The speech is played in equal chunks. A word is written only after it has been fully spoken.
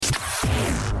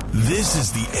This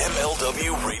is the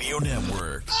MLW Radio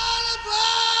Network.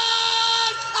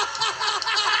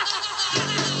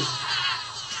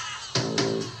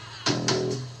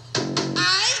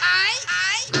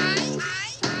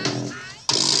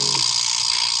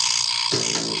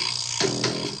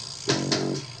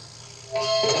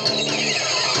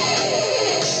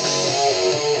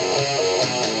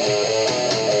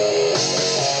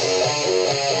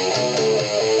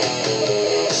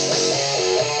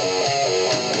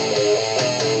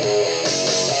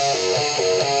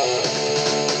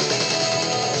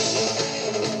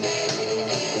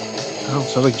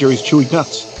 Sounds like Jerry's chewing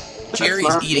nuts.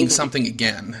 Jerry's eating something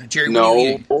again. Jerry, what no, are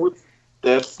you eating?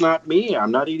 That's not me.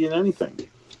 I'm not eating anything.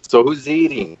 So who's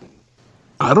eating?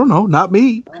 I don't know. Not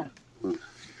me.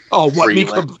 Oh, what? Me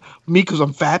because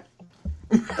I'm fat?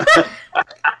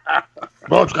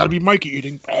 Well, it's got to be Mikey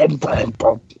eating.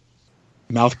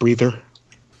 Mouth breather.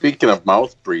 Speaking of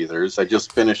mouth breathers, I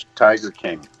just finished Tiger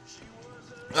King.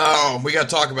 Oh, we got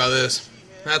to talk about this.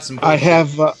 That's important. I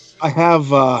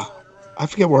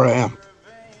forget where I am.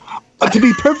 To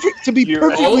be perfectly.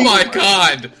 Oh my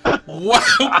God!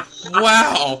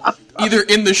 Wow! Either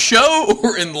in the show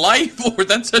or in life, or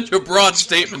that's such a broad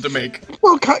statement to make.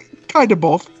 Well, kind of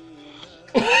both.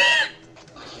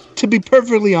 To be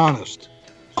perfectly honest,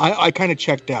 I kind of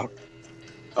checked out.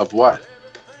 Of what?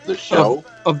 The show?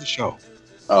 Of the show.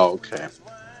 Oh, okay.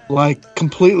 Like,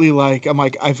 completely, I'm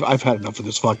like, I've had enough of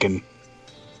this fucking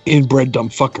inbred dumb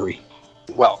fuckery.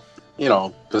 Well,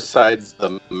 besides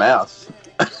the mess.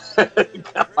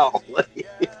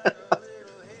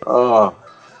 Oh.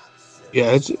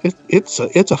 Yeah, it's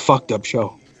a fucked up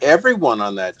show. Everyone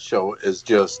on that show is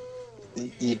just,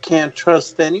 you can't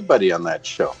trust anybody on that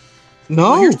show.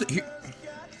 No. Well,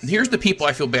 here's the people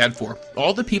I feel bad for.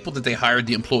 All the people that they hired,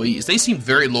 the employees, they seem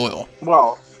very loyal.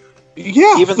 Well,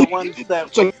 yeah, even the ones that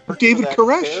it's like David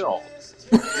Koresh.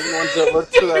 Even the ones that work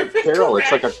for that Carol,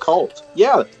 it's like a cult.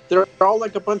 Yeah, they're all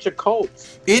like a bunch of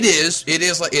cults. It is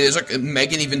like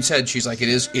Megan even said, she's like, it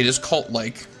is cult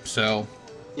like. So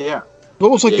yeah.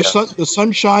 What was like the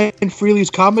Sunshine Freely's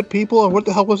Comet people, or what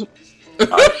the hell was it?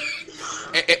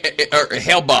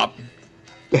 Hail Bob.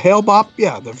 The Hail Bob,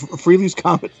 yeah, the Freely's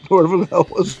Comet, whatever the hell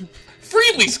was.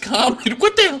 Freely's Comet,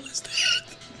 what the hell is that?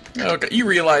 Oh God, you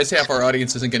realize half our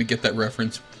audience isn't going to get that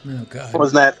reference. Oh God.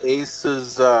 Wasn't that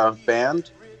Ace's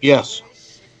band? Yes.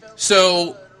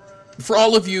 So, for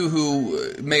all of you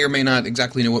who may or may not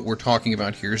exactly know what we're talking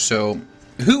about here, so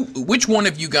which one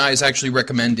of you guys actually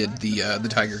recommended the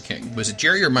Tiger King? Was it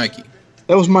Jerry or Mikey?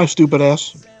 That was my stupid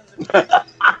ass.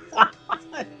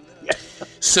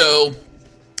 So,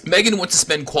 Megan wants to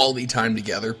spend quality time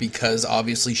together because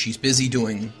obviously she's busy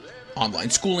doing online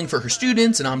schooling for her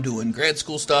students, and I'm doing grad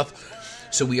school stuff.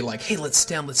 So we were like, hey, let's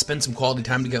spend some quality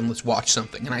time together and let's watch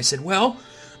something. And I said, well,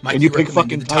 Mikey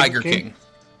recommended the Tiger King.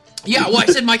 Yeah, well, I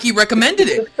said Mikey recommended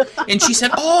it. And she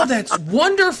said, oh, that's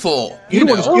wonderful. You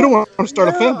don't want to start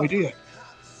a family, do you?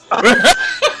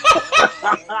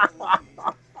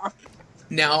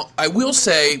 Now, I will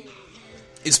say,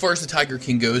 as far as the Tiger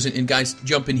King goes, and guys,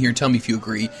 jump in here and tell me if you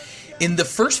agree, in the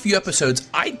first few episodes,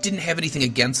 I didn't have anything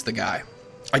against the guy.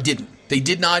 I didn't. They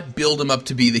did not build him up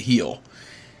to be the heel.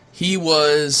 He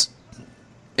was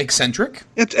eccentric.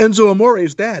 It's Enzo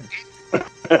Amore's dad.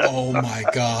 Oh my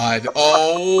God.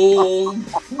 Oh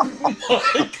my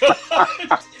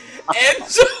God.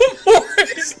 Enzo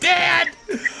Amore's dad.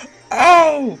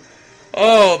 Oh,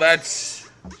 that's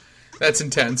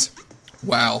intense.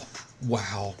 Wow.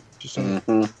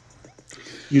 Mm-hmm.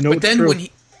 But then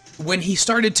when he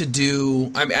started to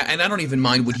do, and I don't even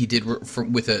mind what he did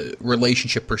with a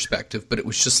relationship perspective, but it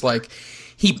was just like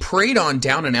he preyed on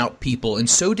down and out people, and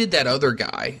so did that other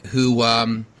guy who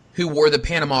wore the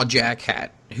Panama Jack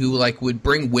hat, who like would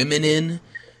bring women in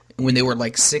when they were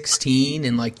like 16,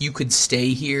 and like you could stay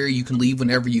here, you can leave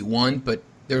whenever you want, but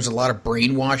there's a lot of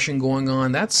brainwashing going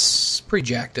on. That's pretty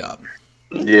jacked up.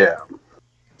 Yeah.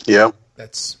 Yep.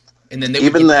 And then they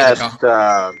even that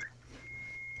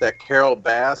Carol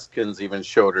Baskins even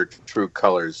showed her true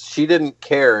colors. She didn't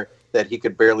care that he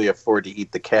could barely afford to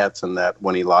eat the cats and that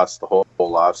when he lost the whole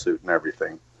lawsuit and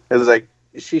everything. It was like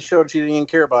she showed she didn't even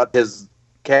care about his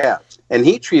cats. And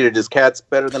he treated his cats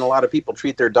better than a lot of people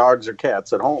treat their dogs or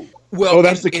cats at home. Well,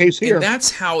 that's the case here. And that's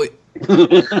how it...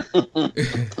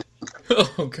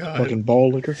 Oh, God. Fucking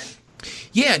ball liquor.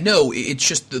 Yeah, no, it's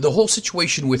just the whole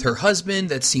situation with her husband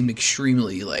that seemed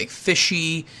extremely, like,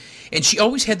 fishy. And she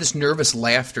always had this nervous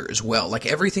laughter as well. Like,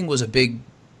 everything was a big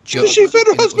joke. She fed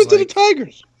her husband to the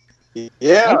Tigers.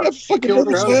 Yeah. I got fucking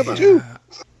nervous laugh, too.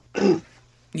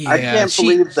 Yeah, I can't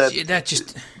believe that that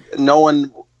just...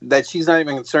 that she's not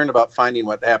even concerned about finding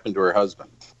what happened to her husband.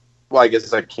 Well, I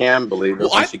guess I can believe it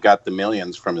since he got the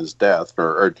millions from his death,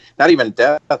 or not even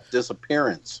death,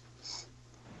 disappearance.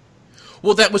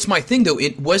 Well, that was my thing, though.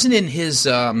 It wasn't in his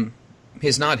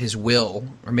not his will,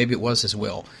 or maybe it was his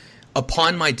will.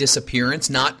 Upon my disappearance,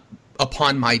 not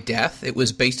upon my death. It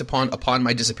was based upon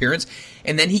my disappearance.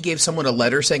 And then he gave someone a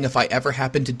letter saying, if I ever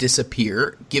happen to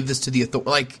disappear, give this to the authority.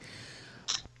 Like,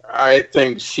 I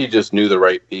think she just knew the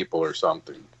right people or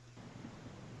something.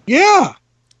 Yeah.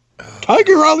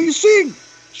 Tiger Ali Singh.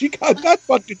 She got that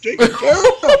fucking taken care of.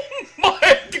 Oh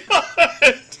my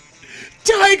God.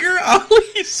 Tiger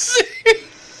Ali Singh.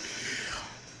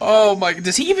 Oh my,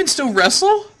 does he even still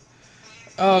wrestle?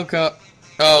 Oh God.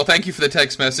 Oh, thank you for the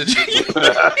text message.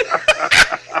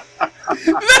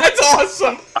 That's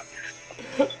awesome.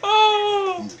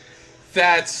 Oh,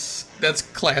 that's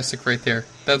classic right there.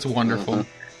 That's wonderful.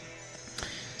 Mm-hmm.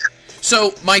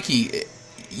 So, Mikey,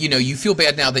 you feel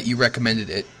bad now that you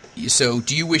recommended it. So,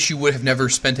 do you wish you would have never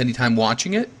spent any time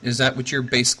watching it? Is that what you're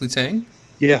basically saying?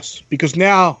 Yes, because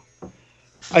now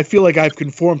I feel like I've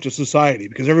conformed to society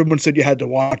because everyone said you had to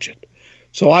watch it.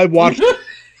 So I watched it.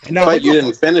 Now, but you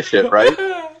didn't finish it, right?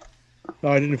 No,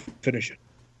 I didn't finish it.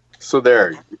 So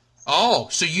there. Oh,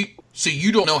 so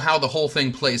you don't know how the whole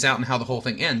thing plays out and how the whole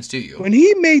thing ends, do you? When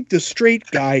he made the straight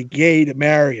guy gay to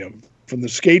marry him, from the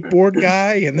skateboard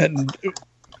guy, and then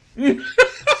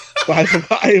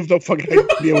I have no fucking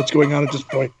idea what's going on at this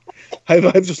point.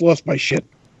 I've just lost my shit.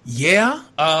 Yeah,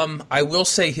 I will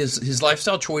say his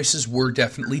lifestyle choices were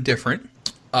definitely different.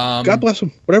 God bless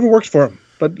him. Whatever works for him.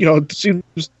 But it seems.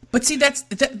 But see, that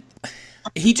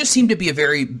he just seemed to be a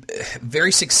very,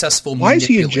 very successful manipulator. Why is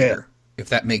he in jail? If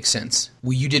that makes sense.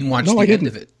 Well, you didn't watch the end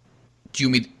of it. Do you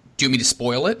want me to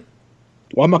spoil it?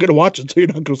 Well, I'm not going to watch it, so you're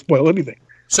not going to spoil anything.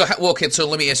 So, so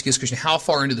let me ask you this question: how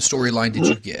far into the storyline did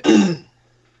you get?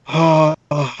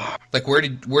 Like,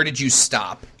 where did you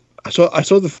stop? I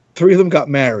saw the three of them got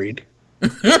married.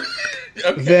 Okay.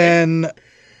 Then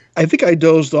I think I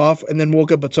dozed off, and then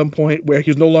woke up at some point where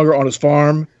he's no longer on his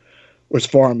farm. Or his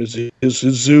farm is his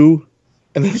zoo,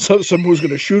 and then someone was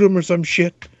going to shoot him or some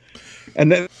shit.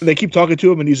 And then they keep talking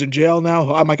to him, and he's in jail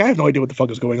now. I'm like, I have no idea what the fuck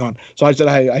is going on. So I said,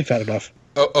 I've had enough.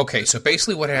 Oh, okay, so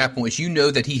basically what happened was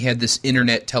that he had this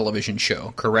internet television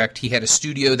show, correct? He had a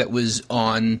studio that was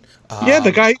on...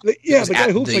 the guy who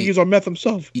looks like he's on meth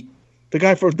himself. The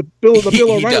guy for the Bill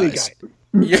O'Reilly does. Guy.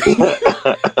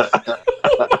 Yeah.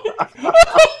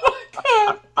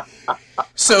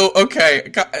 So,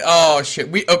 okay. Oh, shit.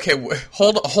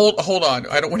 Hold on.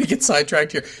 I don't want to get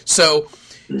sidetracked here. So,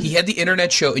 he had the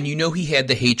internet show, and he had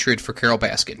the hatred for Carole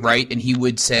Baskin, right? And he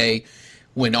would say,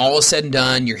 when all is said and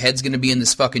done, your head's going to be in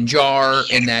this fucking jar,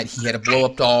 and that he had a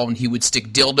blow-up doll, and he would stick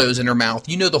dildos in her mouth.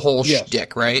 You know the whole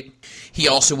shtick, right? He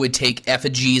also would take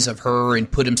effigies of her and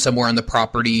put them somewhere on the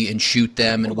property and shoot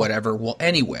them and whatever. Well,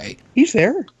 anyway. He's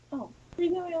there. Oh, are you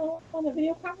doing on the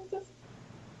video conferences?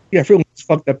 Yeah, Phil's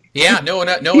fucked up. Yeah, no one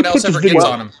else ever gets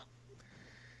on him.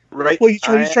 Right. Well, he's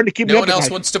trying to keep me up. No one else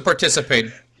wants to participate.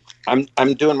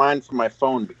 I'm doing mine from my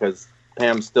phone because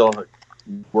Pam's still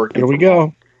working. Here we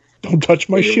go. Don't touch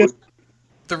my shit.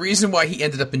 The reason why he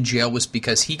ended up in jail was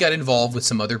because he got involved with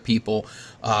some other people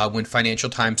when financial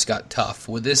times got tough.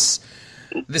 Well, this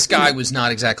guy was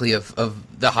not exactly of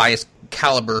the highest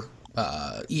caliber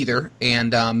either,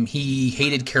 and he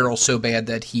hated Carole so bad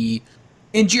that he...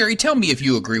 And Jerry, tell me if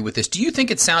you agree with this. Do you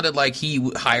think it sounded like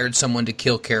he hired someone to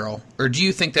kill Carole? Or do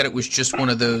you think that it was just one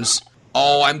of those,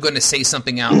 I'm going to say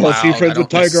something out loud. Was he friends with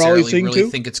Tiger Ali Singh too?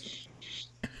 Think it's...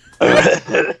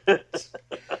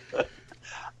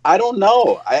 I don't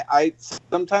know. I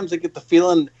sometimes I get the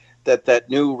feeling that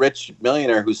new rich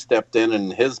millionaire who stepped in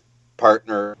and his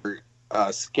partner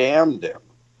scammed him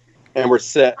and were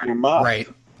setting him up. Right.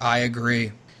 I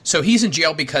agree. So he's in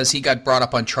jail because he got brought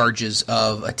up on charges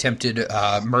of attempted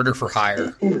murder for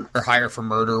hire or hire for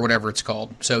murder or whatever it's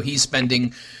called. So he's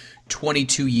spending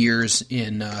 22 years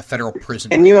in federal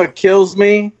prison. And what kills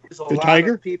me? The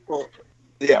Tiger? People.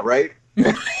 Yeah, right?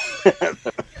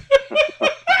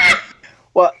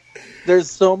 Well,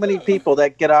 there's so many people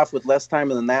that get off with less time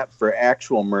than that for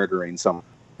actual murdering someone.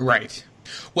 Right.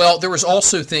 Well, there was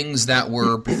also things that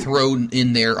were thrown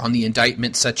in there on the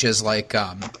indictment, such as like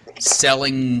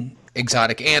selling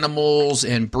exotic animals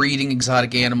and breeding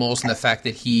exotic animals, and the fact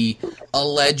that he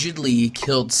allegedly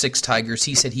killed 6 tigers.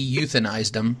 He said he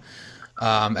euthanized them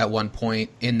at one point,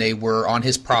 and they were on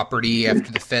his property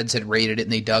after the feds had raided it,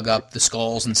 and they dug up the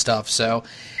skulls and stuff. So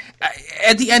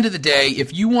at the end of the day,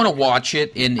 if you want to watch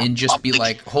it and just be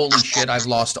like, holy shit, I've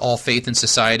lost all faith in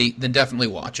society, then definitely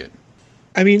watch it.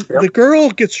 I mean, the girl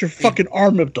gets her fucking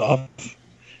arm ripped off,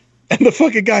 and the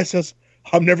fucking guy says,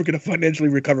 I'm never going to financially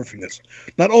recover from this.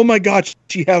 Not, oh my God,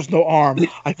 she has no arm.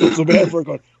 I feel so bad for her.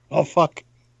 Going, oh fuck.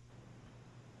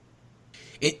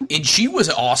 And she was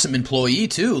an awesome employee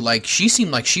too. Like, she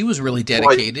seemed like she was really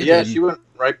dedicated. Well, yeah, she went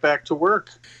right back to work.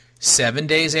 7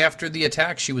 days after the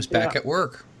attack, she was back at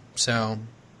work. So,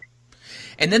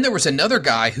 and then there was another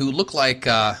guy who looked like,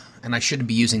 and I shouldn't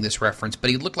be using this reference, but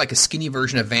he looked like a skinny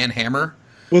version of Van Hammer.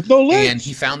 With no legs. And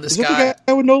he found this guy. guy. The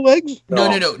guy with no legs?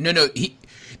 No.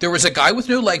 There was a guy with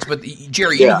no legs, but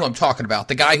Jerry, you know who I'm talking about.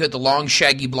 The guy who had the long,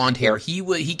 shaggy blonde hair.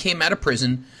 He came out of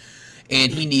prison,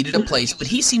 and he needed a place, but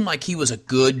he seemed like he was a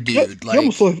good dude. He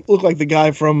almost looked like the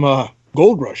guy from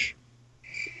Gold Rush.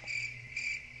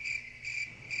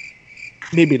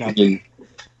 Maybe not. Never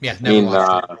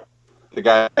watched it. The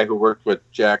guy who worked with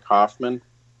Jack Hoffman.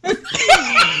 Jack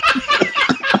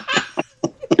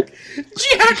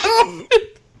Hoffman!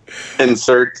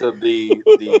 Insert to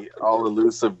the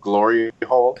all-elusive glory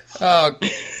hole.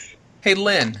 Hey,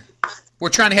 Lynn, we're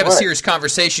trying to have a serious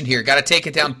conversation here. Got to take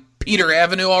it down Peter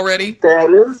Avenue already?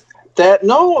 That's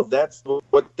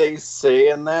what they say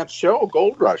in that show,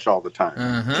 Gold Rush, all the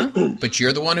time. But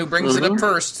you're the one who brings it up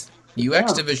first. You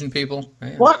X Division people.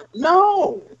 Man. What?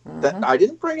 No. I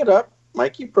didn't bring it up.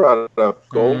 Mikey brought it up,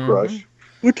 Gold Rush.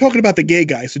 We're talking about the gay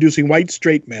guy seducing white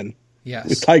straight men. Yes.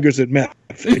 With tigers and meth.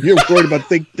 And you're worried about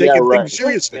taking things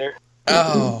seriously.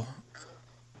 Oh.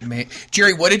 Man.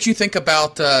 Jerry, what did you think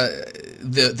about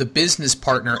the business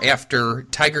partner after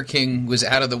Tiger King was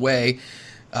out of the way?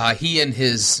 He and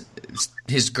his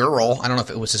girl, I don't know if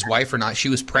it was his wife or not, she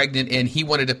was pregnant, and he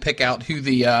wanted to pick out who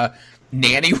the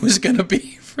nanny was going to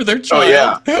be for their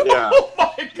child. Oh, yeah. Oh,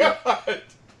 my God.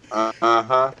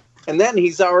 Uh-huh. And then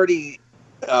he's already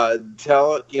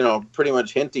pretty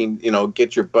much hinting,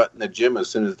 get your butt in the gym as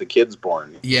soon as the kid's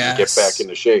born. Yes. Get back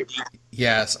into shape.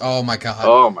 Yes. Oh, my God.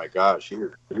 Oh, my gosh. He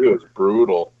was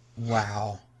brutal.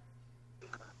 Wow.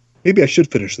 Maybe I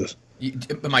should finish this.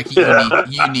 Mikey,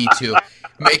 you need to.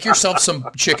 Make yourself some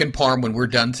chicken parm when we're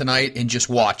done tonight and just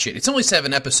watch it. It's only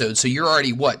 7 episodes, so you're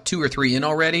already, 2 or 3 in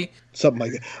already? Something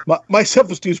like that. My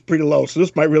self-esteem is pretty low, so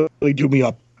this might really do me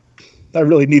up. I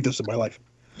really need this in my life.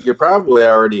 You're probably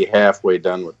already halfway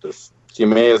done with this. So you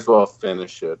may as well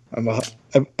finish it. I might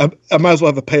as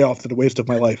well have a payoff to the waste of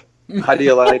my life. How do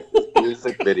you like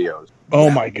music videos?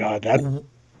 Oh, my God.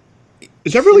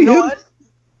 Is that really him?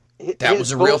 That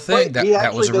was a real thing.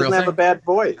 That was a real thing. He doesn't have a bad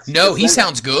voice. No, he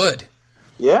sounds good.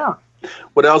 Yeah.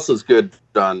 What else is good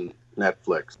on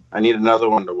Netflix? I need another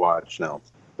one to watch now.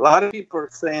 A lot of people are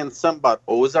saying something about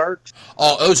Ozarks.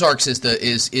 Oh, Ozarks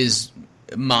is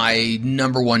my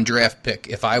number one draft pick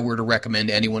if I were to recommend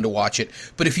anyone to watch it.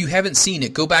 But if you haven't seen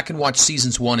it, go back and watch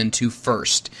seasons 1 and 2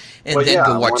 first, and then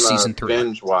go watch season 3.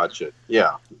 Binge watch it.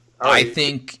 Yeah. I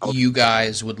think you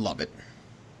guys would love it.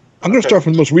 I'm going to start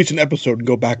from the most recent episode and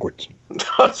go backwards.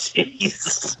 Oh,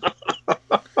 jeez.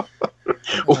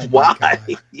 Why?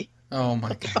 Oh,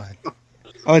 my God.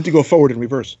 I like to go forward in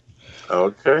reverse.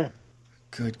 Okay.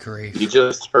 Good grief. You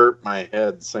just hurt my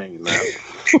head saying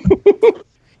that.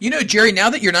 Jerry, now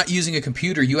that you're not using a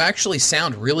computer, you actually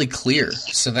sound really clear.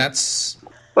 So that's...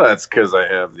 Well, that's because I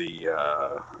have the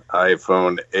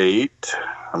iPhone 8.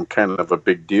 I'm kind of a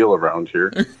big deal around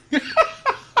here.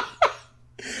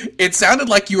 It sounded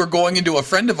like you were going into a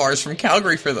friend of ours from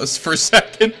Calgary for a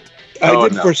second. I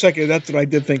did for a second. That's what I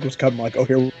did think was coming. Like, oh,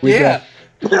 here we go.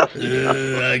 I got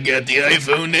the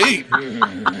iPhone 8.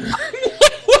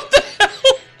 What the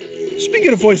hell?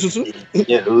 Speaking of voices,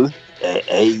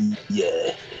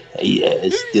 I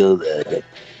still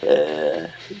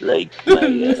like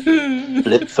my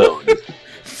flip phone.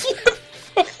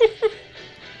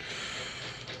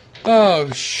 Oh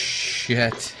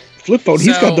shit! Flip phone.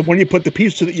 He's got the one you put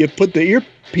the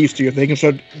earpiece to your thing and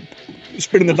start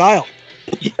spinning the dial.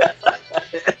 Yeah.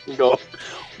 Go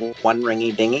one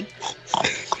ringy dingy.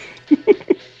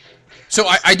 So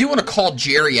I do want to call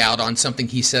Jerry out on something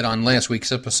he said on last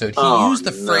week's episode. He used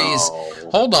the phrase,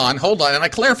 hold on, and I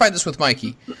clarified this with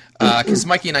Mikey, because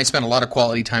Mikey and I spent a lot of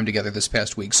quality time together this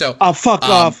past week. So, fuck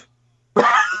off.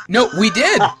 No, we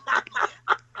did.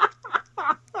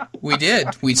 We did.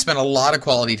 We spent a lot of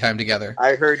quality time together.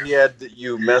 I heard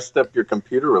you messed up your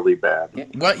computer really bad. Yeah,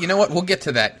 well, you know what? We'll get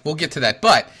to that.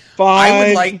 But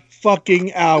 5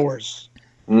 fucking hours.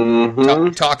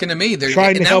 Mm-hmm. Talking to me.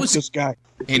 Trying to help this guy.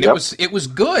 And it was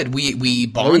good. We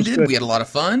bonded. We had a lot of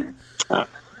fun. I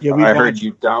heard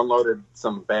you downloaded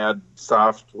some bad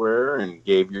software and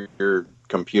gave your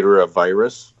computer a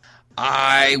virus.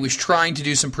 I was trying to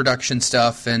do some production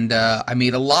stuff, and I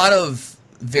made a lot of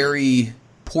very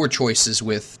poor choices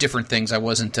with different things. I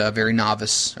wasn't very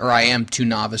novice, or I am too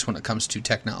novice when it comes to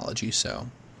technology. So,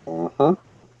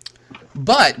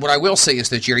 But what I will say is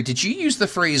that, Jerry, did you use the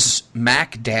phrase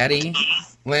Mac Daddy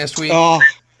last week? Oh,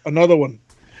 another one.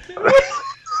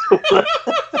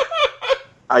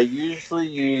 I usually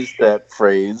use that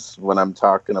phrase when I'm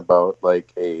talking about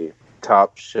like a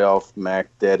top shelf Mac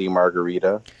Daddy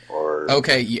margarita. Or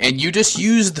okay, and you just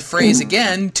used the phrase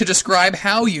again to describe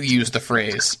how you use the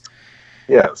phrase.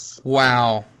 Yes.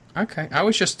 Wow. Okay. I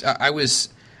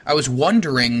was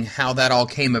wondering how that all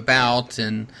came about,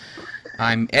 and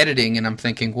I'm editing and I'm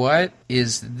thinking, what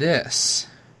is this?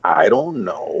 I don't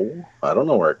know. I don't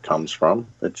know where it comes from.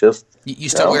 It just... You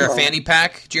still wear a fanny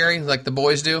pack, Jerry, like the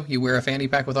boys do? You wear a fanny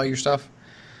pack with all your stuff?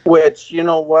 Which, you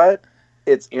know what?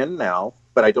 It's in now,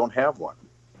 but I don't have one.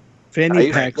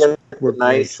 Fanny packs were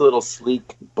nice little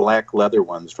sleek black leather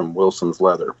ones from Wilson's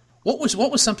Leather. What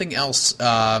was something else?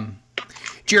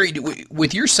 Jerry,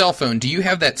 with your cell phone, do you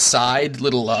have that side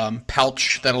little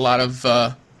pouch that a lot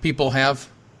of people have?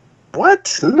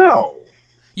 What? No.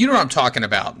 You know what I'm talking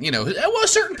about. You know, well,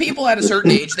 certain people at a certain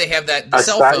age, they have that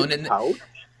cell phone,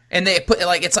 and they put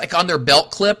it's like on their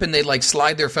belt clip, and they like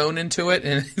slide their phone into it,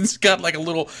 and it's got like a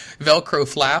little Velcro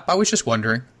flap. I was just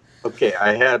wondering. Okay,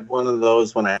 I had one of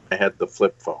those when I had the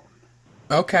flip phone.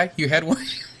 Okay, you had one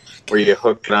where you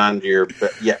hooked it onto your.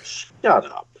 Yeah, shut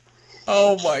up.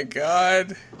 Oh my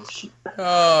God.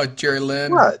 Oh, Jerry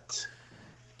Lynn. What?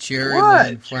 Jerry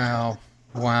Lynn.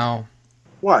 Wow.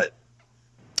 What?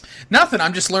 Nothing.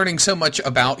 I'm just learning so much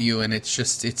about you, and it's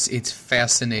just it's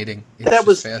fascinating. That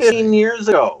was 15 years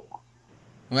ago.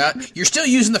 Well, you're still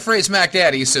using the phrase Mac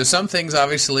Daddy, so some things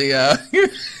obviously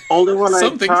only when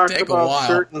some I things talk take about a while.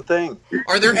 Certain things.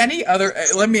 Are there any other?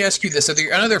 Let me ask you this: are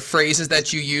there any other phrases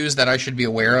that you use that I should be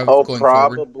aware of going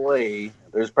probably. forward?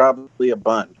 There's probably a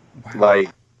bunch. Wow. Like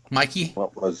Mikey.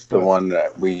 What was the one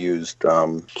that we used?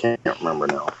 Can't remember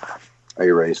now. I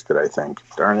erased it, I think.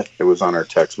 Darn it. It was on our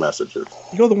text messages.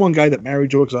 You know the one guy that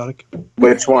married Joe Exotic?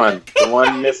 Which one? The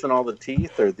one missing all the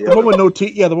teeth or the The other one with no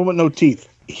teeth? Yeah, the one with no teeth.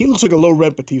 He looks like a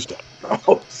low-rent Batista. Oh,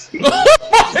 oh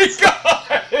my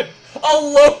God! A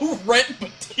low-rent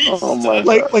Batista. Oh my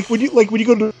God. Like when you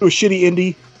go to a shitty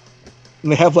indie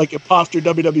and they have like imposter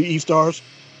WWE stars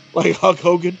like Hulk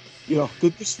Hogan, you know,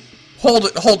 Hold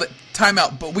it. Time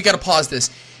out. But we got to pause this.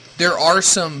 There are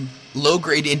some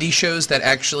low-grade indie shows that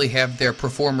actually have their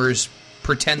performers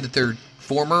pretend that they're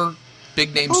former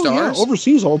big-name stars. Yeah,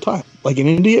 overseas all the time. Like in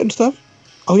India and stuff.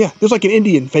 Oh, yeah. There's like an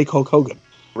Indian fake Hulk Hogan.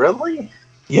 Really?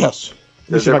 Yes.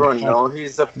 Does everyone know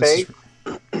he's a fake?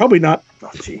 Probably not. Oh,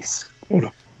 jeez. Oh,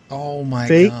 no. Oh, my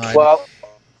fake God. Well,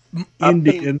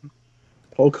 Indian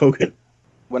Hulk Hogan.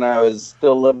 When I was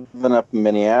still living up in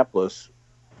Minneapolis,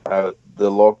 the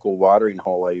local watering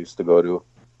hole I used to go to,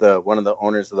 one of the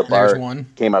owners of the bar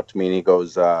came up to me and he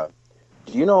goes, do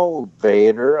you know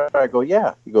Vader? I go,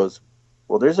 yeah. He goes,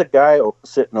 well, there's a guy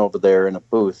sitting over there in a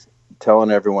booth telling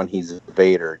everyone he's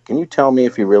Vader. Can you tell me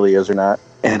if he really is or not?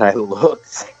 And I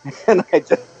looked and I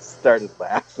just started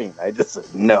laughing. I just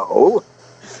said, no.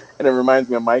 And it reminds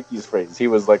me of Mikey's phrase. He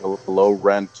was like a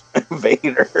low-rent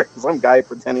Vader. Some guy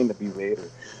pretending to be Vader.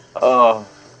 Oh.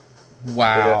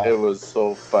 Wow. It was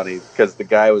so funny because the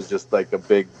guy was just like a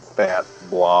big fat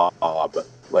blob.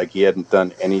 Like he hadn't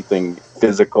done anything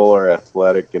physical or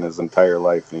athletic in his entire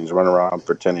life. And he's running around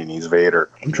pretending he's Vader.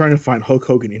 I'm trying to find Hulk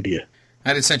Hogan India.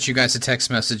 I just sent you guys a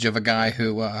text message of a guy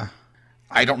who,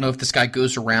 I don't know if this guy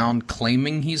goes around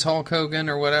claiming he's Hulk Hogan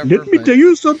or whatever. Let me tell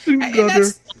you something, brother.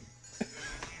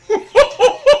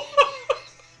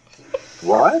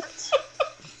 What?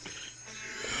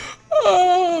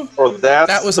 Oh,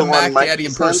 that was a Mac Daddy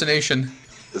impersonation.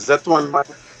 Is that the one?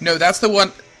 No, that's the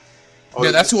one. Oh,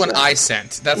 no, that's the one I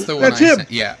sent. That's the one I him.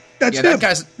 sent. Yeah, that's yeah, him. That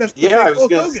guy's. I was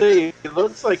gonna say he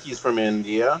looks like he's from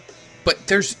India. But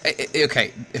there's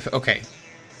okay.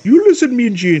 You listen, me,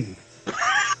 Gene. Oh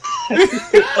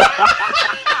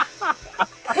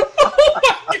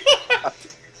my God!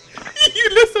 You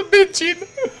listen, Gene.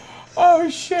 Oh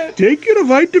shit! Take your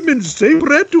vitamins. Say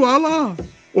bread to Allah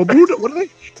or Buddha. What are they?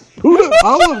 Buddha,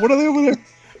 Allah. What are they over there?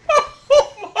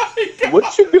 Oh my God!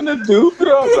 What you gonna do,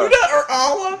 brother? Buddha or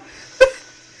Allah?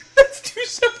 That's two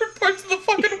separate parts of the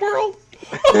fucking world.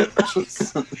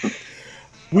 Oh,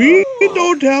 we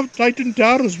don't have Titan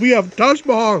Towers. We have Taj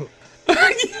Mahal.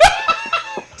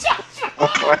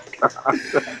 Oh my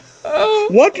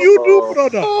God! What do you do,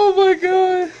 brother? Oh my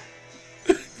God!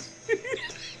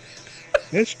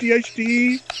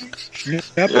 STHD.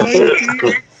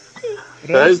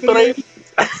 That's right.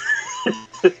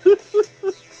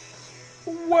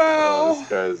 Wow. Oh, this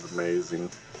guy is amazing.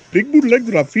 Big boot leg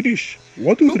drop. Finish.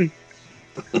 1, 2, 3.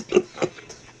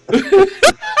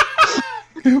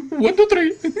 1, 2,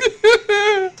 3.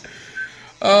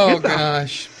 Oh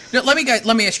gosh. Now, let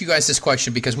me ask you guys this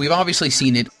question because we've obviously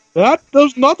seen it. That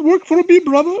does not work for me,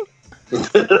 brother.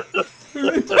 That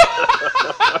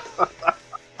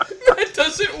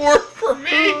doesn't work for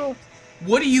me.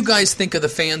 What do you guys think of the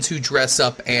fans who dress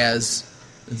up as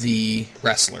the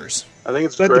wrestlers? I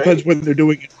think that depends when they're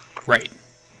doing it. Right.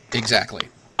 Exactly.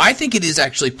 I think it is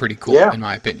actually pretty cool, in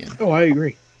my opinion. Oh, I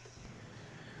agree.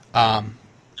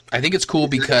 I think it's cool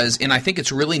because, and I think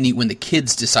it's really neat when the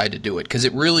kids decide to do it because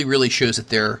it really, really shows that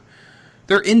they're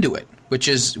into it, which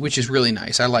is really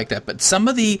nice. I like that. But some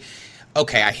of the,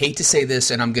 I hate to say this,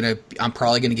 and I'm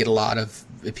probably gonna get a lot of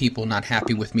people not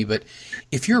happy with me, but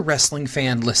if you're a wrestling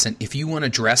fan, listen, if you want to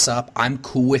dress up, I'm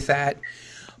cool with that.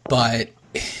 But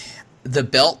the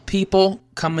belt people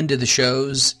coming to the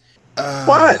shows,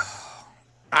 what?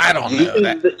 I don't know.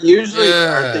 Aren't they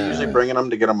usually bringing them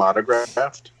to get them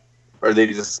autographed? Or are they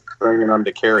just bringing them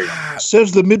to carry them?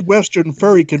 Says the Midwestern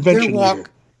Furry Convention leader.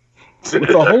 With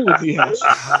a hole in the ass.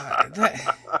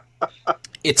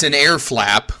 It's an air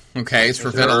flap, okay? It's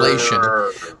for ventilation.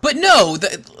 But no,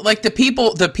 the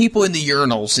people in the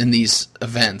urinals in these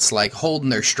events, like holding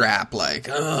their strap, like,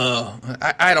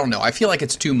 I don't know. I feel like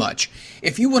it's too much.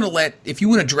 If you want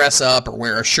to dress up or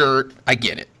wear a shirt, I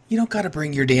get it. You don't got to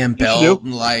bring your damn belt,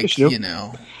 you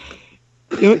know.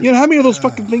 You know how many of those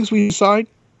fucking things we sign?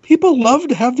 People love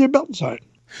to have their belt signed.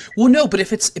 Well, no, but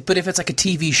if it's like a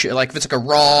TV show, like if it's like a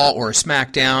Raw or a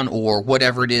SmackDown or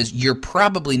whatever it is, you're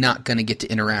probably not going to get to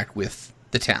interact with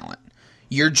the talent.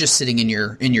 You're just sitting in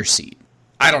your seat.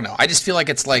 I don't know. I just feel like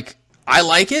it's like I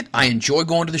like it. I enjoy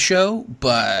going to the show,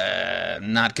 but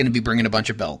I'm not going to be bringing a bunch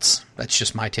of belts. That's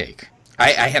just my take.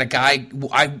 I had a guy.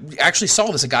 I actually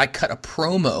saw this. A guy cut a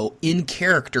promo in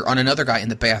character on another guy in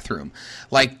the bathroom.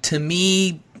 Like, to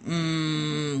me, a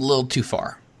little too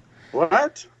far.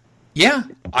 What? Yeah,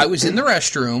 I was in the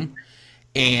restroom,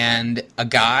 and a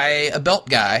belt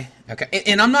guy, okay,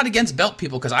 and I'm not against belt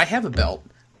people because I have a belt.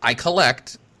 I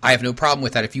collect. I have no problem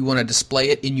with that if you want to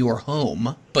display it in your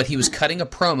home. But he was cutting a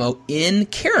promo in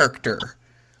character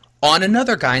on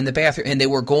another guy in the bathroom, and they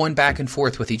were going back and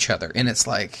forth with each other, and it's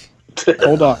like...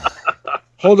 Hold on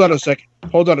a second.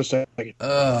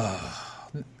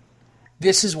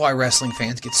 This is why wrestling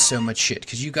fans get so much shit,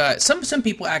 because you got... Some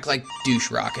people act like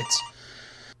douche rockets.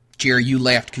 Jerry, you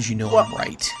laughed because you know I'm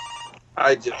right.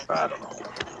 I don't know.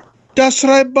 That's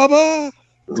right, Bubba.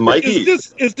 Mikey.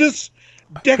 Is this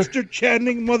Dexter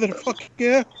Channing,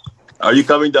 motherfucker? Are you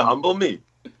coming to humble me?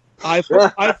 I've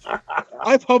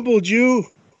humbled you.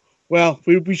 Well,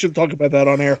 we should talk about that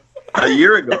on air. A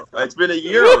year ago. It's been a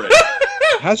year already.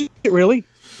 Has it really?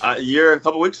 A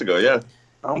couple weeks ago, yeah.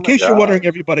 In case you're wondering,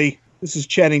 everybody, this is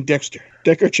Channing Dexter.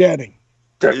 Decker Channing.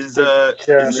 Is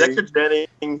Dexter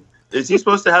Channing... Is he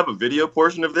supposed to have a video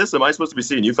portion of this? Am I supposed to be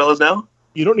seeing you fellas now?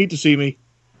 You don't need to see me.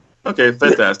 Okay,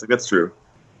 fantastic. That's true.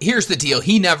 Here's the deal.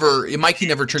 Mikey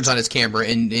never turns on his camera,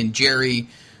 and Jerry,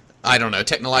 I don't know,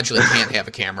 technologically can't have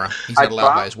a camera. He's not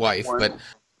allowed by his wife. But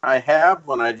I have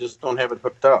one, I just don't have it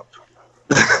hooked up.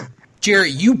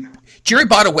 Jerry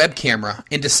bought a web camera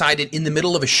and decided in the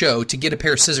middle of a show to get a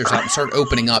pair of scissors out and start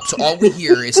opening up. So all we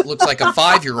hear is it looks like a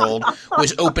 5-year-old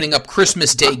was opening up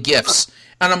Christmas Day gifts.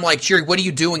 And I'm like, Jerry, what are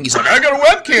you doing? He's like, I got a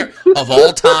webcam. Of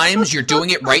all times, you're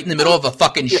doing it right in the middle of a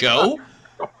fucking show?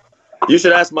 You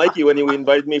should ask Mikey when he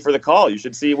invited me for the call. You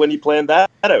should see when he planned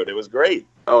that out. It was great.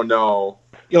 Oh, no.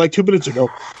 Yeah, like 2 minutes ago.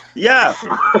 Yeah.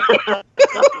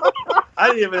 I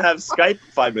didn't even have Skype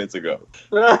 5 minutes ago.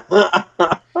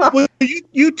 Well,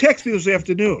 you texted me this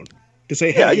afternoon to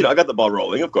say, hey. Yeah, I got the ball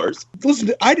rolling, of course.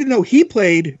 Listen, I didn't know he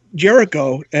played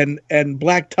Jericho and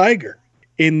Black Tiger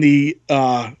in the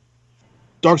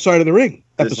Dark Side of the Ring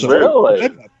episode.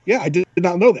 Really? Yeah, I did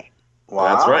not know that.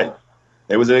 Wow. That's right.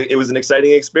 It was an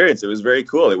exciting experience. It was very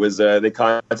cool. It was they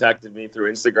contacted me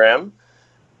through Instagram,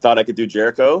 thought I could do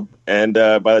Jericho, and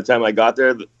by the time I got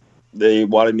there, they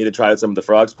wanted me to try out some of the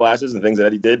frog splashes and things that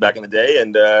Eddie did back in the day,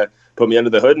 and put me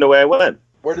under the hood, and away I went.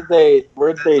 Where did they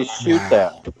shoot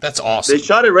that? That's awesome. They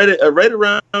shot it right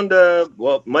around.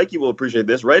 Well, Mikey will appreciate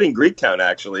this. Right in Greektown,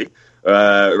 actually.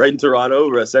 Right in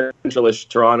Toronto, central-ish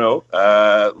Toronto.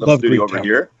 Little studio over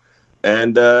here,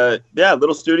 and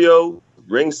little studio,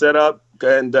 ring set up.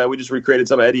 And we just recreated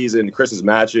some of Eddie's and Chris's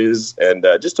matches, and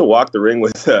just to walk the ring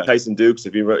with Tyson Dukes.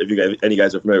 If any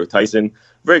guys are familiar with Tyson,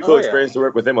 very cool experience to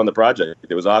work with him on the project.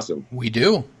 It was awesome. We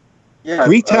do. Yeah,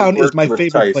 Greektown is my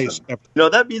favorite place ever. No,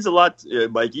 that means a lot,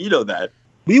 Mike. You know that.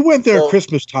 We went there at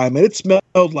Christmas time, and it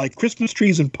smelled like Christmas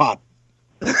trees and pot.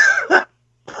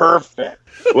 Perfect.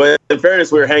 Well, in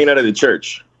fairness, we were hanging out at the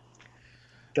church.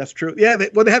 That's true. Yeah, they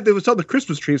were selling the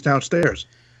Christmas trees downstairs.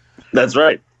 That's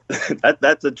right.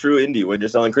 That's a true indie when you're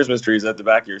selling Christmas trees at the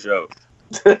back of your show.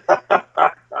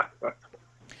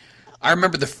 I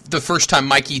remember the first time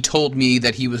Mikey told me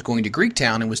that he was going to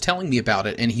Greektown and was telling me about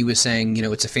it, and he was saying,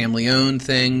 it's a family-owned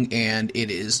thing, and it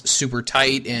is super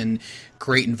tight and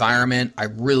great environment. I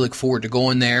really look forward to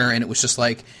going there, and it was just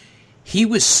like, he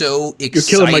was so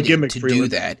excited to do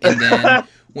that. And then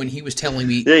when he was telling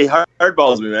me... Yeah, he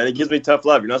hardballs me, man. He gives me tough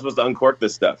love. You're not supposed to uncork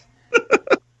this stuff.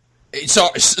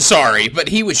 Sorry, but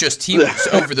he was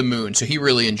over the moon, so he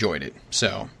really enjoyed it.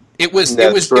 So... It was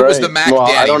the Mac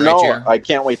Daddy. I don't know. Right, I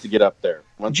can't wait to get up there.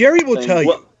 Jerry will tell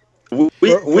you.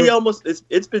 We almost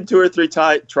it's been 2 or 3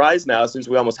 tries now since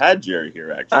we almost had Jerry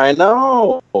here. Actually, I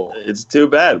know. It's too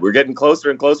bad. We're getting closer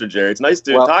and closer, Jerry. It's nice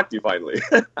to talk to you finally.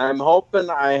 I'm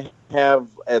hoping I have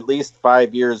at least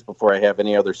 5 years before I have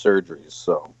any other surgeries.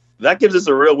 So that gives us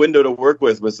a real window to work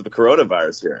with the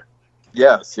coronavirus here.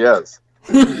 Yes.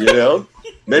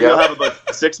 Maybe we'll have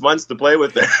about 6 months to play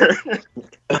with there.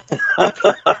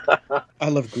 I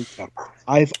love Greektown.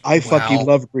 I fucking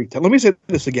love Greektown. Let me say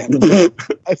this again.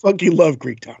 I fucking love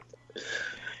Greektown.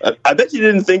 I bet you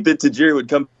didn't think that Tajiri would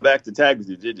come back to tag with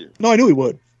you, did you? No, I knew he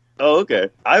would. Oh,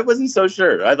 okay. I wasn't so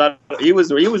sure. I thought he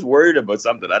was worried about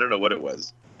something. I don't know what it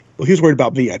was. Well, he was worried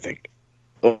about me, I think.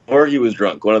 Or he was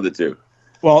drunk. One of the two.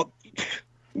 Well,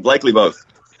 likely both.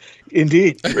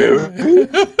 Indeed.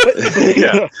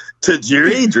 Yeah.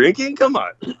 Tajiri drinking? Come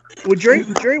on. Well,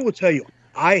 Jerry will tell you,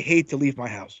 I hate to leave my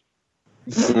house.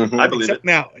 Mm-hmm. I believe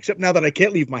Except now that I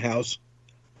can't leave my house.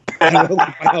 I don't leave my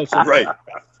house. Right.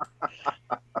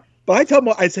 But I tell him,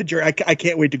 I said, Jerry, I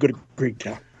can't wait to go to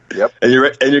Greektown. Yep. And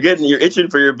you're itching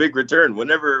for your big return.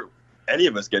 Whenever any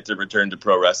of us get to return to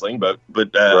pro wrestling, but right.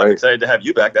 I'm excited to have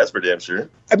you back. That's for damn sure.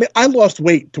 I mean, I lost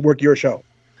weight to work your show.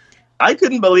 I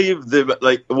couldn't believe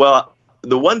the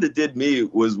one that did me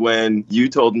was when you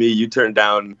told me you turned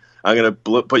down, I'm going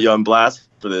to put you on blast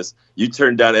for this. You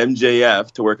turned down MJF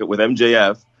to work with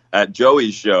MJF at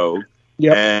Joey's show.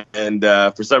 Yep. And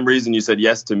for some reason you said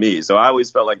yes to me. So I always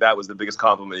felt like that was the biggest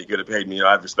compliment you could have paid me.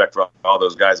 I have respect for all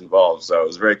those guys involved. So it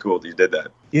was very cool that you did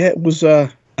that. Yeah, it was, I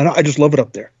just love it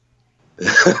up there.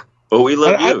 Well, we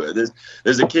love you. There's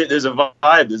a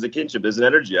vibe, there's a kinship, there's an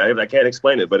energy. I can't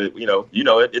explain it, but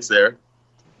it's there.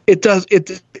 It does.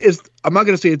 It is. I'm not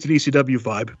going to say it's an ECW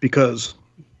vibe because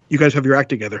you guys have your act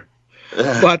together,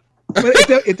 but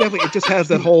it definitely just has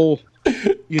that whole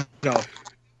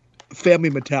family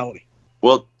mentality.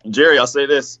 Well, Jerry, I'll say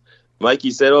this.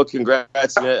 Mikey said, "Oh,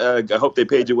 congrats! I hope they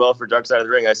paid you well for Dark Side of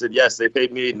the Ring." I said, "Yes, they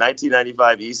paid me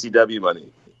 $19.95 ECW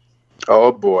money."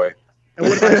 Oh boy. And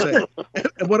what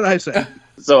did I say?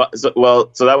 So that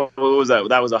what was that?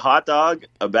 That was a hot dog,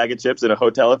 a bag of chips, and a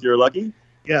hotel if you were lucky?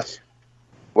 Yes.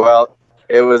 Well,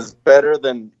 it was better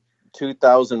than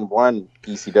 2001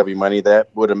 ECW money. That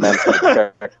would have meant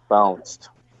the check bounced.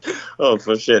 Oh,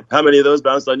 for shit. How many of those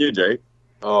bounced on you, Jerry?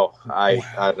 Oh, I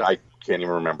can't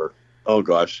even remember. Oh,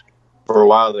 gosh. For a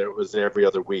while there, it was every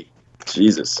other week.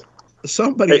 Jesus.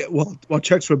 Somebody, while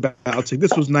checks were bouncing,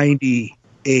 this was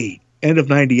 98. End of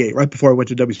 98, right before I went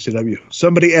to WCW.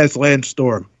 Somebody asked Lance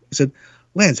Storm. He said,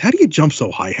 Lance, how do you jump so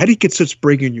high? How do you get such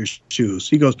spring in your shoes?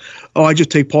 He goes, oh, I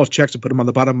just take Paul's checks and put them on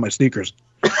the bottom of my sneakers.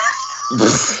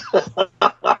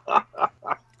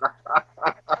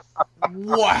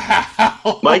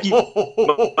 Wow. Mikey,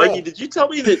 did you tell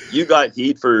me that you got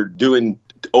heat for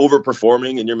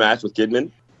overperforming in your match with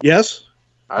Kidman? Yes.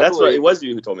 That's right. It was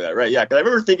you who told me that, right? Yeah, because I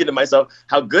remember thinking to myself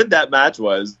how good that match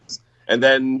was, and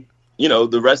then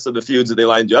the rest of the feuds that they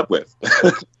lined you up with.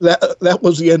 that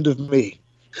was the end of me.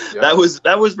 Yeah. That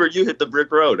was where you hit the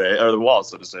brick road, or the wall,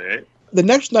 so to say. Eh? The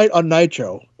next night on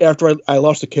Nitro, after I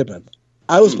lost to Kidman,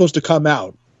 I was supposed to come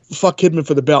out, fuck Kidman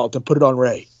for the belt, and put it on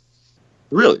Ray.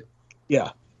 Really?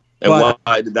 Yeah. And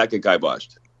why did that get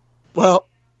kiboshed? Well,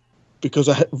 because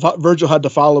Virgil had to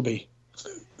follow me.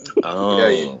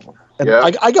 Oh. And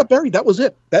I got buried. That was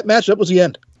it. That match, that was the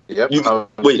end. Yep.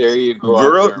 Wait, there you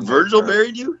go. Virgil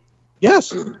buried you?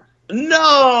 Yes.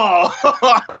 No!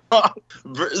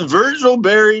 Virgil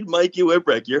buried Mikey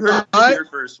Whipwreck. You heard it here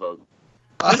first, folks.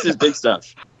 This is big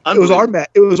stuff. It was our match.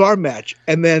 It was our match.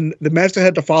 And then the match that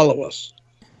had to follow us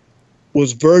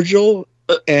was Virgil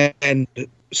and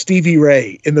Stevie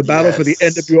Ray in the battle for the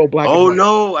NWO Black and White.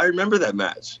 No, I remember that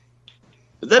match.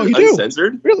 Was that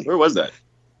uncensored? Really? Where was that?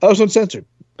 That was uncensored.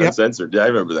 Uncensored. Yeah, I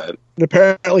remember that. And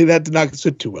apparently that did not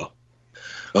sit too well.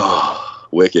 Oh,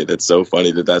 wicked. It's so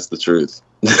funny that's the truth.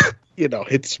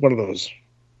 It's one of those.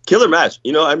 Killer match.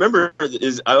 I remember,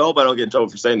 I hope I don't get in trouble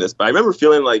for saying this, but I remember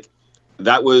feeling like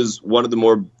that was one of the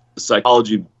more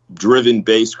psychology-driven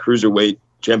based cruiserweight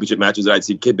championship matches that I'd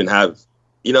seen Kidman have.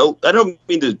 I don't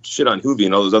mean to shit on Hoovy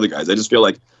and all those other guys. I just feel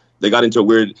like they got into a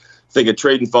weird think of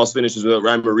trading false finishes without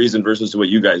rhyme or reason versus what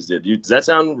you guys did. Does that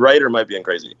sound right, or am I being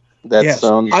crazy? That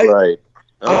sounds right.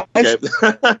 Oh, okay.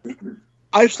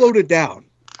 I slowed it down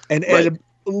and added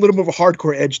a little more of a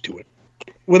hardcore edge to it,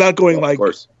 without going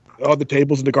all the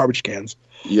tables and the garbage cans.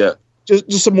 Yeah,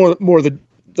 just some more of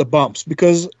the bumps,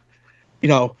 because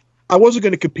I wasn't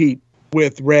going to compete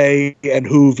with Ray and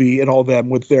Hoovy and all them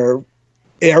with their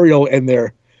aerial and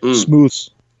their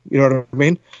smooths. You know what I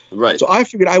mean? Right. So I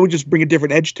figured I would just bring a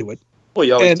different edge to it. Well,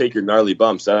 you always take your gnarly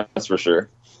bumps, that's for sure.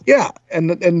 Yeah, and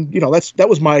that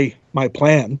was my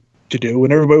plan to do,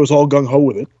 and everybody was all gung ho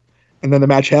with it. And then the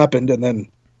match happened, and then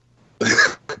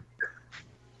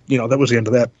that was the end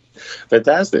of that.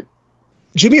 Fantastic.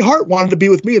 Jimmy Hart wanted to be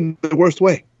with me in the worst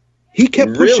way. He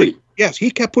kept pushing. Really? Yes,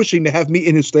 he kept pushing to have me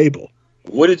in his stable.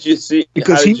 What did you see?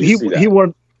 Because he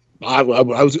wanted. I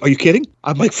was. Are you kidding?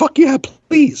 I'm like, fuck yeah,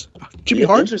 please, Jimmy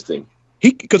Hart. Interesting.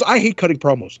 Because I hate cutting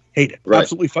promos. Hate it. Right.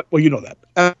 Absolutely. Well, you know that.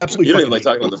 Absolutely. You don't even like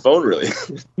talking on the phone, really.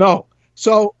 No.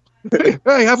 So, hey,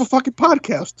 have a fucking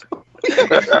podcast.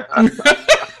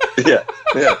 Yeah.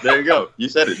 There you go. You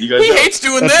said it. You guys. He hates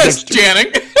doing this,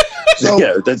 Channing. So,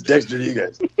 yeah, that's Dexter to you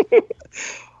guys.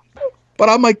 But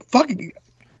I'm like, fucking.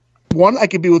 One, I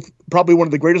could be with probably one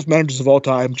of the greatest managers of all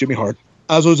time, Jimmy Hart.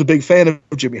 I was always a big fan of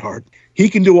Jimmy Hart. He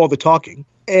can do all the talking,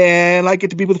 and I get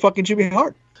to be with fucking Jimmy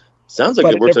Hart. Sounds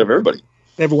like it works out for everybody.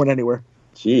 Never went anywhere.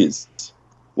 Jeez.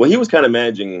 Well, he was kind of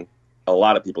managing a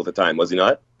lot of people at the time, was he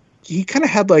not? He kind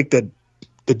of had like the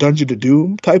Dungeon of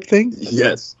Doom type thing.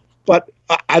 Yes. But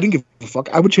I didn't give a fuck.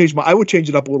 I would change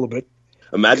it up a little bit.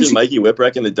 Imagine Mikey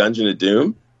Whipwreck in the Dungeon of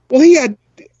Doom. Well, he had.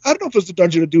 I don't know if it was the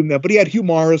Dungeon of Doom then, but he had Hugh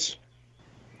Morris.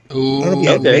 Ooh. I don't know if he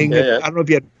had Bing. I don't know if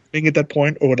he had Bing at that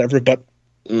point or whatever, but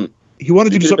he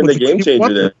wanted to do something with the game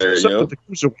changer there, with the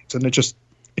cruiserweights, and it just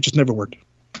never worked.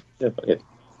 Yeah, okay.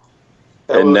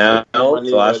 And now,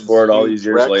 flash forward all these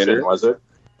years later, was it?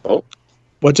 Oh,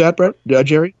 what's that, Brett?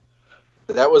 Jerry?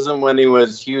 That wasn't when he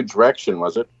was Huge Rection,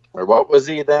 was it? Or what was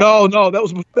he then? No, that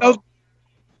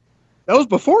was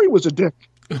before he was a dick.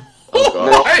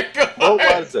 Oh my God. What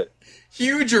was it?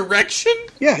 Huge Erection?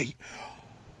 Yeah.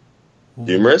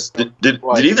 Humorous? Did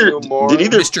either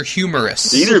Mr.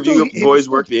 Humorous? Did either of you boys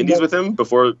work the Indies with him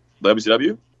before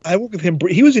WCW? I worked with him.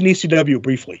 He was in ECW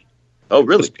briefly. Oh,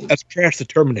 really? That's Crash the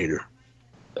Terminator.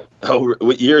 Oh,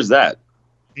 what year is that?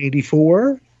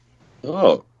 84.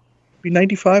 Oh, maybe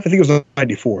 95. I think it was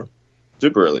 94.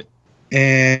 Super early.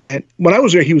 And when I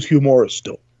was there, he was Hugh Morris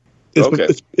still.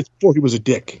 It's before he was a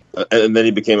dick. And then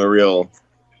he became a real,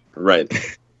 right?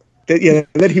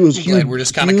 Then he was Huge. We're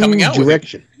just kind of coming out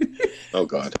Erection. Oh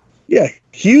God. Yeah,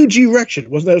 Huge Erection.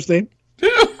 Wasn't that his name?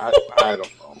 I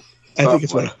don't know. I think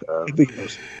it's what I think it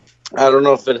was. I don't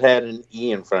know if it had an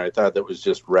E in front. I thought that was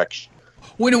just Rection.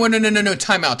 Wait, no.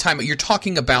 Time out. You're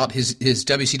talking about his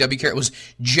WCW character. It was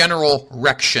General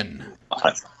Rection.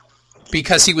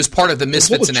 Because he was part of the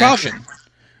Misfits in Action.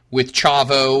 With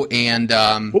Chavo and...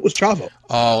 what was Chavo?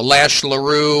 Lash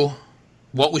LaRue.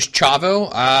 What was Chavo?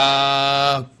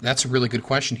 That's a really good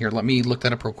question here. Let me look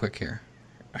that up real quick here.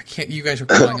 I can't. You guys are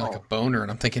calling like a boner, and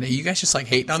I'm thinking, hey, you guys just like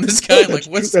hating on this guy? Like,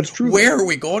 what's that's true. Where are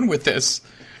we going with this?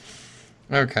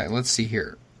 Okay, let's see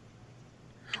here.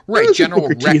 Right, General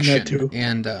Rection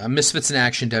and Misfits in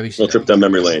Action, WCW. We'll trip down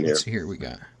memory lane here. Let's see here we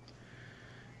got.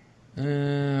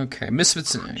 Okay,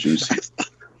 Misfits in Action.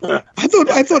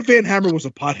 I thought Van Hammer was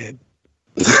a pothead.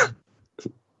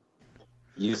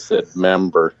 You said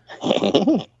member.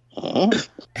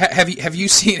 Have you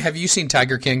seen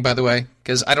Tiger King, by the way?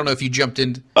 Because I don't know if you jumped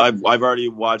in. I've already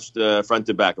watched front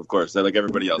to back, of course, like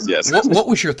everybody else. Yes. What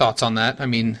was your thoughts on that? I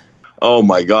mean, oh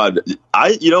my God,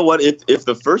 you know what? If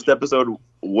the first episode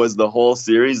was the whole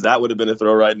series, that would have been a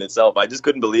throw right in itself. I just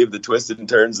couldn't believe the twists and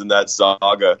turns in that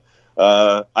saga.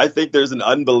 I think there's an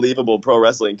unbelievable pro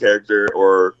wrestling character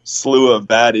or slew of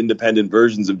bad independent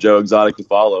versions of Joe Exotic to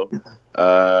follow.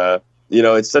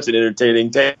 It's such an entertaining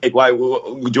take. Why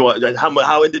would you want?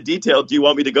 How into detail do you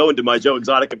want me to go into my Joe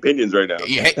Exotic opinions right now?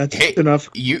 That's enough.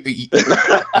 You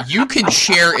can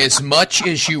share as much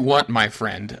as you want, my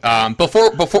friend.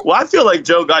 Before. Well, I feel like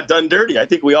Joe got done dirty. I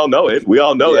think we all know it. We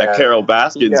all know that Carol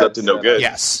Baskin's up to no good.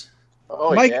 Yes.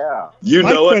 Oh, Mike, yeah. You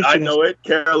know it. I know it.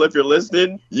 Carol, if you're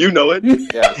listening, you know it.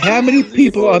 Yeah. How many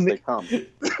people on the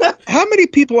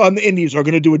Indies are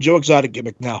going to do a Joe Exotic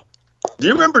gimmick now? Do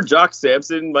you remember Jock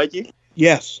Sampson, Mikey?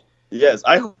 Yes. Yes.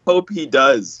 I hope he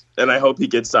does, and I hope he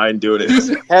gets signed doing it.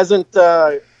 Hasn't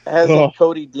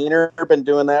Cody Deaner been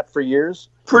doing that for years?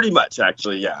 Pretty much,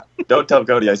 actually, yeah. Don't tell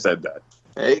Cody I said that.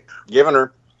 Hey, giving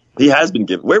her. He has been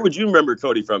given. Where would you remember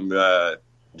Cody from,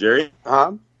 Jerry?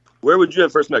 Huh? Where would you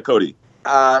have first met Cody?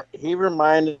 He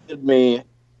reminded me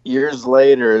years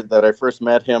later that I first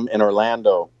met him in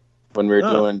Orlando when we were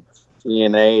doing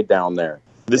TNA down there.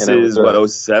 This is what,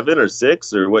 07 or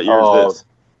 06 or what year is this?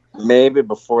 Maybe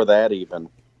before that even.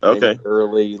 Okay. Maybe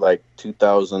early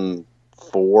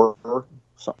 2004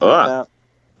 something like that.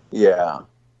 Yeah.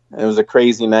 It was a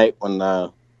crazy night when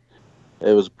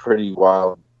it was a pretty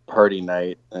wild party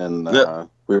night, and that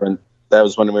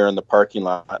was when we were in the parking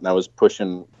lot, and I was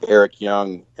pushing Eric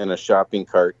Young in a shopping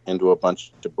cart into a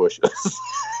bunch of bushes.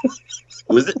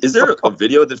 Is there a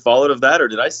video that followed of that, or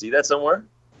did I see that somewhere?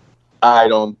 I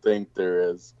don't think there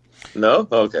is. No?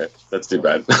 Okay. That's too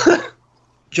bad.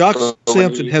 Jock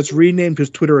Sampson has renamed his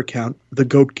Twitter account The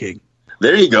Goat King.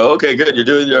 There you go. Okay, good. You're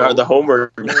doing the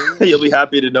homework. You'll be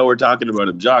happy to know we're talking about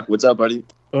him. Jock, what's up, buddy?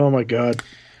 Oh, my God.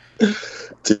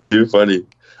 Too funny.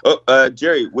 Oh,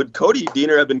 Jerry, would Cody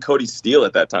Deaner have been Cody Steele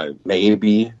at that time?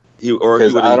 Maybe. I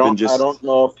don't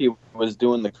know if he was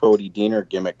doing the Cody Deaner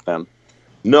gimmick then.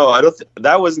 No, I don't.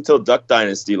 That was until Duck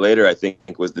Dynasty later, I think,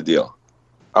 was the deal.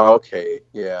 Okay,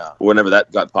 yeah. Whenever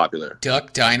that got popular.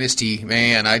 Duck Dynasty,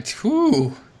 man,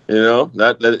 You know,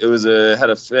 that it was had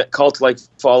a cult-like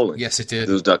following. Yes, it did.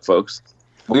 Those Duck folks.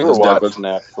 We were watching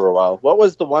that for a while. What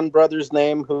was the one brother's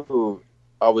name who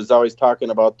was always talking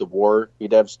about the war?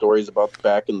 He'd have stories about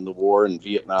back in the war in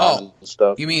Vietnam and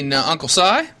stuff. You mean Uncle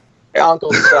Si?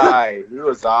 Uncle Si. He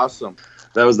was awesome.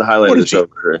 That was the highlight of the show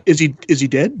for her. Is he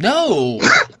dead? No.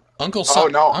 Uncle Si. Oh,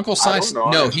 no. Uncle Si.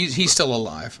 No, he's still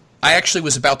alive. I actually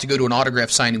was about to go to an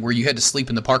autograph signing where you had to sleep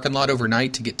in the parking lot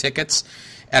overnight to get tickets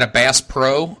at a Bass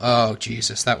Pro. Oh,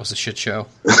 Jesus, that was a shit show.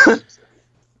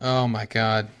 Oh, my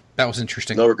God. That was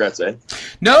interesting. No regrets, eh?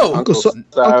 No. Uncle Si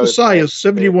is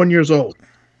 71 years old.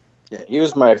 Yeah, he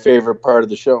was my favorite part of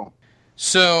the show.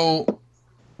 So,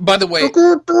 by the way... What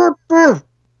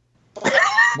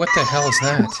the hell is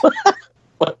that?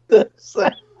 What is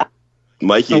that?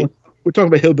 Mikey? We're talking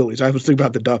about hillbillies. I was thinking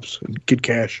about the Dups and Kid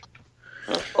Cash.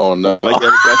 Oh, no. Mikey, I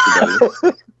have a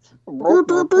question,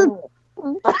 buddy.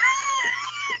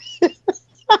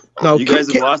 No, you guys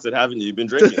have lost it, haven't you? You've been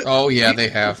drinking. Oh, yeah, they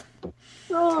have.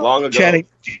 Long ago. Channing,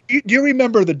 do you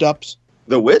remember the Dups?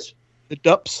 The which? The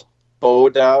Dups?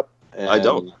 Bo-Dup. I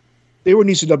don't. They were in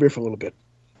ECW for a little bit.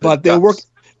 But they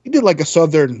did like a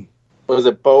southern... Was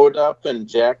it bowed up and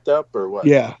jacked up or what?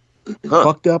 Yeah.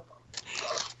 Fucked up.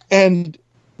 And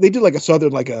they did like a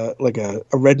southern, like a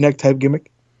redneck type gimmick.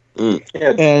 Mm.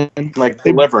 Yeah, and like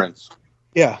Deliverance.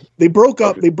 Yeah. They broke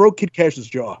up. They broke Kid Cash's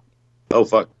jaw. Oh,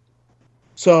 fuck.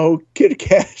 So Kid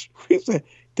Cash, he said,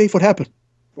 Dave, what happened?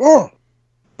 Oh.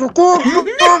 He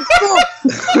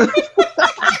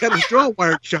had his jaw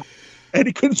wired shut. And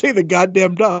he couldn't say the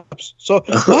goddamn Dups. So,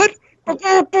 what?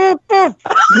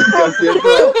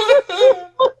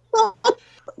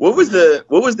 What was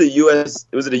the US?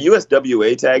 Was it a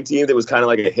USWA tag team that was kind of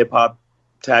like a hip hop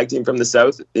tag team from the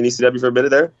South in ECW for a bit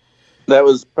of there? That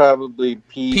was probably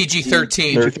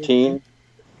PG-13.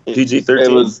 PG-13.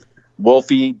 It was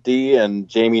Wolfie D and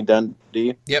Jamie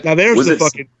Dundee. Yep. Now there's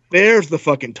the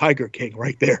fucking Tiger King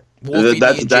right there. Wolfie D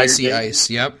and JC Ice.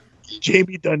 Yep.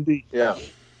 Jamie Dundee. Yeah.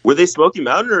 Were they Smoky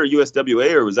Mountain or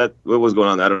USWA, or was that what was going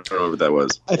on? I don't know what that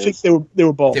was. I think they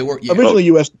were both. They were, yeah. originally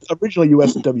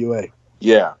USWA.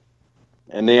 Yeah.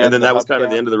 And then that was kind of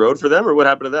the end of the road for them, or what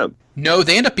happened to them? No,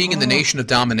 they end up being in the Nation of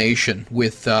Domination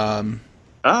with. Yeah,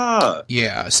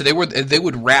 so they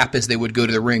would rap as they would go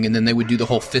to the ring, and then they would do the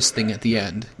whole fist thing at the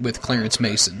end with Clarence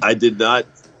Mason. I did not.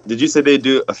 Did you say they'd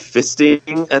do a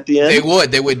fisting at the end?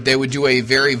 They would do a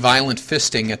very violent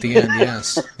fisting at the end.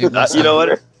 Yes. You know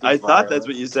what? I thought that's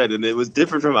what you said, and it was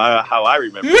different from how I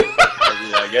remember it.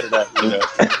 I get it.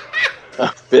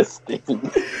 Fisting.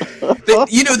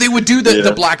 They would do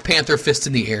the Black Panther fist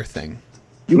in the air thing.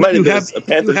 You haven't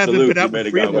been out with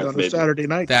Freeland on a Saturday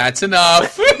night. That's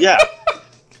enough. Yeah.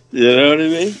 You know what I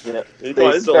mean? Yeah.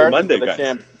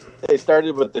 They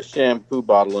started with the shampoo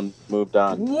bottle and moved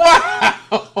on. Wow.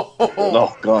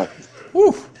 Oh God.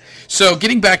 Whew. So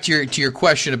getting back to your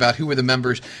question about who were the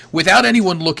members, without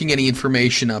anyone looking any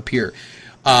information up here,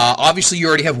 obviously you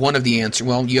already have one of the answers.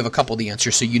 Well, you have a couple of the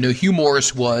answers. So you know Hugh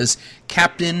Morris was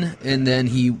captain, and then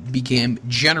he became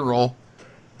General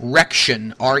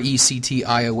Rection,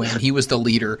 Rection. He was the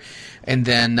leader. And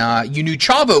then you knew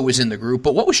Chavo was in the group,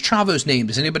 but what was Chavo's name?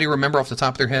 Does anybody remember off the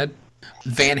top of their head?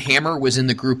 Van Hammer was in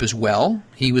the group as well.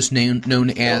 He was known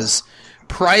as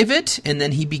Private, and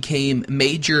then he became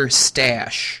Major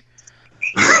Stash.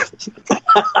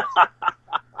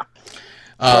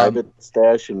 Private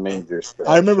Stash and Major Stash.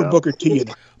 I remember Booker T.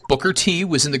 Booker T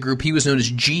was in the group. He was known as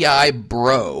G.I.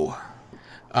 Bro.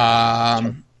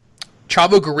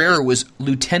 Chavo Guerrero was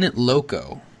Lieutenant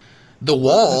Loco. The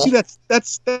Wall. See,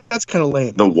 that's kind of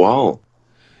lame. The Wall.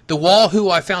 The Wall, who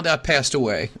I found out passed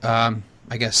away, I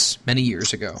guess, many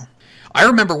years ago. I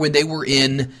remember when they were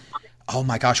in, oh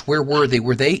my gosh, where were they?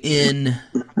 Were they in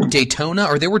Daytona?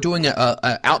 Or they were doing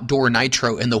a outdoor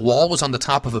Nitro, and The Wall was on the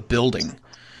top of a building.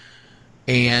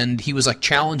 And he was like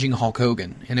challenging Hulk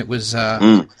Hogan. And it was,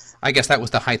 I guess that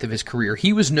was the height of his career.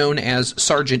 He was known as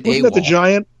Sergeant AWOL. Wasn't that the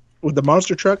giant with the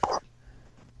monster truck?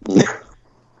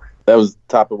 That was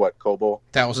top of what, Cobo?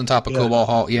 That was on top of Cobalt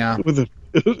Hall, yeah. With the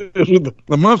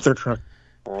monster truck.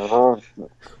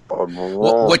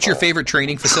 What's your favorite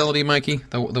training facility, Mikey?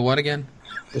 The what again?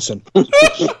 Listen.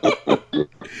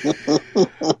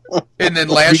 And then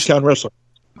Lash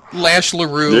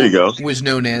LaRue there you go. Was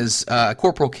known as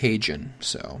Corporal Cajun.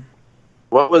 So,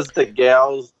 what was the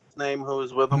gal's name who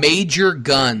was with him? Major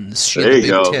Guns. She there had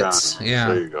you big go. tits. Yeah.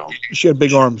 There you go. She had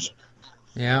big arms.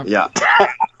 Yeah. Yeah.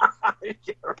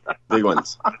 Big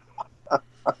ones.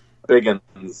 Big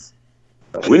ones.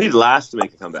 We need Lash to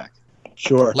make a comeback.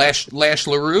 Sure. Lash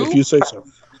LaRue? If you say so.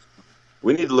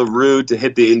 We need LaRue to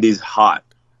hit the Indies hot.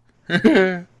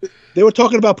 They were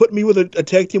talking about putting me with a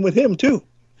tag team with him, too.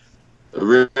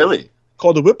 Really?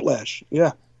 Called the Whiplash,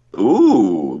 yeah.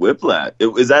 Ooh, Whiplash.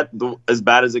 Is that as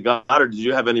bad as it got, or did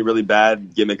you have any really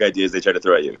bad gimmick ideas they tried to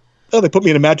throw at you? Oh, they put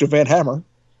me in a match with Van Hammer.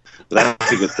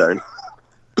 That's a good start.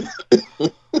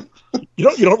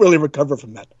 You don't really recover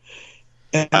from that.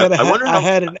 And then I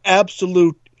had an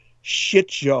absolute shit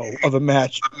show of a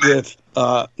match with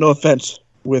no offense,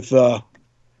 with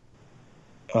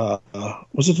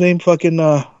what's his name?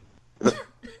 Fucking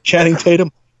Channing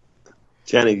Tatum.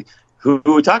 Channing, who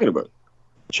are we talking about?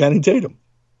 Channing Tatum.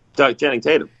 Channing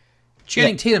Tatum.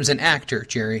 Channing Tatum's an actor,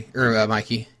 Jerry or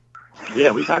Mikey.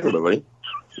 Yeah, what are you talking about, buddy?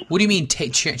 What do you mean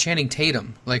Channing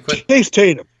Tatum? Like what? Chase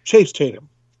Tatum. Chase Tatum.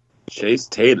 Chase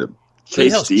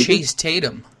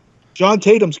Tatum. John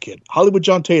Tatum's kid. Hollywood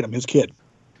John Tatum, his kid.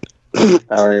 I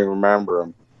don't even remember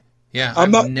him. Yeah,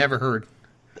 I've never heard.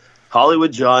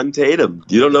 Hollywood John Tatum.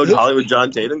 You don't know Hollywood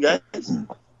John Tatum, guys?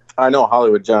 I know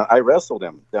Hollywood John. I wrestled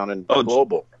him down in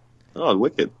Global. Oh,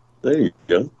 wicked. There you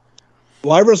go.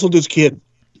 Well, I wrestled his kid.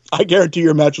 I guarantee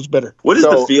your match was better. What is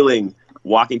the feeling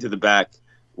walking to the back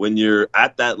when you're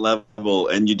at that level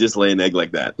and you just lay an egg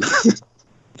like that?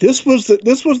 This was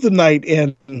the night,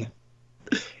 and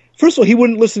first of all, he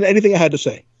wouldn't listen to anything I had to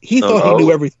say. He thought he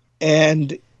knew everything,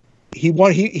 and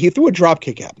he threw a drop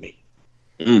kick at me.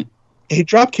 He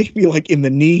drop kicked me like in the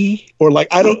knee, or like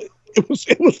I don't. It was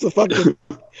the fucking.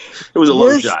 It was a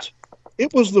low shot.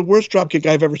 It was the worst drop kick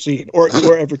I've ever seen or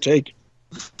ever taken.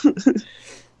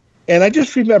 And I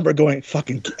just remember going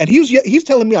fucking, and he's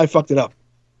telling me I fucked it up.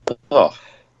 Oh,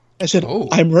 I said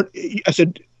I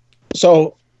said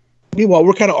so. Meanwhile,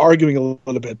 we're kind of arguing a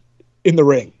little bit in the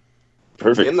ring.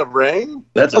 Perfect. In the ring?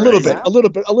 That's a little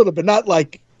bit. Not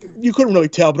like you couldn't really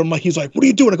tell, but I'm like, he's like, "What are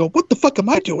you doing?" I go, "What the fuck am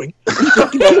I doing?"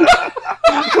 What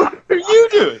are you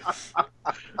doing?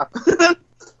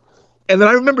 And then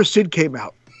I remember Sid came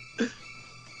out,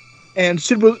 and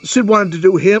Sid wanted to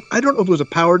do him. I don't know if it was a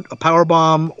power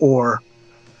bomb or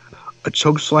a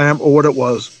choke slam or what it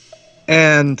was,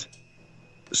 and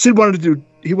Sid wanted to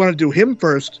do him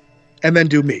first and then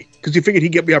do me because he figured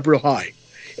he'd get me up real high,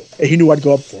 and he knew I'd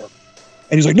go up for him.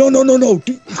 And he's like, no,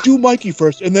 do Mikey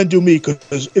first and then do me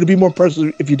because it'll be more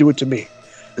impressive if you do it to me.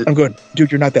 I'm going,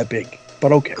 dude, you're not that big,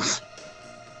 but okay.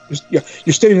 You're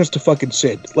standing next to fucking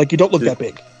Sid. Like, you don't look that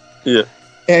big. Yeah.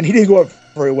 And he didn't go up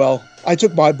very well. I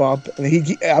took my bump, and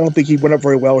I don't think he went up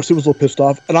very well, or Sid was a little pissed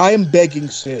off. And I am begging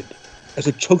Sid as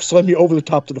a choke slam me over the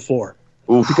top to the floor.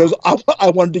 Oof. Because I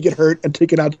wanted to get hurt and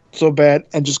taken out so bad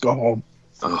and just go home.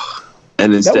 Oh.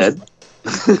 And instead?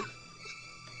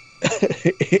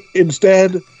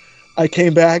 Instead, I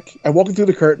came back. I walked through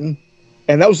the curtain,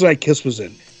 and that was the night Kiss was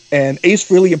in. And Ace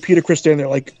Frehley and Peter Criss standing there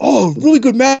like, "Oh, really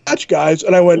good match, guys."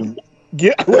 And I went,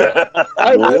 what?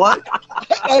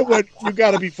 I went, "You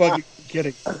got to be fucking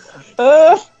kidding."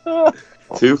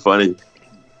 Too funny.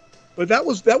 But that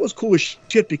was cool as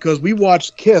shit because we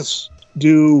watched Kiss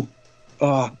do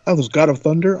that was God of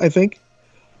Thunder, I think.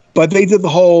 But they did the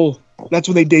whole. That's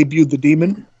when they debuted the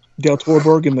Demon, Dale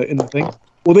Torborg in the thing.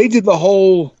 Well, they did the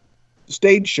whole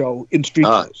stage show in street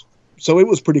clothes, so it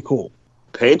was pretty cool.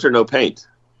 Paint or no paint?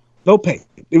 No paint.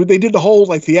 They did the whole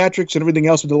like theatrics and everything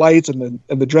else with the lights and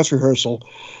the dress rehearsal,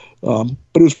 but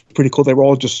it was pretty cool. They were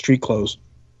all just street clothes.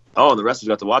 Oh, and the wrestlers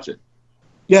got to watch it.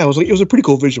 Yeah, it was a pretty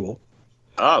cool visual.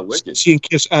 Oh, wicked! Seeing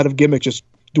Kiss out of gimmick, just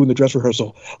doing the dress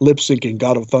rehearsal, lip syncing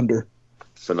God of Thunder.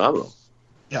 Phenomenal.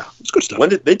 Yeah, it's good stuff. When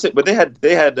did but they had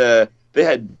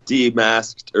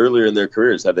demasked earlier in their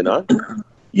careers, have they not?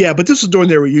 Yeah, but this is during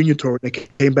their reunion tour when they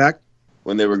came back.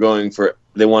 When they were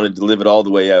they wanted to live it all the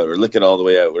way out or lick it all the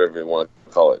way out, whatever you want to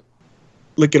call it?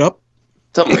 Lick it up?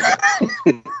 Something like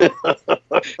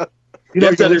that. You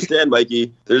have to understand,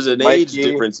 Mikey, there's an age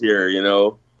difference here, you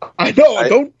know. I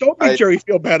know. Don't make Jerry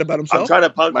feel bad about himself. I'm trying to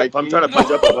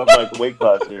punch up above my weight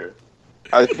class here.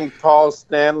 I think Paul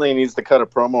Stanley needs to cut a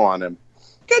promo on him.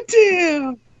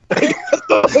 Goddamn!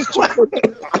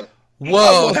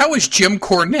 Whoa, that was Jim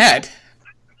Cornette.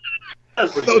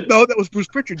 No, that was Bruce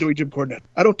Pritchard doing Jim Cornette.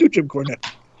 I don't do Jim Cornette.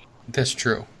 That's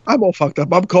true. I'm all fucked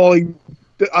up.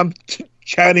 I'm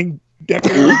chatting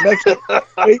Decker next.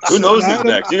 Who knows who's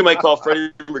next? You might call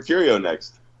Freddie Mercurio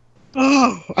next.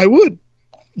 Oh, I would.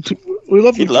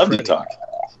 He'd love to talk.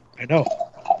 I know.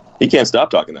 He can't stop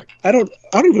talking that. I don't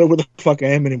even know where the fuck I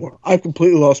am anymore. I've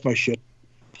completely lost my shit.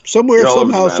 Somewhere,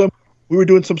 somehow, we were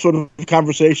doing some sort of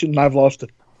conversation, and I've lost it.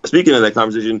 Speaking of that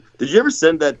conversation, did you ever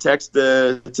send that text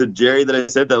to Jerry that I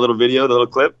sent, that little video, the little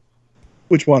clip?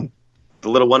 Which one? The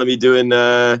little one of me doing,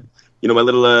 my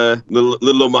little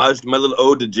homage, my little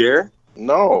ode to Jerry?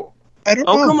 No. I don't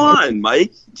know. Oh, come on,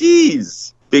 Mike.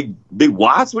 Jeez. Big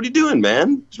Watts, what are you doing,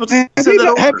 man? You're supposed to send that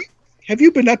over. Have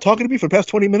you been not talking to me for the past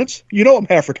 20 minutes? You know I'm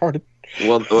half retarded.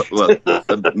 Well,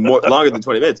 longer than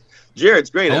 20 minutes. Jared, it's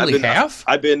great. Only half?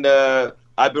 I've been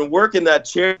working that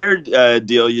chair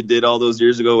deal you did all those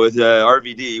years ago with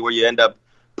RVD, where you end up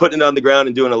putting it on the ground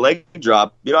and doing a leg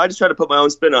drop. You know, I just try to put my own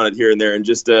spin on it here and there and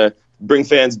just bring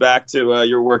fans back to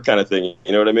your work kind of thing.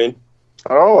 You know what I mean?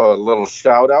 Oh, a little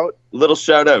shout out.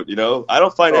 You know, I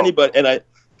don't find anybody,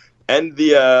 and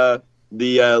the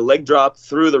leg drop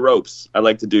through the ropes I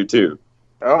like to do too.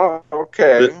 Oh,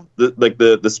 okay.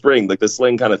 The spring, like the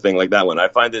sling kind of thing, like that one. I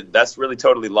find that's really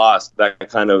totally lost, that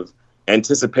kind of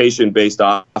anticipation-based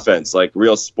offense, like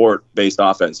real sport-based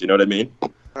offense. You know what I mean?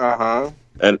 Uh-huh.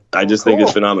 And I just think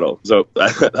it's phenomenal. So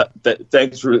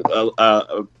thanks for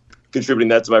contributing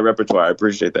that to my repertoire. I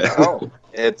appreciate that. Oh,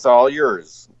 it's all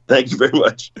yours. Thank you very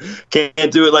much.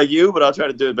 Can't do it like you, but I'll try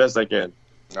to do it best I can.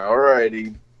 All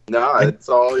righty. No, it's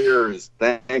all yours.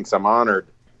 Thanks. I'm honored.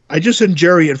 I just sent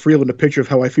Jerry and Freeland a picture of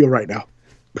how I feel right now.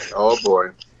 Oh, boy.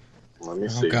 Let me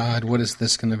see. Oh, God, what is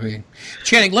this going to be?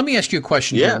 Channing, let me ask you a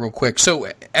question here real quick. So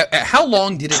how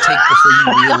long did it take before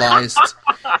you realized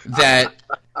that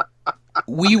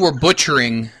we were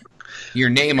butchering your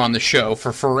name on the show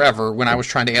for forever when I was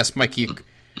trying to ask Mikey,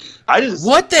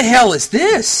 what the hell is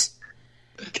this?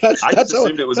 That's how I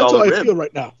feel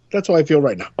right now. That's how I feel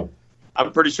right now.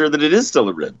 I'm pretty sure that it is still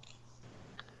a rib.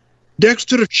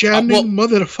 Dexter Channing,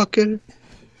 motherfucker.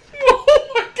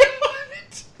 Oh, my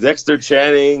God. Dexter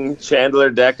Channing,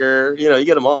 Chandler Decker. You know, you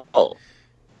get them all.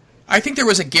 I think there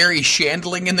was a Gary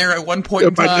Shandling in there at one point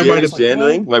in time. Gary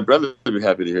Shandling? My brother would be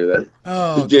happy to hear that.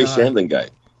 Oh, the Gary Shandling guy.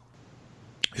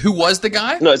 Who was the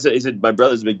guy? No, he said my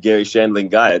brother's a big Gary Shandling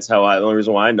guy. That's the only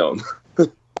reason why I know him.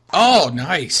 Oh,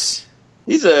 nice.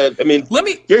 Gary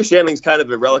Shandling's kind of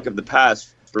a relic of the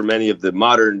past for many of the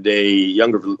modern day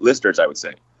younger listeners, I would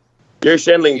say. Gary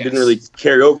Shandling didn't really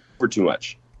carry over too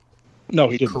much. No,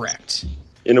 he didn't. Correct.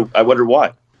 I wonder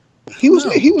why. He was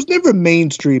never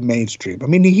mainstream. I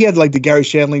mean, he had like the Gary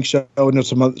Shandling show and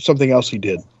there's something else he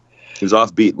did. He was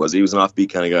offbeat, was he? He was an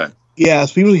offbeat kind of guy.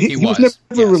 Yes, he was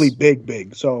never really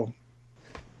big. So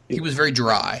he was very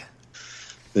dry.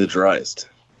 The driest.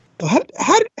 How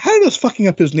did this fucking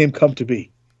up his name come to be?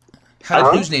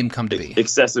 How did whose name come to be?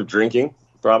 Excessive drinking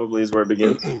probably is where it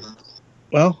begins.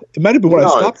 Well, it might have been when I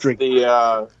stopped drinking.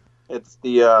 It's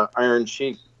the Iron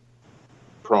Sheik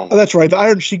promo. Oh, that's right, the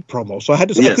Iron Sheik promo. So I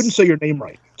couldn't say your name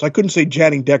right. So I couldn't say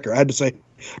Channing Decker. I had to say,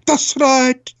 that's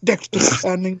right, Dexter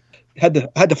Channing. Had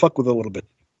to fuck with it a little bit.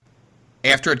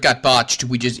 After it got botched,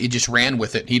 he just ran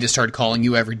with it. He just started calling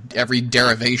you every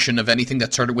derivation of anything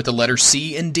that started with the letter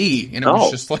C and D, and it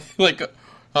was just like,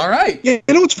 all right. Yeah,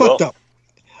 you know what's fucked up?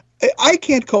 I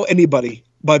can't call anybody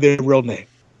by their real name,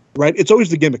 right? It's always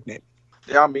the gimmick name.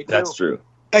 Yeah, me too. That's true.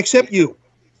 Except you.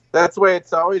 That's the way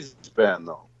it's always been,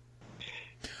 though.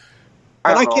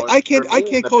 I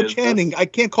can't call Channing. I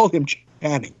can't call him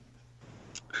Channing.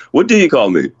 What do you call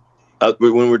me?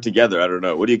 When we're together, I don't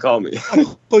know. What do you call me? I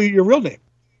call you your real name.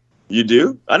 You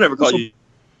do? I never call you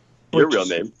your real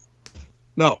name.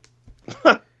 No.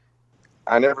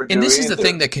 I never do. And this either. is the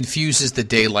thing that confuses the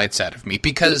daylights out of me,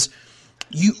 because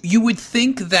you would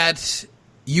think that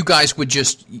you guys would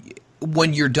just,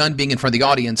 when you're done being in front of the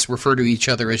audience, refer to each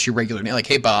other as your regular name, like,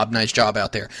 hey, Bob, nice job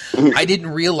out there. I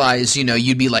didn't realize,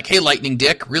 you'd be like, hey, Lightning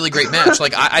Dick, really great match.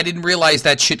 Like, I didn't realize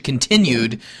that shit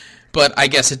continued, but I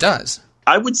guess it does.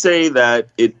 I would say that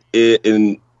it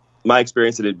in my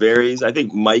experience that it varies. I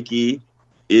think Mikey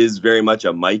is very much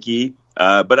a Mikey,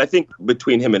 But I think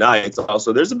between him and I, it's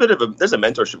also there's a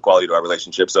mentorship quality to our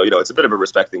relationship. So it's a bit of a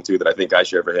respect thing too that I think I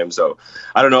share for him. So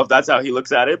I don't know if that's how he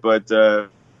looks at it, but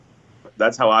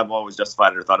that's how I've always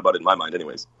justified it or thought about it in my mind,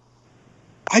 anyways.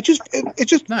 It's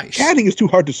just nice. Channing is too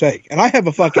hard to say, and I have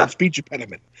a fucking speech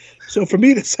impediment. So for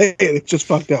me to say it, it's just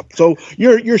fucked up. So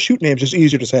your shoot name is just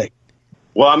easier to say.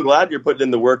 Well, I'm glad you're putting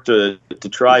in the work to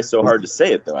try so hard to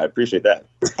say it, though. I appreciate that.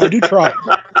 I do try.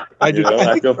 I do.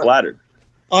 I feel flattered.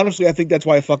 Honestly, I think that's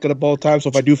why I fuck it up all the time. So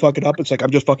if I do fuck it up, it's like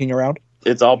I'm just fucking around.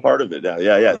 It's all part of it now.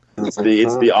 Yeah. It's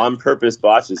the on purpose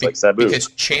botches like Sabu. Because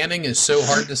Channing is so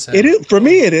hard to say. It is for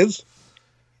me. It is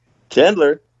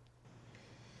Chandler.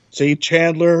 See,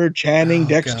 Chandler, Channing,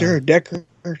 Dexter, God. Decker.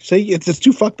 See, it's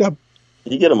too fucked up.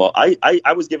 You get them all.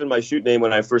 I was given my shoot name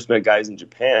when I first met guys in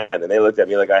Japan, and they looked at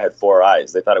me like I had 4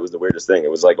 eyes. They thought it was the weirdest thing. It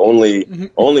was like only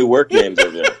work names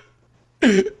over there.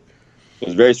 It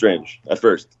was very strange at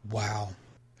first. Wow.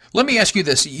 Let me ask you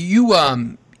this: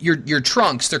 your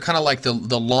trunks, they're kind of like the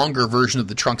longer version of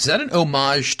the trunks. Is that an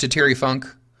homage to Terry Funk?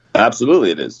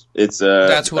 Absolutely, it is. It's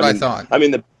that's what I thought. I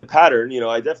mean, the pattern.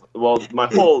 My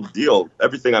whole deal,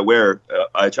 everything I wear,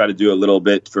 I try to do a little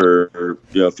bit for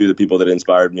a few of the people that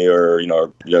inspired me, or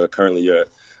currently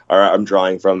I'm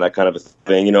drawing from, that kind of a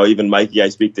thing. Even Mikey, I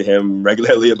speak to him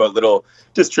regularly about little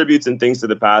just tributes and things to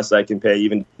the past I can pay,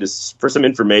 even just for some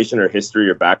information or history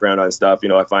or background on stuff.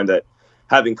 I find that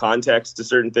having context to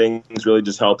certain things really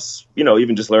just helps,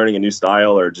 even just learning a new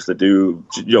style or just to do,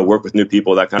 work with new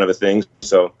people, that kind of a thing.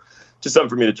 So just something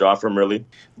for me to draw from, really.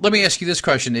 Let me ask you this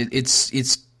question.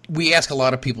 We ask a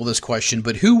lot of people this question,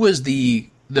 but who was the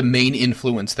main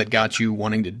influence that got you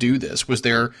wanting to do this? Was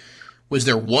there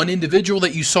one individual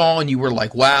that you saw and you were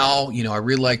like, wow, I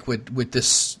really like with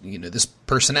this, this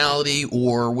personality,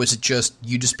 or was it just,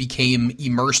 you just became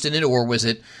immersed in it, or was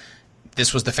it,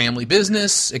 this was the family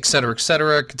business, et cetera, et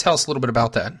cetera? Tell us a little bit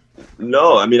about that.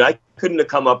 No, I mean, I couldn't have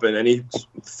come up any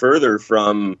further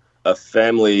from a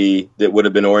family that would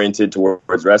have been oriented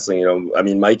towards wrestling.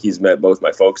 Mikey's met both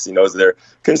my folks. He knows they're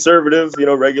conservative,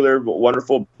 regular,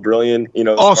 wonderful, brilliant,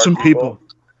 awesome people.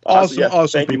 Awesome.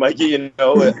 Thank you, Mikey.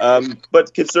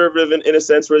 But conservative in a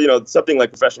sense where, something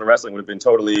like professional wrestling would have been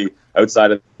totally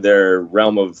outside of their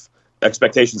realm of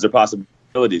expectations or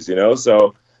possibilities,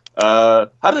 So, how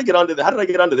did I get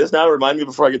onto this now? Remind me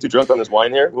before I get too drunk on this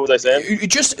wine here. What was I saying?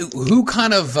 Just who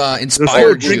kind of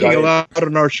inspired you? Drinking a lot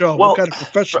on our show. Well, what kind of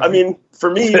professional? I mean,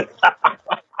 for me,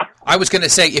 I was going to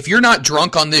say, if you're not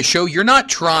drunk on this show, you're not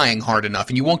trying hard enough,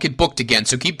 and you won't get booked again.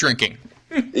 So keep drinking.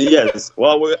 Yes.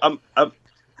 Well, I'm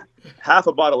half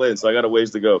a bottle in, so I got a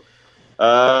ways to go. When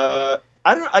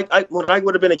I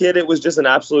would have been a kid, it was just an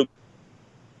absolute.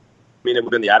 It would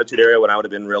have been the Attitude Era when I would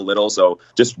have been real little. So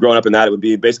just growing up in that, it would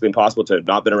be basically impossible to have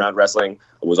not been around wrestling.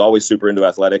 I was always super into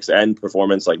athletics and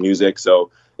performance, like music.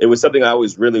 So it was something I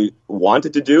always really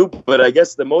wanted to do. But I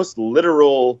guess the most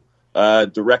literal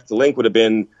direct link would have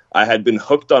been I had been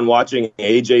hooked on watching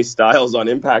AJ Styles on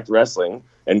Impact Wrestling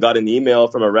and got an email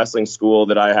from a wrestling school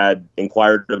that I had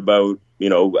inquired about,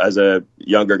 as a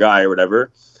younger guy or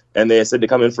whatever. And they said to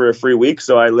come in for a free week.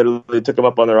 So I literally took them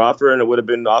up on their offer, and it would have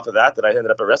been off of that I ended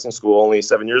up at wrestling school only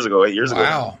 8 years ago.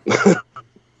 Wow.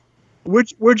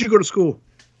 Where'd you go to school?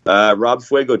 Rob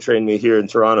Fuego trained me here in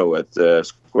Toronto at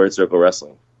Squared Circle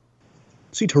Wrestling.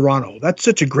 See, Toronto, that's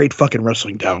such a great fucking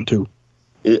wrestling town, too.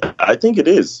 I think it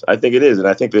is. And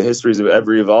I think the history is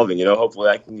ever evolving. Hopefully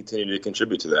I can continue to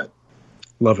contribute to that.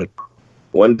 Love it.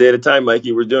 One day at a time,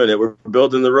 Mikey. We're doing it. We're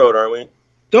building the road, aren't we?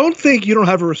 Don't think you don't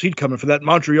have a receipt coming for that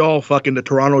Montreal fucking to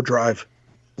Toronto drive.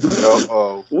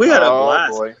 Uh-oh. We had a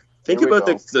blast. Boy. Think about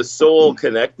the soul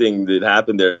connecting that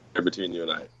happened there between you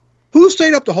and I. Who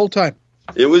stayed up the whole time?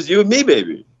 It was you and me,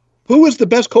 baby. Who was the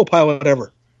best co-pilot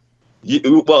ever?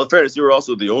 Well, in fairness, you were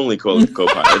also the only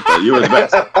co-pilot, but you were the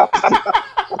best.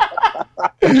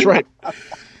 That's right.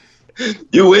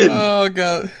 You win. Oh,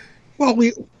 God. Well,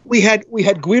 we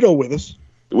had Guido with us.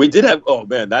 We did have. Oh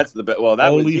man, that's the best. Well,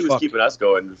 he was keeping us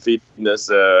going, feeding us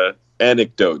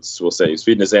anecdotes. We'll say he's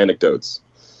feeding us anecdotes.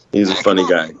 He's a funny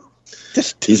guy.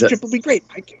 This trip will be great,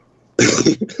 Mike.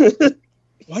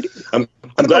 I'm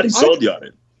glad he sold you on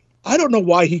it. I don't know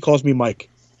why he calls me Mike.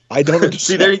 I don't understand.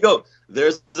 See, there you go.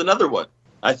 There's another one.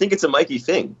 I think it's a Mikey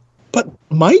thing. But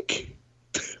Mike?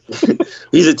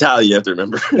 He's Italian. You have to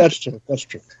remember. That's true.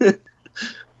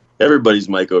 Everybody's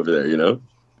Mike over there,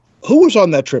 Who was on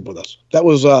that trip with us? That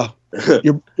was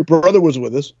your brother was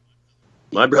with us.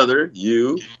 My brother,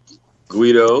 you,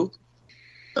 Guido,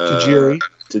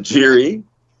 Tajiri.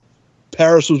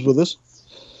 Paris was with us.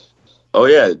 Oh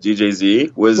yeah,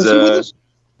 DJZ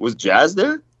was Jazz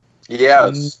there?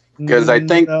 Yes, because I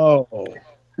think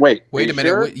Wait a minute.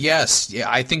 Sure? Yes, yeah,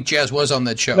 I think Jazz was on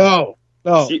that show.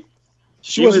 No.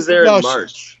 She was there in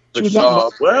March. She was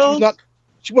not.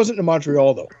 She wasn't in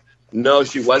Montreal though. No,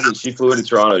 she wasn't. She flew into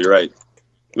Toronto. You're right.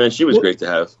 Man, she was great to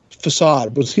have.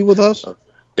 Facade, was he with us?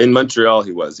 In Montreal,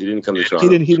 he was. He didn't come to Toronto.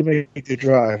 He didn't make the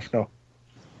drive. No.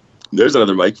 There's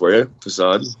another mic for you,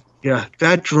 Facade. Yeah,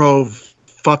 that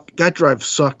drive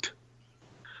sucked.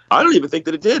 I don't even think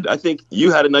that it did. I think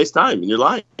you had a nice time, and you're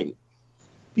lying.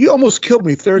 You almost killed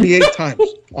me 38 times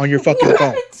on your fucking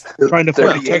phone trying to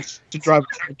find a text to drive at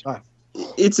the same time.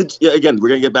 Again, we're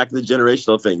gonna get back to the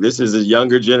generational thing. This is a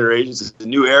younger generation. It's a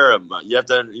new era. You have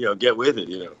to, get with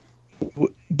it.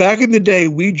 Back in the day,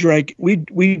 we drank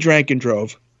and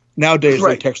drove. Nowadays,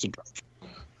 they text and drive.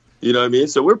 You know what I mean?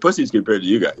 So we're pussies compared to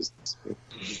you guys.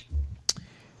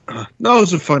 No, it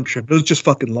was a fun trip. It was just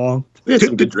fucking long. We had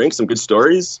some good drinks, some good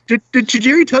stories. Did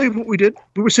Jerry tell you what we did?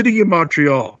 We were sitting in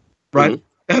Montreal, right? Mm-hmm.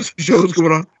 As the show was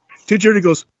going on. Jerry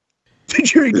goes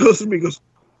to me,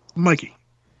 Mikey,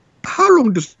 how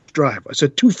long does it drive? I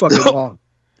said, too fucking long.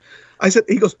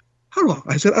 He goes, how long?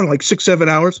 I said, I don't know, like 6-7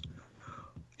 hours.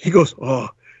 He goes,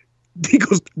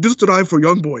 this drive for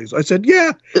young boys. I said,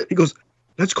 yeah. He goes,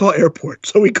 let's call airport.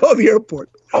 So we called the airport.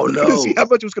 Oh, no. To see how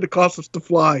much it was going to cost us to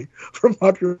fly from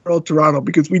Montreal to Toronto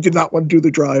because we did not want to do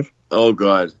the drive. Oh,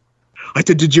 God. I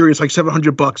said to Jerry, it's like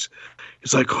 $700.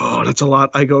 He's like, oh, that's a lot.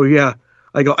 I go, yeah.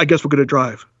 I guess we're going to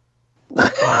drive.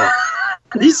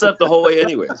 He slept the whole way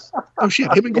anyways. Oh, shit.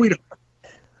 Him and Guido.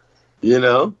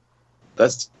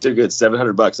 That's too good.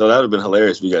 $700. Oh, that would have been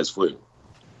hilarious if you guys flew.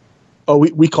 Oh,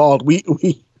 we called. We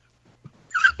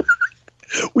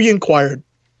inquired.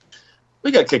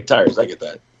 We got kicked tires. I get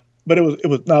that. But it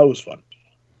was fun.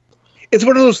 It's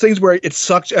one of those things where it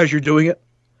sucks as you're doing it.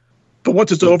 But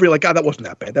once it's over, you're like, God, that wasn't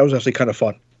that bad. That was actually kind of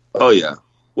fun. Oh, yeah.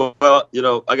 Well,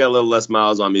 I got a little less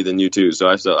miles on me than you too, so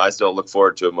I still look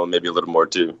forward to it, maybe a little more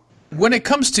too. When it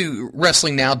comes to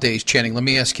wrestling nowadays, Channing, let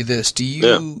me ask you this: Do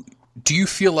you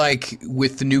feel like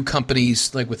with the new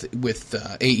companies, like with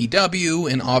AEW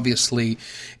and obviously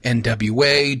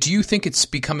NWA, do you think it's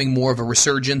becoming more of a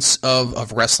resurgence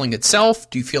of wrestling itself?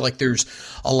 Do you feel like there's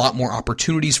a lot more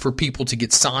opportunities for people to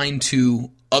get signed to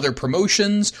other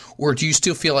promotions, or do you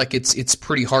still feel like it's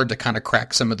pretty hard to kind of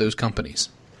crack some of those companies?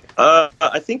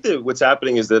 I think that what's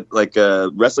happening is that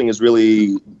wrestling is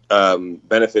really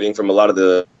benefiting from a lot of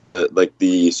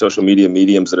the social media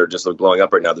mediums that are just blowing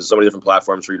up right now. There's so many different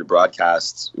platforms for you to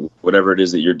broadcast whatever it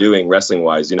is that you're doing wrestling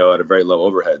wise, at a very low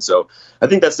overhead. So I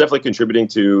think that's definitely contributing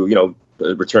to,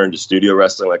 a return to studio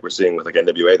wrestling like we're seeing with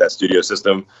NWA, that studio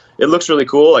system. It looks really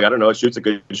cool. I don't know. It shoots a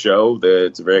good show.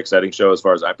 It's a very exciting show as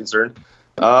far as I'm concerned.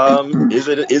 Is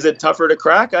it tougher to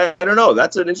crack? I don't know.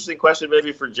 That's an interesting question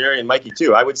maybe for Jerry and Mikey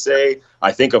too. I would say,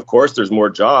 I think of course there's more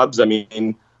jobs. I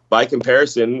mean, by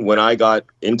comparison, when I got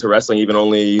into wrestling, even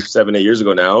only 7-8 years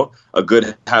ago now, a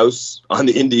good house on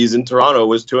the indies in Toronto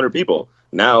was 200 people.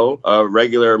 Now, more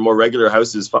regular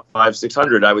house is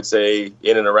 500-600, I would say,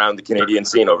 in and around the Canadian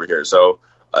scene over here. So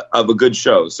of a good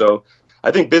show. So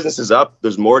I think business is up.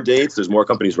 There's more dates. There's more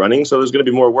companies running. So there's going to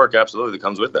be more work, absolutely, that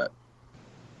comes with that.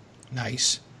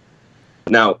 Nice.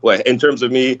 Now, in terms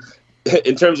of me,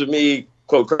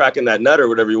 quote, cracking that nut or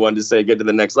whatever you wanted to say, get to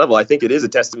the next level, I think it is a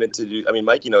testament to,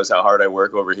 Mikey knows how hard I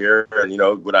work over here and,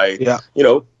 what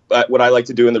I like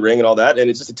to do in the ring and all that. And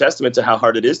it's just a testament to how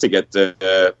hard it is to get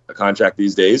a contract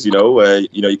these days.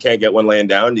 You can't get one laying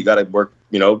down. You got to work,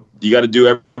 you got to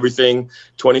do everything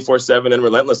 24/7 and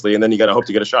relentlessly. And then you got to hope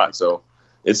to get a shot. So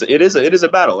it is a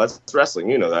battle. That's wrestling.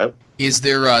 You know that. Is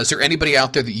there anybody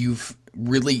out there that you've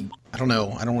really, I don't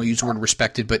want to use the word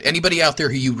respected, but anybody out there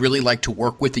who you really like to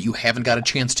work with that you haven't got a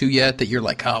chance to yet, that you're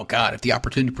like, oh God, if the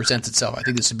opportunity presents itself, I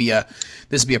think this would be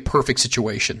a perfect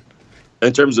situation.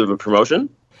 In terms of a promotion?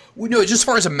 Well, no, just as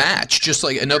far as a match, just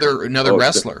like another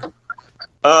wrestler.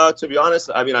 To be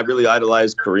honest, I really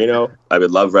idolize Corino. I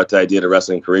would love the idea of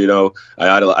wrestling Corino.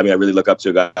 I really look up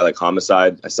to a guy like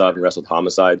Homicide. I still haven't wrestled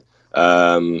Homicide.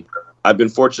 I've been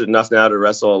fortunate enough now to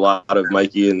wrestle a lot of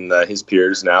Mikey and his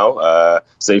peers now,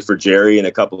 save for Jerry and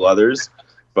a couple others.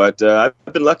 But I've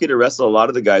been lucky to wrestle a lot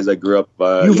of the guys I grew up.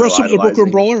 You've wrestled the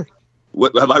Brooklyn Brawler?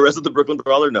 What, have I wrestled the Brooklyn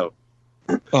Brawler? No.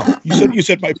 Oh, you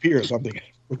said my peers. I'm thinking.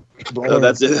 No,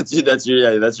 that's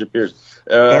your peers.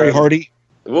 Barry Hardy.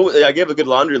 Well, I gave a good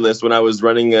laundry list when I was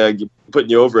running,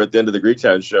 putting you over at the end of the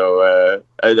Greektown show.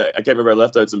 I can't remember. I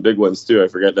left out some big ones too. I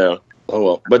forget now. Oh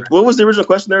well. But what was the original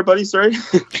question there, buddy? Sorry.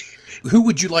 Who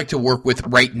would you like to work with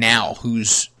right now?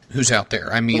 Who's out there?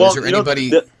 Is there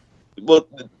anybody?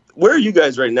 Where are you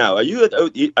guys right now? Are you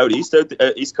out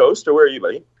East Coast, or where are you,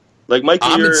 buddy? Like Mikey,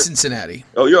 I'm in Cincinnati.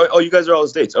 You guys are all in the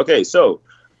States. Okay, so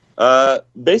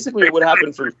Basically, what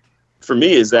happened for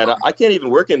me is that I can't even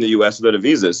work in the U.S. without a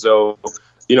visa. So,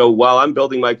 while I'm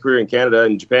building my career in Canada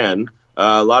and Japan,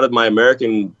 a lot of my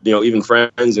American, even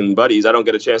friends and buddies, I don't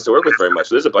get a chance to work with very much.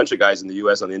 So there's a bunch of guys in the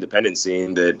U.S. on the independent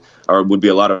scene that would be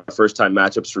a lot of first-time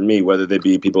matchups for me, whether they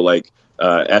be people like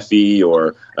Effie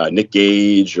or Nick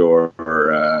Gage or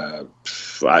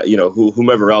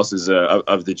whomever else is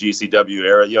of the GCW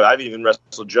era. I've even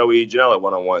wrestled Joey Janela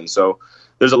one-on-one. So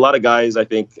there's a lot of guys, I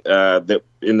think, that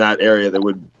in that area that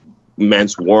would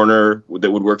Mance Warner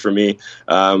that would work for me.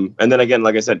 And then again,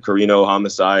 like I said, Corino,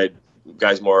 Homicide,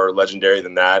 guys more legendary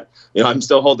than that. I'm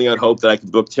still holding out hope that I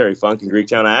could book Terry Funk in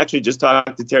Greektown. I actually just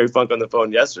talked to Terry Funk on the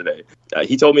phone yesterday.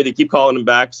 He told me to keep calling him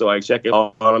back, so I check in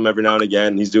on him every now and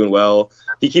again. He's doing well.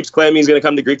 He keeps claiming he's going to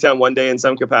come to Greektown one day in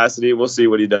some capacity. We'll see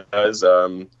what he does.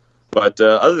 But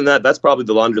other than that, that's probably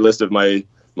the laundry list of my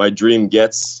dream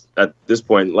gets at this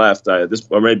point left.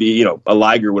 Or maybe, a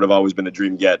Liger would have always been a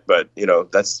dream get, but,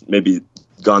 that's maybe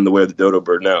gone the way of the dodo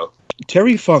bird now.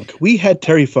 Terry Funk. We had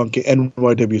Terry Funk at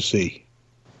NYWC.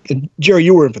 And Jerry,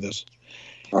 you were in for this.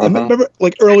 Uh-huh. And remember,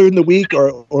 like earlier in the week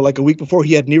or like a week before,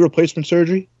 he had knee replacement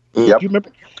surgery? Yep. Do you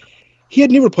remember? He had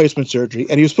knee replacement surgery,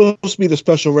 and he was supposed to be the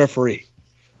special referee.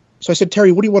 So I said,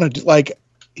 Terry, what do you want to do?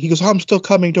 He goes, I'm still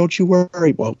coming, don't you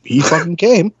worry. Well, he fucking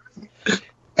came.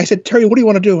 I said, Terry, what do you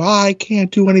want to do? I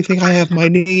can't do anything. I have my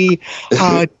knee.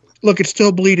 Look, it's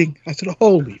still bleeding. I said,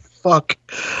 holy fuck.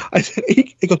 I said,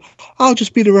 he goes, I'll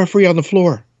just be the referee on the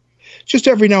floor. Just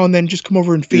every now and then, just come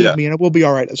over and feed me, and it will be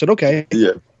all right. I said, okay.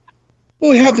 Yeah.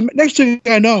 Well, we have the next thing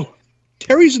I know,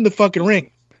 Terry's in the fucking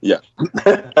ring. Yeah.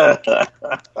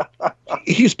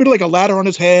 He's putting like a ladder on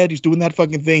his head. He's doing that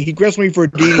fucking thing. He grabs me for a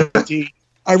DDT.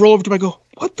 I roll over to him. I go,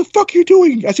 what the fuck are you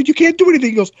doing? I said, you can't do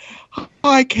anything. He goes,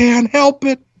 I can't help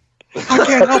it. I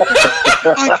can't help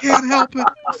it. I can't help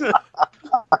it.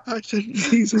 I said,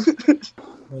 Jesus.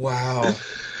 Wow.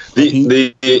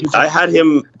 I had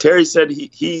him. Terry said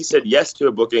he said yes to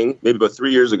a booking maybe about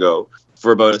 3 years ago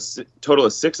for about a total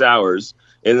of 6 hours.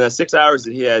 In the 6 hours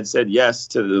that he had said yes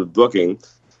to the booking,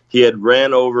 he had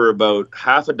ran over about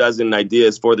half a dozen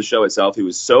ideas for the show itself. He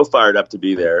was so fired up to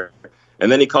be there.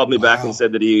 And then he called me back and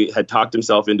said that he had talked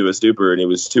himself into a stupor and he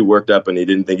was too worked up and he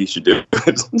didn't think he should do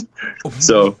it.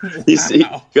 So he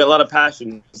got a lot of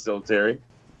passion still, Terry.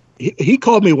 He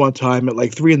called me one time at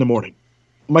like 3 a.m.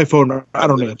 My phone, I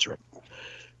don't answer it.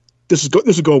 This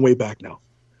is going way back now.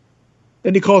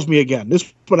 Then he calls me again. This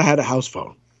is when I had a house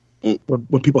phone.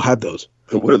 When people had those.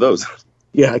 What are those?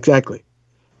 Yeah, exactly.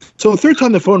 So the third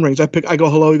time the phone rings, I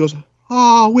go, hello. He goes,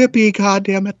 oh, Whippy,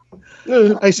 goddammit.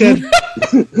 I said,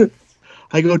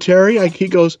 I go, Terry. He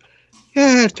goes,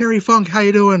 yeah, Terry Funk, how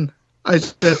you doing? I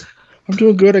said, I'm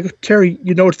doing good. I go, Terry,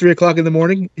 it's 3 o'clock in the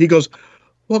morning? He goes,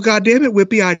 well, goddammit,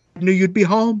 Whippy, I knew you'd be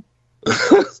home.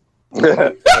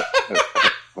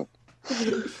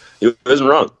 He wasn't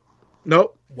wrong.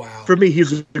 Nope. Wow. For me,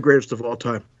 he's the greatest of all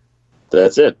time.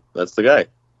 That's it. That's the guy.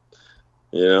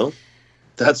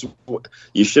 That's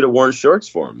you should have worn shorts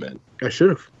for him, man. I should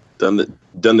have done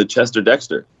the Chester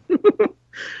Dexter.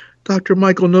 Dr.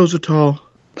 Michael knows it all.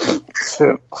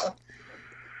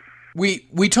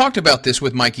 We talked about this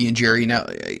with Mikey and Jerry. Now,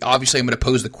 obviously, I'm going to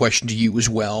pose the question to you as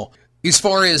well. As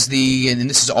far as and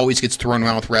this always gets thrown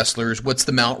around with wrestlers, what's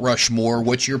the Mount Rushmore?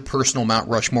 What's your personal Mount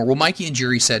Rushmore? Well, Mikey and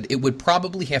Jerry said it would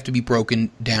probably have to be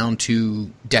broken down to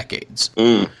decades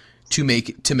to make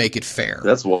it fair.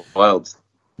 That's wild.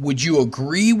 Would you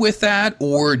agree with that,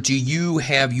 or do you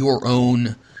have your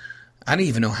own? I don't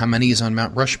even know how many is on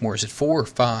Mount Rushmore. Is it 4 or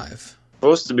 5?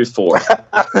 Supposed to be 4.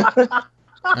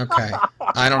 Okay,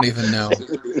 I don't even know.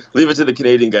 Leave it to the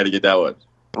Canadian guy to get that one.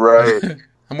 Right.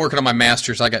 I'm working on my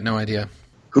master's. I got no idea.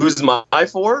 Who's my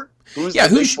 4?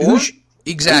 Who's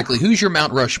exactly? Who's your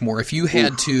Mount Rushmore? If you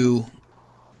had to,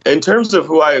 in terms of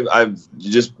who I've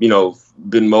just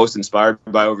been most inspired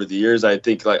by over the years, I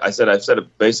think I've said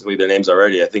basically their names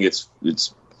already. I think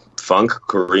it's Funk,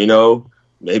 Corino,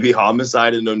 maybe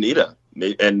Homicide, and Onita,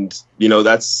 and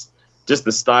that's just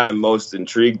the style I'm most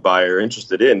intrigued by or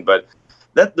interested in. But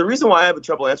the reason why I have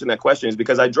trouble answering that question is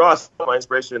because I draw my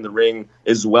inspiration in the ring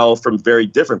as well from very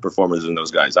different performers than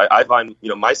those guys. I find,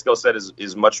 my skill set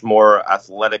is much more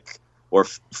athletic or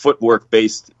footwork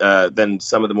based than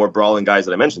some of the more brawling guys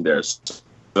that I mentioned there.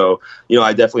 So,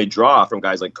 I definitely draw from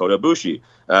guys like Kota Ibushi,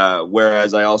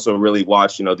 whereas I also really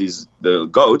watch, the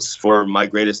GOATs for my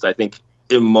greatest, I think,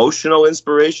 emotional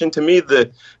inspiration. To me,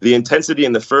 the intensity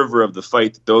and the fervor of the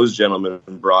fight that those gentlemen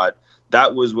brought,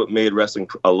 that was what made wrestling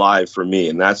alive for me,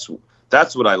 and that's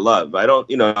what I love. I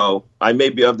don't, I may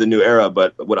be of the new era,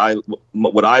 but what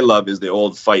I love is the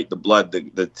old fight, the blood,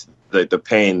 the the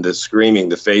pain, the screaming,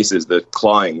 the faces, the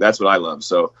clawing. That's what I love.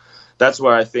 So that's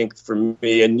where I think for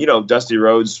me, and, Dusty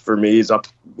Rhodes for me is up,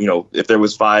 if there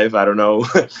was 5, I don't know.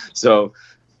 So,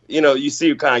 you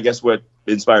see kind of, I guess, what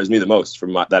inspires me the most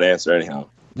from that answer anyhow.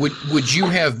 Would you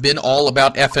have been all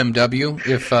about FMW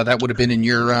if that would have been in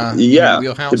your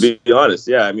wheelhouse? To be honest,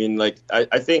 yeah. I mean,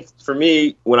 I think for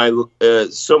me, when I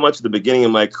so much at the beginning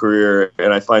of my career,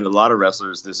 and I find a lot of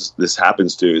wrestlers this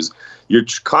happens to, is you're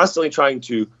constantly trying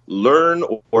to learn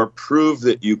or prove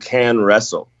that you can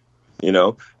wrestle,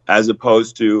 as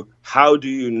opposed to how do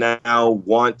you now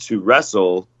want to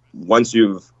wrestle once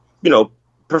you've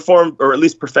performed or at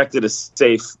least perfected a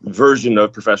safe version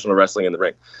of professional wrestling in the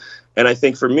ring. And I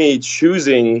think for me,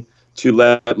 choosing to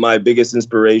let my biggest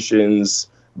inspirations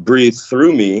breathe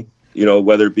through me,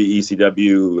 whether it be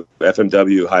ECW,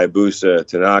 FMW, Hayabusa,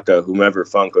 Tanaka, whomever,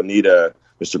 Funk, Onita,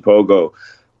 Mr. Pogo,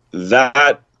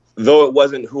 that, though it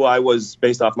wasn't who I was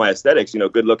based off my aesthetics,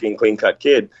 good-looking, clean-cut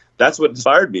kid, that's what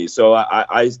inspired me. So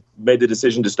I made the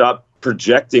decision to stop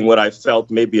projecting what I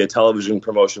felt maybe a television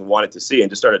promotion wanted to see and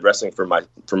just started wrestling from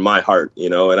my heart,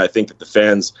 and I think that the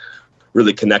fans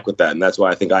really connect with that, and that's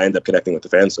why I think I end up connecting with the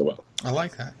fans so well. I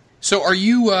like that. So are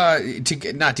you,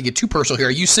 not to get too personal here,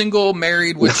 are you single,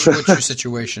 married? What's your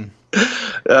situation?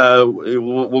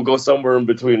 We'll go somewhere in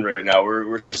between right now.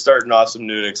 We're starting off some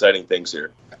new and exciting things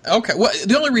here. Okay. Well,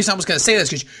 the only reason I was going to say that is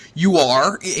because you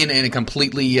are, in a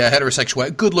completely heterosexual way,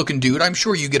 good-looking dude. I'm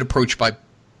sure you get approached by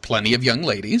plenty of young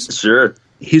ladies. Sure.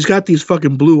 He's got these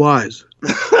fucking blue eyes.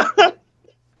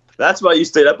 That's why you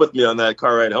stayed up with me on that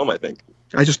car ride home, I think.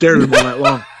 I just stared at him all night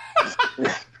long.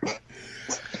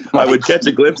 I would catch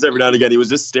a glimpse every now and again. He was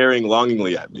just staring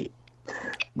longingly at me.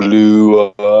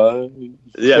 Blue eyes.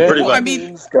 Yeah, pretty much.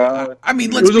 I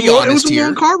mean, let's be honest here. It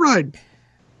was a long car ride.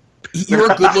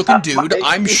 You're a good-looking dude.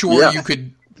 I'm sure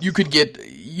you could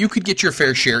get your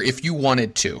fair share if you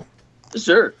wanted to.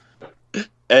 Sure.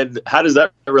 And how does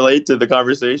that relate to the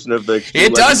conversation of the?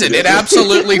 It doesn't. It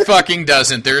absolutely fucking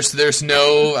doesn't. There's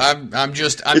no. I'm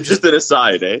just an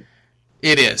aside, eh?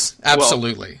 It is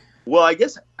absolutely. Well, I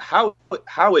guess how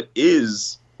it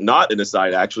is not an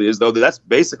aside actually is though that's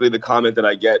basically the comment that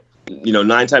I get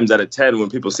 9 times out of 10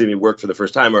 when people see me work for the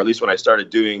first time, or at least when I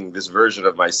started doing this version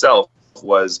of myself,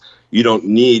 was you don't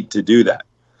need to do that.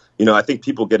 I think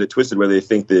people get it twisted where they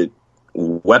think that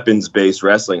weapons-based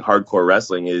wrestling, hardcore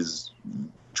wrestling, is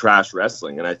trash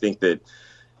wrestling, and I think that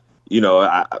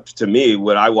to me,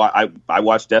 when I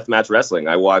watch deathmatch wrestling,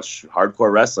 I watch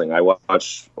hardcore wrestling, I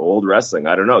watch old wrestling.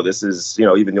 I don't know. This is,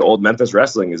 even the old Memphis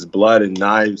wrestling is blood and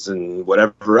knives and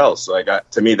whatever else. So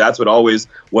to me, that's what always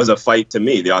was a fight to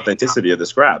me, the authenticity of the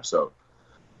scrap. So,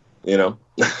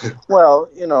 Well,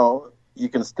 you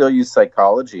can still use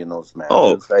psychology in those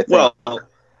matches.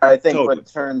 I think totally. What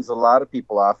turns a lot of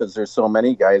people off is there's so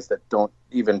many guys that don't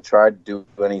even try to do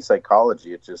any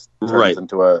psychology. It just turns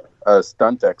into a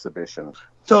stunt exhibition.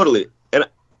 Totally. And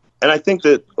I think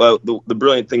that the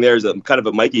brilliant thing there is that kind of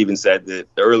what Mikey even said that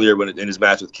earlier in his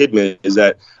match with Kidman is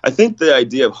that I think the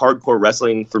idea of hardcore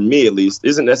wrestling, for me at least,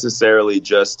 isn't necessarily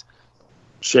just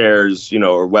chairs,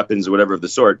 or weapons or whatever of the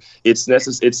sort. I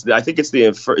think it's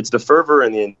the fervor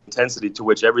and the intensity to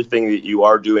which everything that you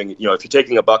are doing, if you're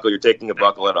taking a buckle, you're taking a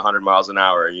buckle at 100 miles an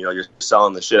hour, you're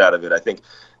selling the shit out of it. I think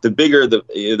the bigger,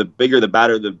 the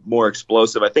badder, the more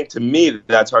explosive. I think to me,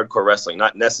 that's hardcore wrestling,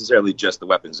 not necessarily just the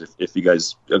weapons, if you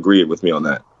guys agree with me on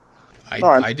that.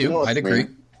 I do. I'd agree.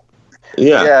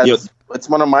 Yeah. It's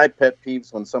one of my pet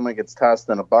peeves when someone gets tossed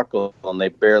in a buckle and they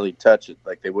barely touch it,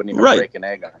 like they wouldn't even break an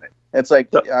egg on it. It's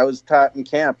like I was taught in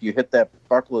camp, you hit that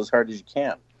buckle as hard as you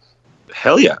can.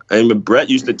 Hell yeah. I mean, Brett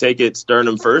used to take it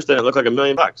sternum first and it looked like $1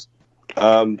 million.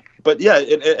 But yeah,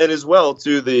 and as well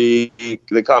to the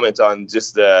comment on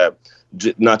just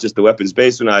not just the weapons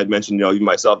based, when I had mentioned, even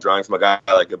myself drawing from a guy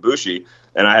like Ibushi,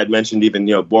 and I had mentioned even,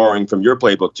 borrowing from your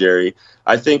playbook, Jerry.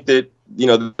 I think that,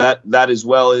 that as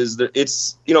well is that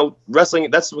it's,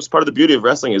 wrestling, that's what's part of the beauty of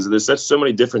wrestling is that there's so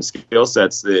many different skill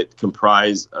sets that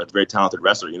comprise a very talented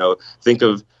wrestler. Think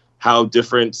of how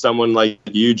different someone like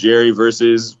you, Jerry,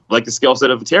 versus like the skill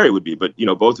set of Terry would be. But,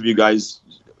 both of you guys,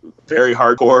 very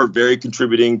hardcore, very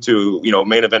contributing to,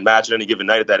 main event match at any given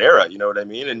night at that era. You know what I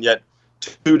mean? And yet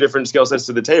 2 different skill sets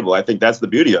to the table. I think that's the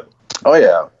beauty of it. Oh,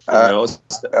 yeah.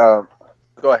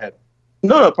 Go ahead.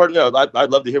 No, pardon me.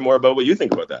 I'd love to hear more about what you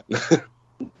think about that.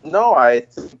 No, I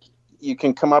think you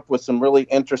can come up with some really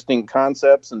interesting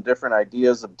concepts and different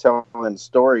ideas of telling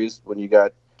stories when you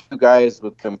got 2 guys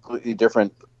with completely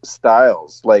different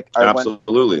styles. Like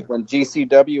Absolutely. When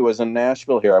GCW was in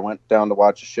Nashville here, I went down to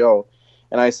watch a show,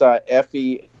 and I saw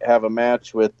Effie have a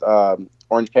match with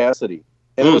Orange Cassidy,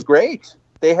 and it was great.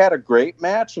 they had a great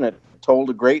match, and it told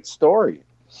a great story.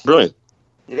 Brilliant.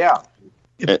 Yeah.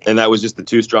 And that was just the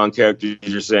two strong characters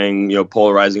you're saying,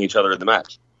 polarizing each other in the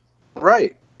match.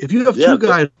 Right. If you have two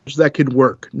guys that can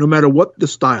work, no matter what the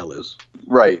style is.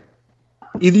 Right.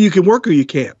 Either you can work or you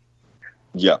can't.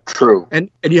 Yeah. True. And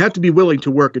you have to be willing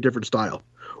to work a different style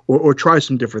or try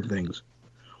some different things.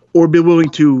 Or be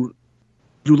willing to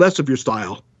do less of your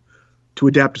style to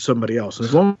adapt to somebody else. And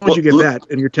as long as you get that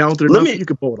and you're talented enough, you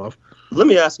can pull it off. Let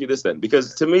me ask you this then,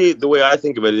 because to me, the way I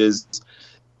think of it is,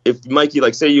 if Mikey,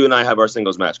 like say you and I have our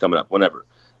singles match coming up, whenever,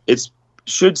 it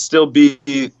should still be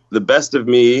the best of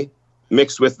me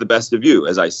mixed with the best of you,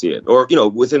 as I see it. Or,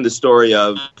 within the story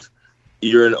of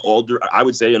you're an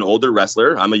older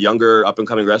wrestler. I'm a younger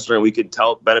up-and-coming wrestler, and we could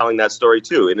telling that story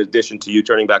too, in addition to you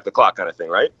turning back the clock kind of thing,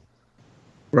 right?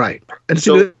 Right. And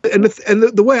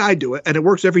the way I do it, and it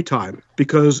works every time,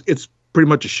 because it's pretty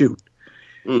much a shoot.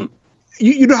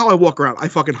 You know how I walk around. I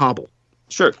fucking hobble.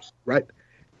 Sure. Right?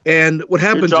 And what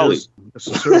happens is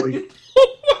necessarily.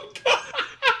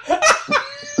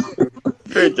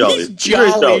 Very jolly. He's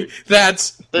jolly.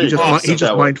 That's he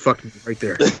just mind fucking right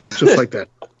there, just like that.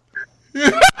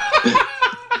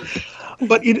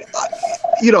 But you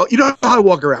know how I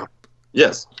walk around.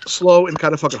 Yes. Slow and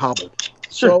kind of fucking hobble.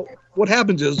 Sure. So what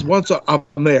happens is once I'm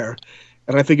there,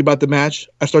 and I think about the match,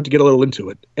 I start to get a little into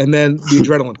it, and then the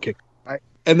adrenaline kick. Right?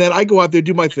 And then I go out there,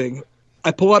 do my thing.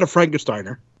 I pull out a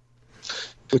Frankensteiner.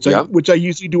 Which I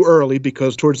usually do early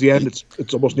because towards the end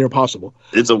it's almost near impossible.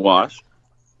 It's a wash.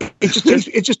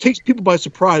 It just takes people by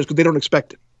surprise because they don't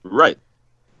expect it. Right.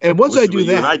 And once I do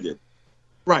that, you and I did.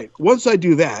 Right. Once I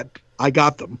do that, I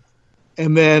got them,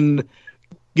 and then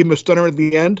give them a stunner at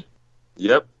the end.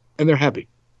 Yep. And they're happy.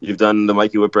 You've done the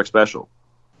Mikey Whipwreck special.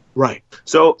 Right.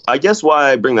 So I guess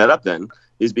why I bring that up then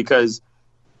is because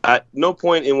at no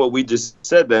point in what we just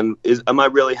said then am I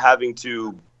really having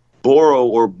to borrow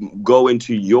or go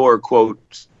into your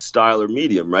quote style or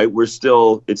medium, right?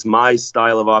 It's my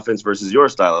style of offense versus your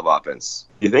style of offense.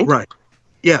 You think? Right.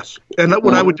 Yes. And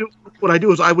what I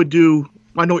do is I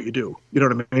know what you do. You know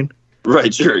what I mean?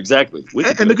 Right. Sure. Exactly.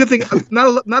 And the good thing,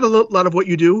 not a lot of what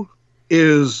you do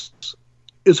is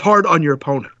hard on your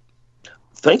opponent.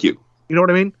 Thank you. You know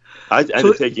what I mean? I ended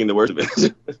up taking the worst of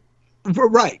it.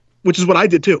 Right. Which is what I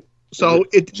did too. So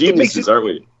it makes it, aren't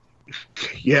we?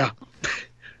 Yeah.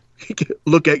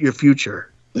 Look at your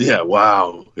future. Yeah,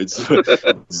 wow. It's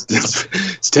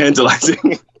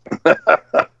tantalizing. But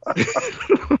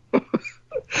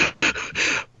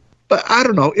I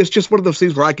don't know. It's just one of those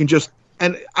things where I can just,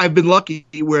 and I've been lucky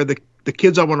where the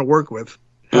kids I want to work with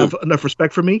have enough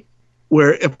respect for me,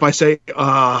 where if I say,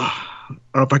 I don't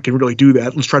know if I can really do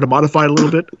that, let's try to modify it a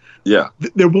little bit. Yeah.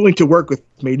 They're willing to work with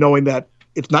me knowing that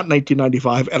it's not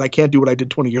 1995 and I can't do what I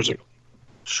did 20 years ago.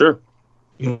 Sure.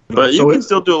 But you can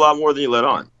still do a lot more than you let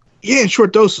on. Yeah, in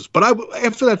short doses. But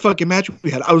after that fucking match we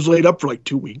had, I was laid up for like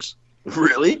 2 weeks.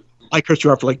 Really? I cursed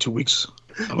you out for like 2 weeks.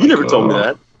 You never told me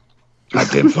that. I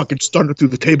damn fucking stunned through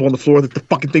the table on the floor that the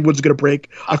fucking thing wasn't going to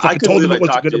break. I fucking told them it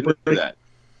wasn't going to break.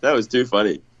 That was too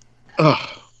funny.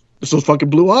 Just those fucking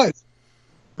blue eyes.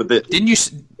 But they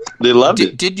loved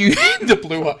it. Did you the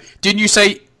blue eye? Didn't you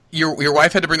say your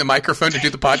wife had to bring the microphone to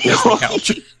do the podcast on the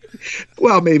couch?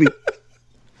 Well, maybe.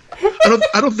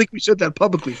 I don't think we said that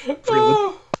publicly,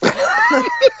 Freeland.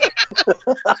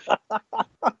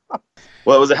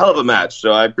 Well, it was a hell of a match,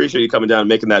 so I appreciate you coming down and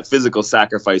making that physical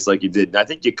sacrifice like you did. And I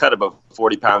think you cut about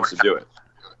 40 pounds to do it.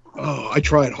 Oh, I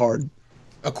tried hard.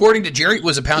 According to Jerry, it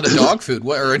was a pound of dog food.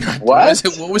 What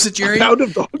was it, Jerry? A pound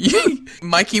of dog food.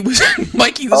 Mikey was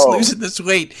losing this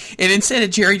weight, and instead of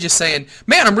Jerry just saying,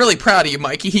 "Man, I'm really proud of you,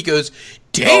 Mikey," he goes,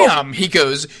 "Damn!" He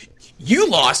goes, "You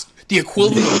lost the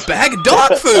equivalent of a bag of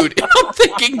dog food." And I'm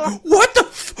thinking, what the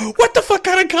fuck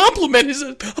kind of compliment is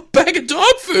a bag of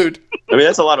dog food? I mean,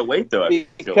 that's a lot of weight, though.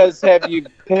 Because have you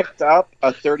picked up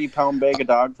a 30-pound bag of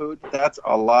dog food? That's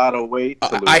a lot of weight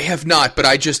to lose. I have not, but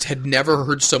I just had never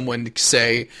heard someone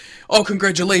say, "Oh,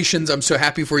 congratulations, I'm so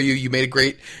happy for you. You made a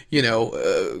great,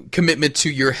 commitment to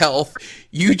your health.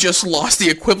 You just lost the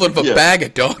equivalent of a bag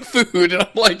of dog food." And I'm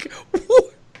like,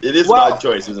 what? It is an odd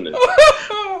choice, isn't it?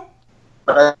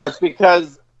 It's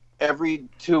because every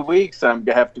 2 weeks I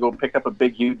have to go pick up a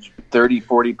big, huge 30,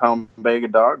 40-pound bag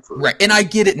of dog food. Right, and I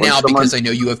get it now because I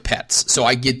know you have pets, so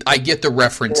I get the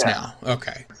reference now.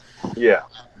 Okay. Yeah.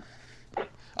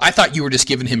 I thought you were just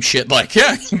giving him shit like,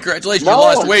 yeah, congratulations, you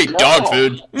lost weight, dog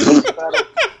food.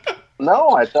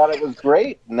 No, I thought it was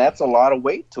great, and that's a lot of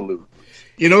weight to lose.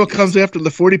 You know what comes after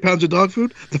the 40 pounds of dog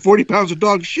food? The 40 pounds of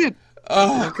dog shit.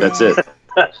 Oh, God.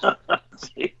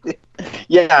 That's it.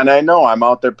 Yeah, and I know I'm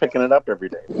out there picking it up every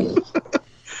day.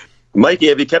 Mikey,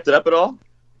 have you kept it up at all?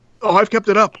 Oh, I've kept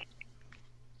it up.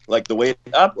 Like the weight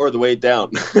up or the weight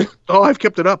down? Oh, I've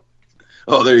kept it up.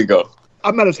 Oh, there you go.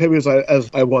 I'm not as heavy as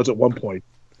I was at one point,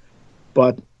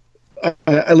 but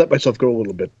I let myself go a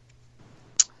little bit.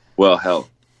 Well, hell,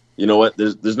 you know what?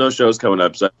 There's no shows coming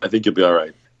up, so I think you'll be all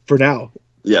right. For now.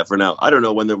 Yeah, for now. I don't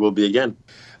know when there will be again.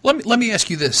 Let me ask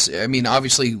you this. I mean,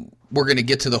 obviously, we're going to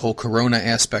get to the whole Corona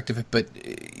aspect of it, but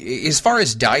as far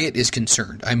as diet is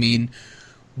concerned, I mean,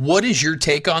 what is your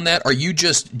take on that? Are you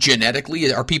just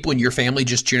are people in your family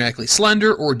just genetically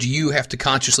slender, or do you have to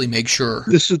consciously make sure?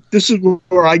 This is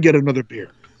where I get another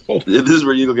beer. This is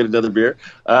where you go get another beer.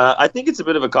 I think it's a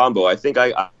bit of a combo. I think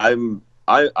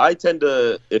I tend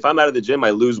to, if I'm out of the gym,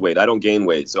 I lose weight. I don't gain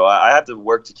weight, so I have to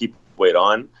work to keep weight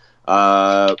on.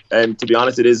 And to be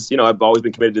honest, it is, I've always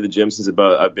been committed to the gym since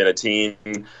I've been a teen,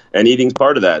 and eating's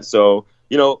part of that. So,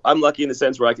 I'm lucky in the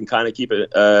sense where I can kind of keep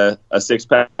a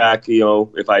six-pack,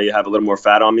 if I have a little more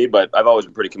fat on me, but I've always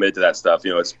been pretty committed to that stuff.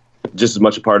 It's just as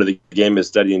much a part of the game as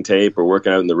studying tape or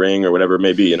working out in the ring or whatever it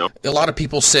may be, A lot of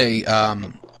people say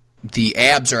the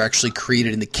abs are actually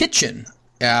created in the kitchen,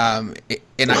 and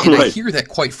I hear that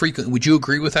quite frequently. Would you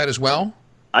agree with that as well?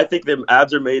 I think the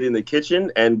abs are made in the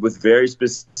kitchen and with very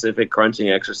specific crunching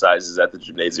exercises at the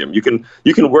gymnasium. You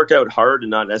can work out hard and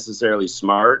not necessarily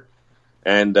smart.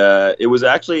 And it was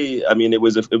actually, it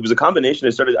was a combination.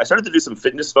 I started to do some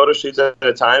fitness photo shoots at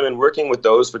a time, and working with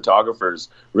those photographers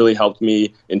really helped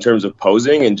me in terms of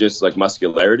posing and just like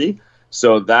muscularity.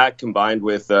 So that combined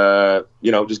with,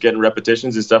 just getting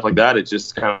repetitions and stuff like that, it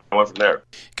just kind of went from there.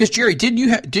 Because Jerry, didn't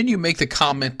you make the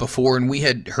comment before, and we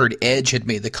had heard Edge had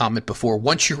made the comment before,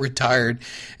 once you're retired,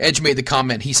 Edge made the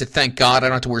comment, he said, thank God I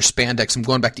don't have to wear spandex, I'm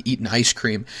going back to eating ice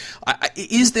cream.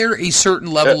 Is there a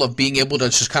certain level of being able to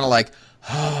just kind of like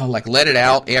let it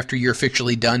out after you're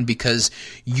officially done, because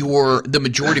the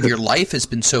majority of your life has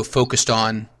been so focused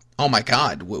on, oh my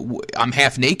God, I'm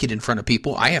half naked in front of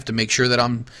people. I have to make sure that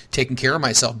I'm taking care of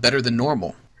myself better than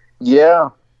normal. Yeah,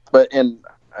 and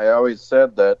I always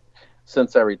said that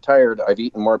since I retired, I've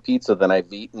eaten more pizza than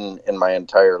I've eaten in my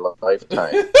entire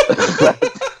lifetime.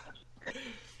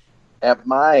 At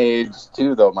my age,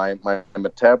 too, though, my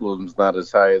metabolism's not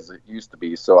as high as it used to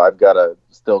be, so I've got to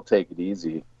still take it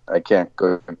easy. I can't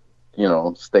go,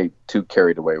 stay too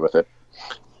carried away with it.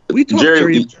 We talked,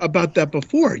 Jerry, about that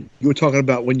before. You were talking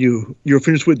about when you were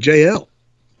finished with JL.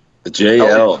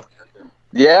 JL.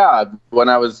 Yeah, when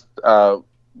I was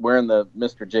wearing the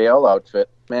Mr. JL outfit,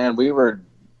 man, we were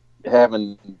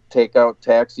having takeout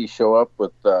taxi show up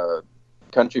with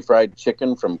country fried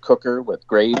chicken from Cooker with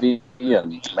gravy,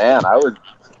 and man, I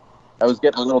was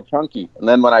getting a little chunky. And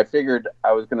then when I figured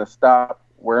I was going to stop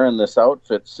wearing this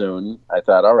outfit soon, I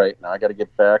thought, all right, now I got to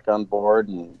get back on board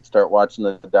and start watching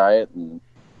the diet and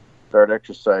start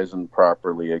exercising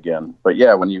properly again. But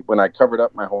yeah, when I covered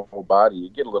up my whole body, you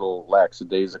get a little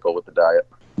lackadaisical with the diet.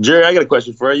 Jerry, I got a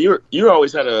question for you. You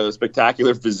always had a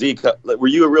spectacular physique. Were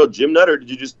you a real gym nut, or did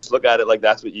you just look at it like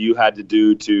that's what you had to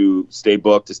do to stay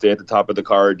booked, to stay at the top of the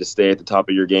card, to stay at the top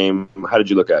of your game? How did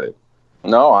you look at it?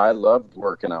 No, I loved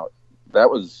working out. I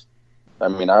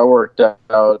worked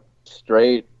out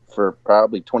straight for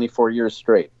probably 24 years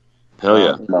straight. Hell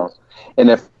yeah. And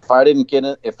if I didn't get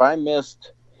it, if I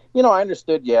missed, I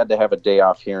understood you had to have a day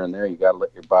off here and there. You got to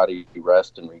let your body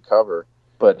rest and recover.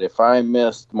 But if I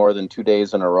missed more than 2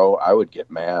 days in a row, I would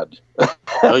get mad.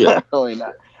 Hell yeah.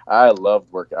 I loved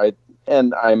work. I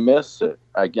miss it.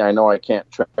 I know I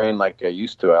can't train like I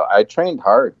used to. I trained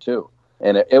hard too.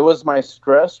 And it was my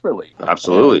stress relief.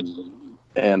 Absolutely.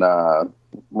 And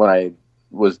when I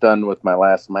was done with my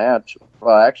last match,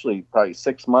 well, actually probably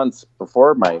 6 months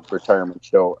before my retirement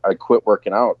show, I quit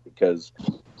working out, because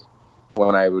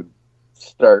when I would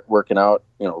start working out,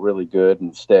 really good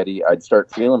and steady, I'd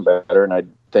start feeling better, and I'd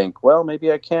think, well,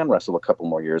 maybe I can wrestle a couple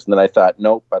more years. And then I thought,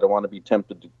 nope, I don't want to be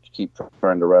tempted to keep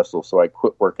trying to wrestle. So I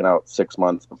quit working out 6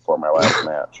 months before my last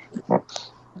match.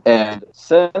 And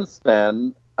since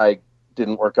then, I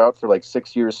didn't work out for like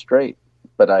 6 years straight.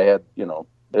 But I had,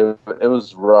 it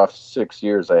was rough 6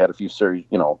 years. I had a few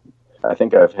surgeries, I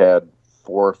think I've had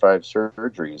 4 or 5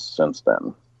 surgeries since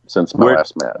then, since my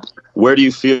last match. Where do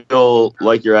you feel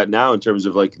like you're at now in terms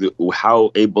of like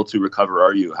how able to recover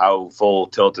are you? How full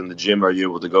tilt in the gym are you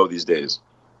able to go these days?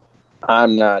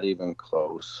 I'm not even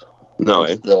close. No,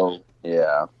 So,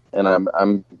 yeah.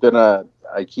 And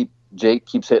Jake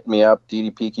keeps hitting me up.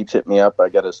 DDP keeps hitting me up. I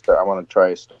want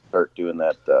to start doing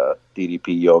that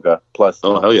DDP yoga plus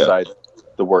besides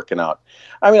the working out.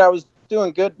 I was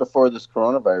doing good before this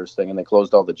coronavirus thing, and they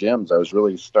closed all the gyms. I was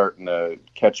really starting to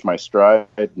catch my stride,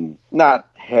 and not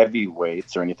heavy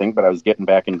weights or anything, but I was getting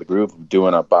back into the groove of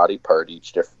doing a body part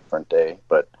each different day.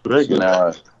 But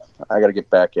I got to get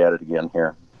back at it again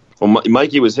here. Well,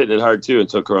 Mikey was hitting it hard too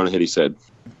until Corona hit. He said,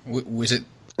 "Was it?"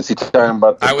 Is he talking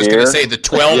about the I was beer? going to say the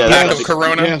 12-pack of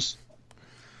Corona.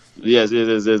 Yes, it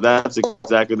is. That's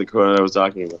exactly the Corona I was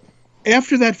talking about.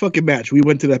 After that fucking match, we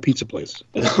went to that pizza place.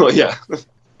 Oh, yeah.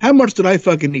 How much did I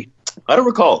fucking eat? I don't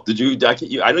recall. Did you?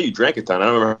 I know you drank a ton. I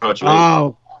don't remember how much you ate.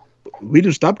 Oh, we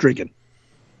didn't stop drinking.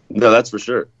 No, that's for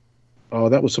sure. Oh,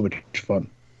 that was so much fun.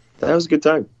 That was a good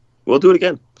time. We'll do it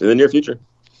again in the near future.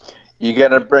 You got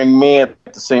to bring me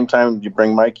at the same time you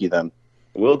bring Mikey then.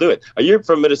 We'll do it. Are you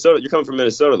from Minnesota? You're coming from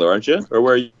Minnesota, though, aren't you? Or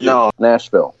where are you? No,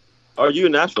 Nashville. Are you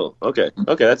in Nashville? Okay,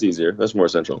 that's easier. That's more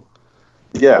central.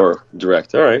 Yeah. Or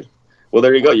direct. All right. Well,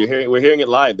 there you go. We're hearing it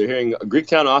live. They're hearing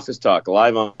Greektown Office Talk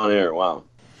live on air. Wow.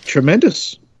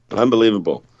 Tremendous.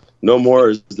 Unbelievable. No more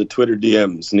is the Twitter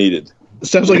DMs needed. It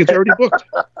sounds like it's already booked.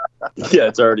 Yeah,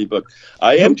 it's already booked.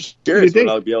 I am curious when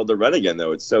I'll be able to run again,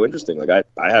 though. It's so interesting. Like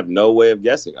I have no way of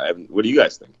guessing. What do you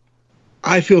guys think?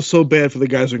 I feel so bad for the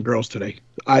guys and girls today.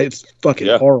 It's fucking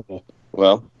horrible.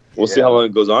 Well, we'll see how long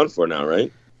it goes on for now,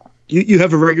 right? You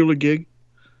have a regular gig?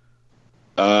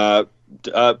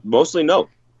 Mostly no.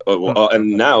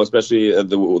 And now, especially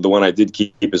the one I did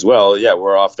keep as well. Yeah,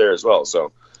 we're off there as well.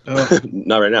 So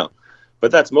not right now. But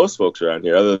that's most folks around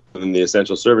here, other than the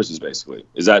essential services, basically.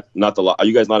 Is that not the? Are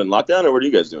you guys not in lockdown, or what are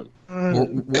you guys doing? We're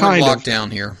in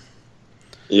lockdown here.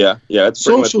 Yeah, that's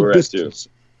pretty much where we're at too.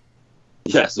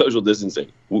 Yeah, social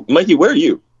distancing. Mikey, where are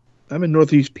you? I'm in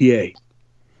Northeast PA.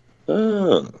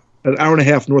 Oh. An hour and a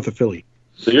half north of Philly.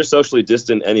 So you're socially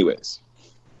distant anyways.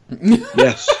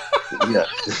 Yes. Yeah.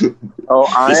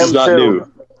 Oh, this is not too.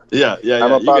 New. Yeah.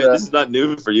 This is not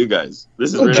new for you guys.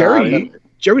 This is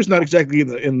Jerry's not exactly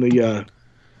in the.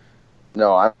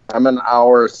 No, I'm an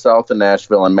hour south of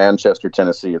Nashville in Manchester,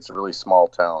 Tennessee. It's a really small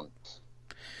town.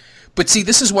 But see,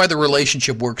 this is why the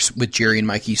relationship works with Jerry and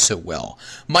Mikey so well.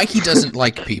 Mikey doesn't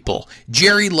like people.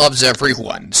 Jerry loves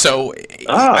everyone. So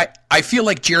I feel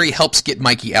like Jerry helps get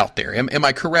Mikey out there. Am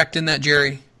I correct in that,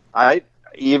 Jerry?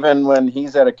 Even when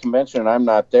he's at a convention and I'm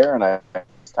not there, and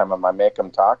this time I make him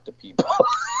talk to people.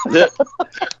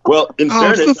 Well, in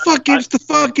fairness, it's the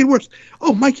fucking worst.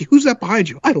 Oh, Mikey, who's that behind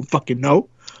you? I don't fucking know.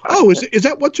 Oh, is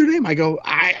that what's her name? I go,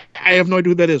 I have no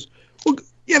idea who that is. Well,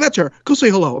 yeah, that's her. Go say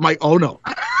hello. I'm like, oh no.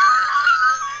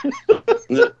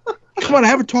 Come on, I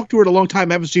haven't talked to her in a long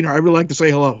time. I haven't seen her. I really like to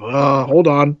say hello. Hold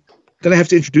on. Then I have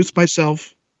to introduce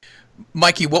myself.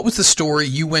 Mikey, what was the story?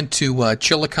 You went to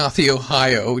Chillicothe,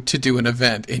 Ohio to do an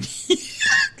event. And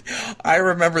I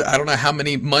remember, I don't know how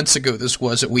many months ago this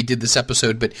was that we did this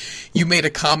episode, but you made a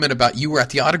comment about you were at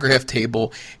the autograph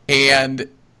table, and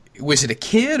was it a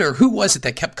kid or who was it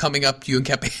that kept coming up to you and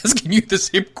kept asking you the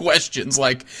same questions?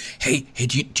 Like, hey,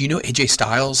 do you know AJ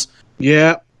Styles?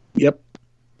 Yeah. Yep.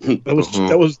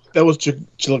 That was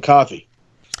Chillicothe.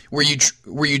 Were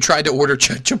you tried to order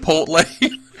Chipotle?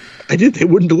 I did. They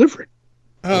wouldn't deliver it.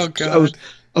 Oh God!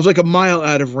 I was like a mile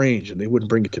out of range, and they wouldn't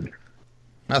bring it to me.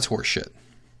 That's horseshit.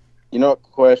 You know what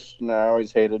question I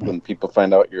always hated when people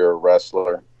find out you're a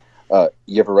wrestler?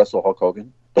 You ever wrestle Hulk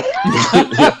Hogan?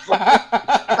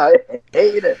 I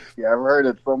hate it. Yeah, I've heard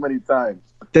it so many times.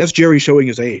 That's Jerry showing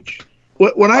his age.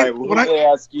 When I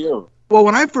ask you? Well,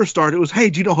 when I first started, it was, hey,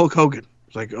 do you know Hulk Hogan?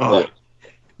 It's like, oh. Yeah.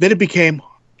 Then it became,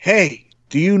 hey,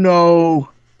 do you know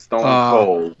Stone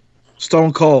Cold?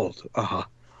 Stone Cold. Uh-huh.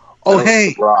 Oh,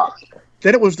 hey. The Rock.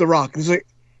 Then it was The Rock. It's like,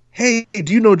 hey,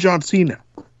 do you know John Cena?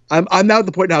 I'm now at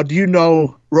the point now, do you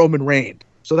know Roman Reigns?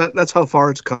 So that's how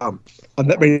far it's come. On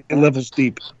that many levels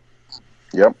deep.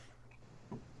 Yep.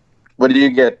 What do you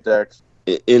get, Dex?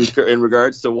 In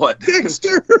regards to what?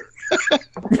 Dexter!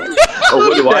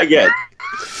 What do I get?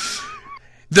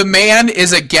 The man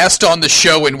is a guest on the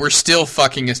show, and we're still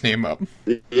fucking his name up.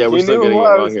 Yeah, we're still getting it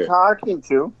wrong here. Talking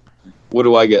to. What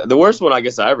do I get? The worst one I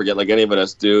guess I ever get, like any of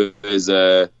us do, is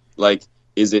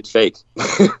is it fake?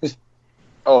 I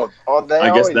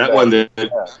guess that one.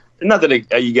 Not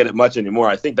that you get it much anymore.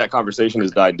 I think that conversation has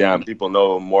died down. People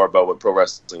know more about what pro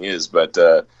wrestling is, but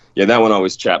that one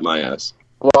always chapped my ass.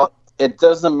 Well, it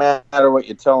doesn't matter what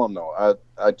you tell them, though.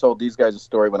 I told these guys a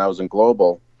story when I was in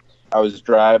Global. I was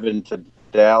driving to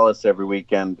Dallas every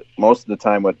weekend, most of the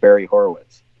time with Barry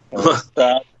Horowitz. And we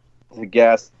stopped to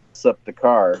gas up the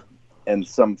car, and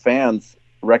some fans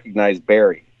recognized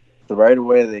Barry. So right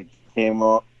away they came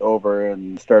over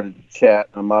and started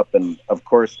chatting him up, and of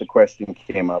course the question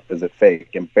came up, is it fake?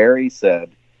 And Barry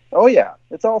said, oh yeah,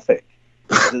 it's all fake.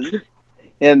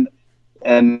 and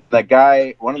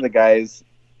one of the guys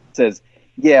says,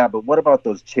 yeah, but what about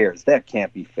those chairs? That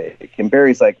can't be fake. And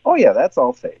Barry's like, oh yeah, that's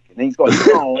all fake. And he's going,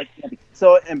 no, it can't be.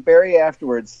 And Barry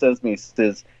afterwards says,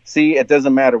 see, it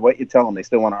doesn't matter what you tell them, they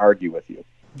still want to argue with you.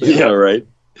 Yeah, right.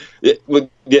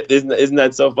 Isn't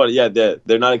that so funny? Yeah,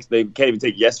 they're not. They can't even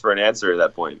take yes for an answer at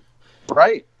that point.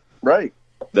 Right.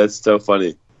 That's so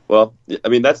funny. Well, I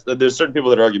mean, there's certain people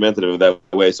that are argumentative that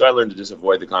way, so I learned to just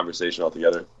avoid the conversation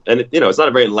altogether. And it's not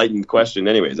a very enlightened question,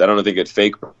 anyways. I don't think it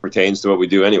fake pertains to what we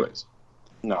do, anyways.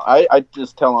 No, I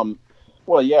just tell them,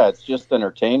 well, yeah, it's just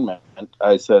entertainment.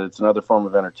 I said it's another form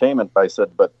of entertainment. But I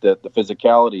said, but the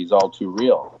physicality is all too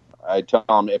real. I tell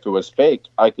them if it was fake,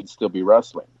 I could still be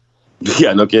wrestling.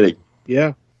 Yeah, no kidding.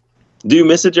 Yeah. Do you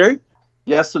miss it, Jerry?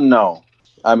 Yes and no.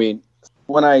 I mean,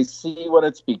 when I see what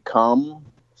it's become,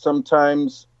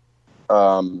 sometimes,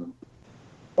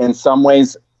 in some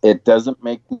ways, it doesn't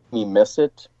make me miss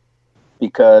it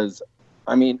because,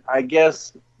 I mean, I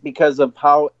guess because of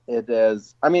how it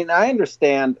is. I mean, I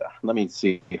understand. Let me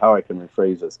see how I can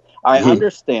rephrase this. I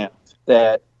understand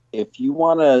that if you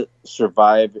want to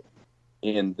survive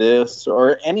in this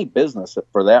or any business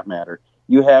for that matter,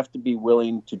 you have to be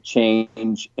willing to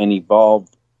change and evolve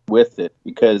with it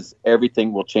because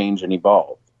everything will change and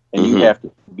evolve. And you have to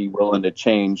be willing to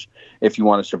change if you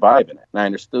want to survive in it. And I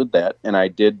understood that. And I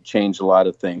did change a lot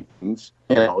of things,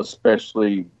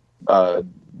 especially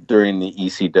during the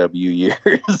ECW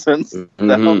years and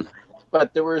stuff.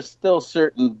 But there were still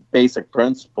certain basic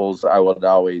principles I would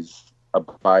always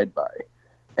abide by.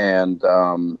 And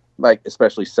like,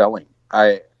 especially selling.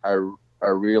 I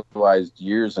realized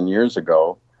years and years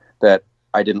ago that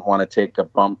I didn't want to take a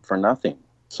bump for nothing.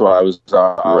 So I was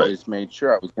always made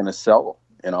sure I was going to sell,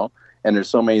 and there's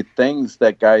so many things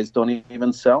that guys don't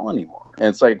even sell anymore. And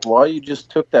it's like, well, you just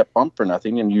took that bump for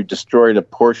nothing and you destroyed a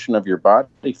portion of your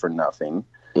body for nothing.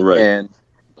 Right. And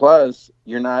plus,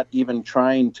 you're not even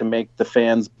trying to make the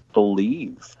fans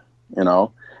believe,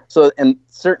 So in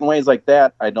certain ways like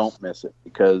that, I don't miss it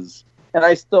and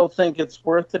I still think it's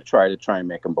worth to try and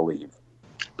make them believe.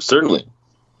 Certainly.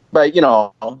 But,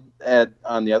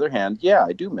 on the other hand, yeah,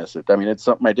 I do miss it. I mean, it's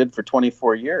something I did for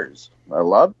 24 years. I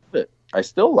love it. I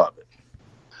still love it.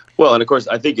 Well, and of course,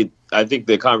 I think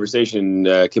the conversation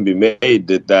can be made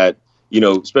that,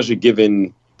 especially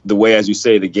given the way, as you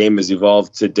say, the game has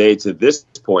evolved today to this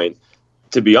point,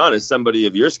 to be honest, somebody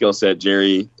of your skill set,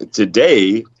 Jerry,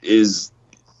 today is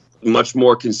much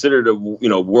more considered a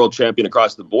world champion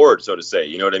across the board, so to say.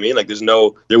 You know what I mean? Like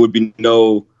there would be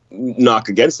no knock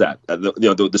against that.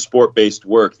 The sport-based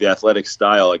work, the athletic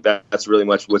style, like that's really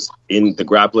much what's in the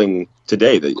grappling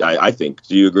today. I think.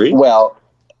 Do you agree? Well,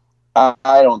 I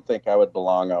don't think I would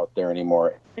belong out there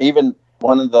anymore. Even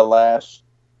one of the last,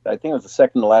 I think it was the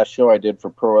second to last show I did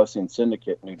for Pro Wrestling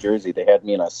Syndicate in New Jersey. They had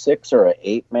me in a 6 or an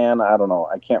 8 man. I don't know.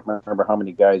 I can't remember how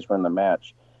many guys were in the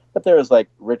match. But there was like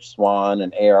Rich Swann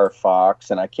and A.R. Fox,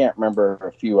 and I can't remember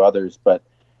a few others. But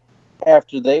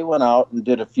after they went out and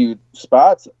did a few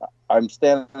spots, I'm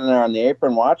standing there on the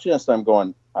apron watching this. And I'm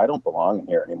going, I don't belong in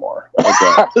here anymore.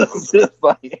 I was just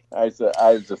like, I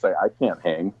can't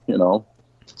hang,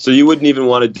 So you wouldn't even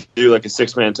want to do like a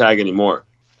 6-man tag anymore?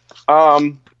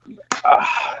 I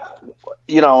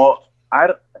don't.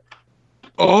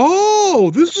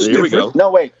 Oh, this is here different. We go. No,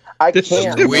 wait, I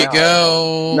can't. Here we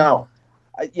go. No.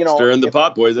 Stirring the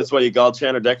pot, boys. That's why you called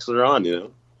Chandler Dexter on,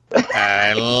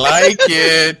 I like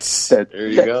it. There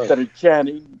you go. Instead of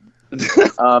chanting.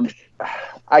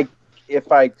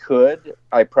 If I could,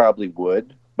 I probably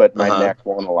would, but my neck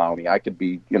won't allow me. I could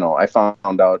be, I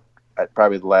found out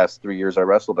probably the last 3 years I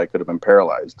wrestled, I could have been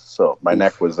paralyzed. So my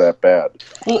neck was that bad.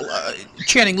 Well,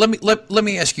 Channing, let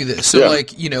me ask you this. So,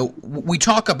 we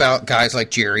talk about guys like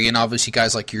Jerry and obviously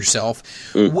guys like yourself.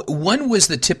 When was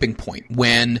the tipping point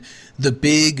when the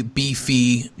big,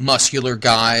 beefy, muscular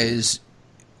guys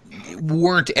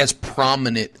weren't as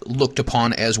prominent, looked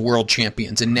upon as world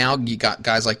champions, and now you got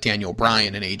guys like Daniel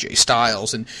Bryan and AJ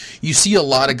Styles, and you see a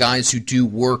lot of guys who do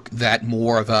work that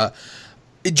more of a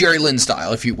Jerry Lynn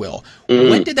style, if you will.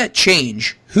 When did that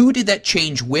change? Who did that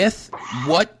change with?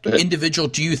 What individual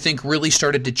do you think really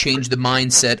started to change the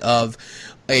mindset of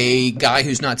a guy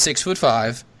who's not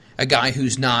 6'5", a guy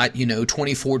who's not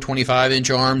 24,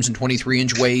 25-inch arms and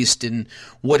 23-inch waist and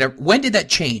whatever? When did that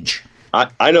change?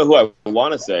 I know who I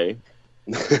want to say.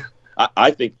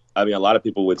 I think, a lot of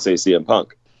people would say CM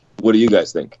Punk. What do you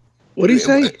guys think? What do you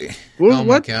say? Oh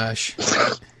my gosh.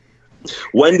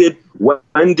 When did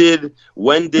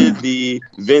the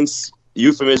Vince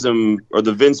euphemism or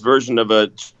the Vince version of a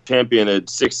champion, a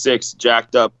 6'6",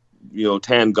 jacked up,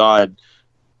 tan god,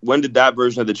 when did that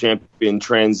version of the champion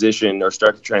transition or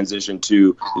start to transition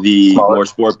to the more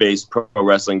sport-based pro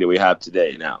wrestling that we have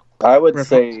today now? I would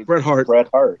say Bret Hart.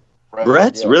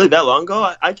 Bret? Yeah. Really that long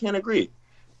ago? I can't agree.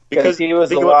 Because he was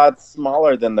a lot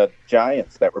smaller than the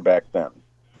giants that were back then.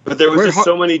 But there was just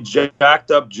so many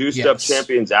jacked up, juiced up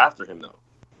champions after him, though.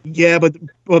 Yeah,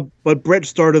 but Bret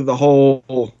started the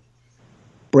whole.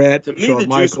 Bret, to me, Shawn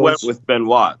Michaels. Juice went with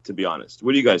Benoit, to be honest.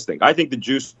 What do you guys think? I think the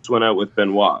juice went out with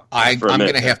Benoit. I'm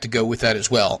going to have to go with that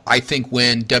as well. I think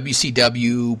when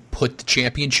WCW put the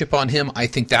championship on him, I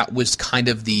think that was kind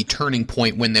of the turning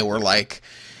point when they were like,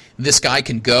 this guy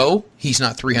can go. He's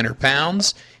not 300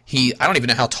 pounds. I don't even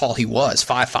know how tall he was,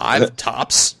 5'5",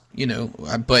 tops,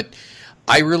 but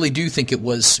I really do think it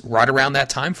was right around that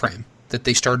time frame that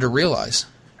they started to realize.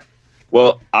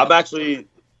 Well, I'm actually...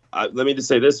 let me just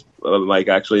say this, Mike,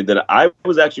 actually, that I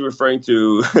was actually referring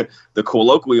to the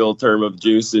colloquial term of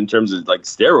juice in terms of like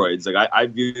steroids. Like I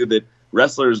view that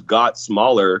wrestlers got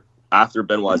smaller after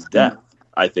Benoit's death.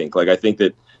 I think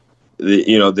that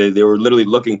they were literally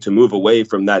looking to move away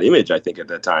from that image, I think, at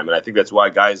that time. And I think that's why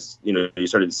guys, you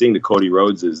started seeing the Cody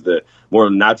Rhodeses, the more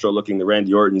natural looking, the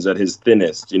Randy Ortons at his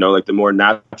thinnest, like the more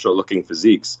natural looking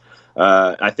physiques.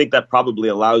 I think that probably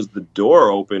allows the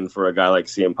door open for a guy like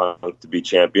CM Punk to be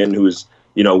champion, who's,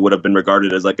 would have been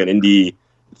regarded as like an indie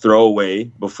throwaway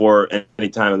before any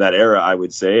time of that era, I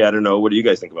would say. I don't know. What do you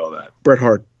guys think about that? Bret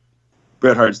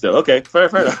Hart still. Okay, fair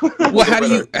enough. Well, how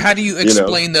do you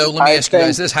explain, though, let me ask you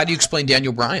guys this. How do you explain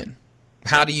Daniel Bryan?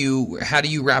 How do you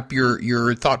wrap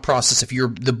your thought process if you're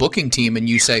the booking team and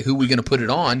you say, who are we going to put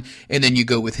it on, and then you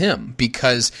go with him?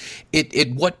 Because at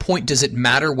what point does it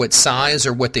matter what size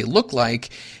or what they look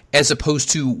like, as opposed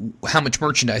to how much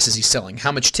merchandise is he selling,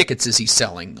 how much tickets is he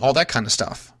selling, all that kind of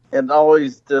stuff? It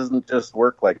always doesn't just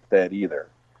work like that either.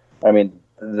 I mean,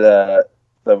 the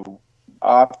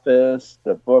office,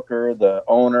 the booker, the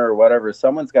owner, whatever,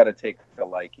 someone's got to take a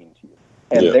liking to you.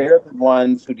 And they're the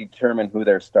ones who determine who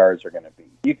their stars are going to be.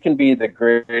 You can be the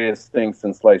greatest thing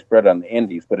since sliced bread on the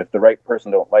indies, but if the right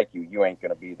person don't like you, you ain't going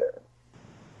to be there.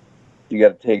 You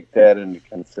got to take that into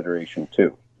consideration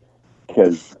too,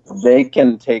 because they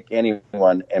can take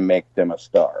anyone and make them a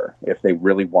star if they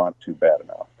really want to bad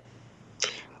enough.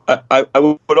 I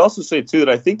would also say too that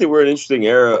I think that we're in an interesting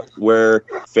era where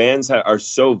fans are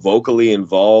so vocally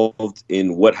involved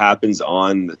in what happens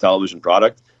on the television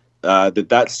product.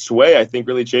 That sway, I think,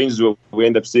 really changes what we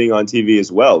end up seeing on TV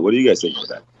as well. What do you guys think about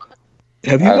that?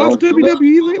 Have you watched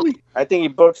WWE lately? I think he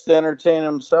books to entertain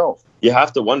himself. You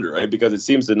have to wonder, right? Because it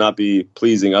seems to not be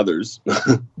pleasing others.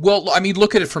 Well, I mean,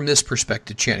 look at it from this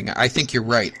perspective, Channing. I think you're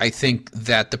right. I think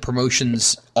that the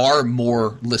promotions are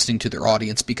more listening to their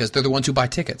audience because they're the ones who buy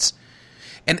tickets.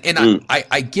 And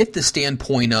I get the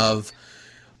standpoint of,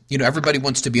 everybody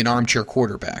wants to be an armchair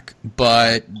quarterback,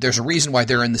 but there's a reason why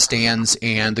they're in the stands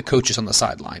and the coach is on the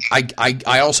sideline.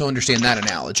 I also understand that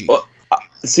analogy. Well,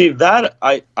 see, that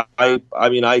I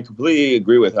mean, I completely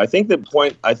agree with. I think the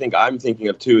point I'm thinking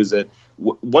of too is that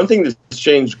one thing that's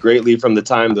changed greatly from the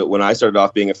time that when I started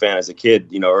off being a fan as a kid,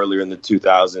 earlier in the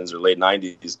 2000s or late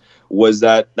 90s, was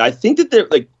that I think that they're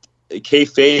like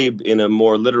kayfabe in a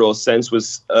more literal sense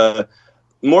was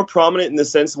more prominent in the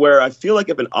sense where I feel like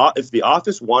if the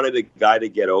Office wanted a guy to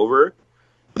get over,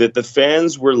 that the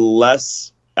fans were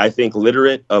less, I think,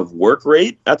 literate of work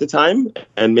rate at the time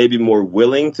and maybe more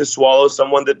willing to swallow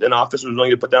someone that an Office was willing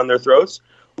to put down their throats.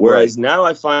 Whereas now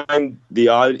I find the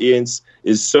audience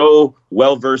is so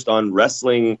well-versed on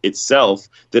wrestling itself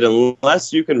that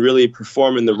unless you can really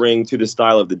perform in the ring to the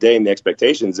style of the day and the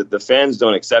expectations, that the fans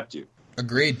don't accept you.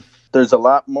 Agreed. There's a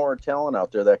lot more talent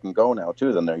out there that can go now,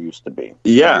 too, than there used to be.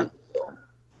 Yeah.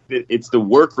 It's the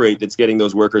work rate that's getting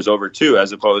those workers over, too,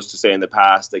 as opposed to, say, in the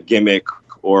past, a gimmick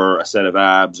or a set of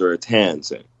abs or a tan,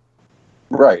 say.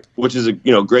 Right. Which is,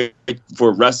 great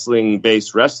for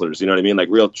wrestling-based wrestlers, you know what I mean? Like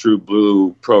real true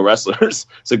blue pro wrestlers.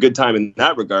 It's a good time in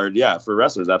that regard, yeah, for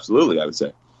wrestlers, absolutely, I would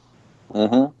say.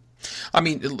 Mm-hmm. I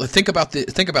mean, think about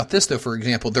this, though, for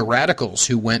example, the Radicals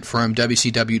who went from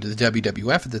WCW to the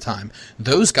WWF at the time.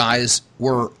 Those guys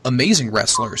were amazing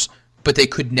wrestlers, but they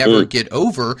could never get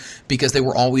over because they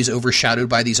were always overshadowed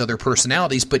by these other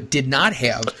personalities, but did not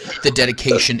have the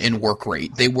dedication and work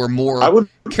rate. They were more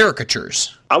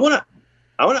caricatures. I want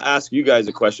to ask you guys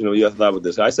a question of what you thought about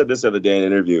this. I said this the other day in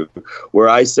an interview where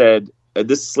I said,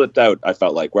 this slipped out, I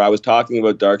felt like, where I was talking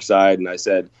about Dark Side, and I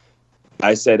said,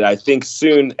 I think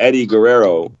soon Eddie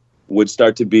Guerrero would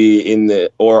start to be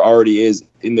or already is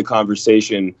in the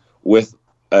conversation with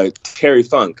Terry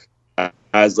Funk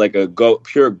as like a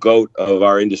pure goat of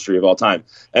our industry of all time.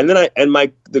 And then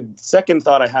the second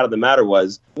thought I had of the matter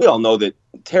was, we all know that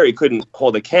Terry couldn't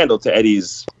hold a candle to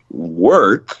Eddie's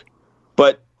work,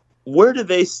 but where do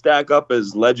they stack up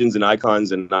as legends and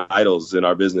icons and idols in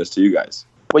our business to you guys?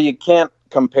 Well, you can't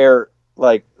compare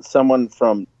like someone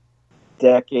from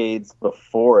decades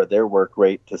before their work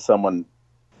rate to someone,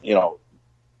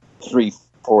 3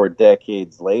 4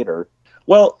 decades later.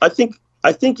 Well, I think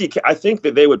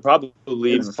that they would probably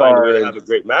find a way to have a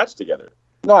great match together.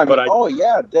 No, I mean,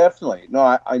 yeah, definitely.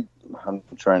 No, I'm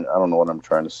trying. I don't know what I'm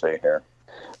trying to say here,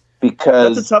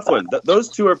 because that's a tough one. Those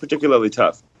two are particularly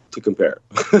tough to compare.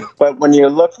 But when you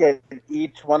look at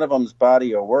each one of them's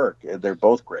body of work, they're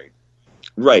both great.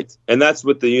 Right, and that's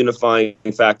what the unifying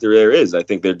factor there is. I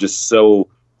think they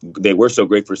were so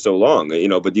great for so long,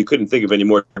 but you couldn't think of any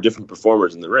more different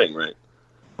performers in the ring, right?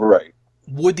 Right.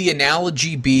 Would the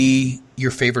analogy be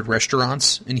your favorite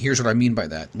restaurants? And here's what I mean by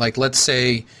that. Like, let's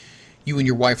say you and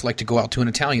your wife like to go out to an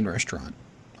Italian restaurant.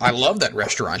 I love that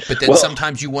restaurant, but then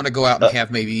sometimes you want to go out and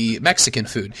have maybe Mexican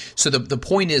food. So the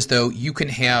point is, though, you can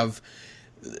have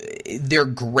 – they're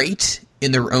great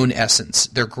in their own essence.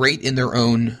 They're great in their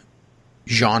own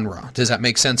genre. Does that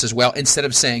make sense as well? Instead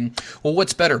of saying, well,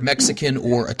 what's better, Mexican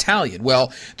or Italian?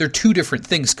 Well, they're two different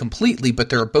things completely, but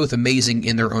they're both amazing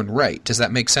in their own right. Does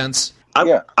that make sense? I'm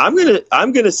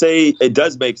gonna say it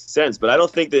does make sense, but I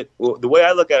don't think that the way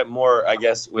I look at it more, I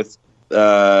guess, with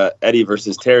Eddie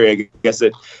versus Terry, I guess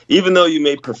that even though you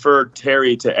may prefer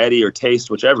Terry to Eddie or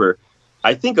taste, whichever,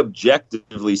 I think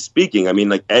objectively speaking, I mean,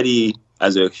 like Eddie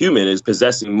as a human is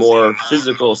possessing more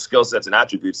physical skill sets and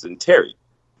attributes than Terry.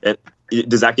 And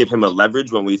does that give him a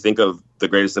leverage when we think of the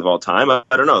greatest of all time? I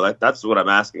don't know. That's what I'm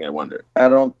asking. I wonder. I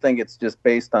don't think it's just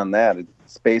based on that.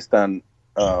 It's based on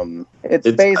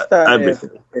based on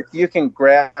if you can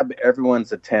grab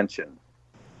everyone's attention,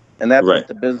 and that's what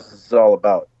the business is all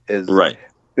about. Is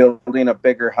building a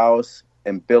bigger house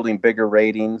and building bigger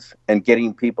ratings and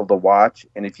getting people to watch.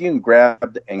 And if you can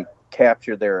grab and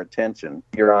capture their attention,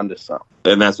 you're onto something.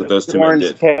 And that's what those two men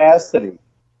did. Cassidy,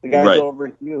 the guy's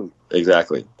over huge.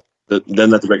 Exactly. Then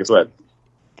that's the break a sweat.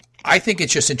 I think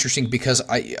it's just interesting because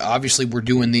obviously we're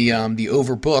doing the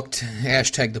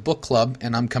overbooked # the book club,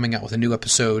 and I'm coming out with a new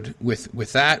episode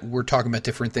with that. We're talking about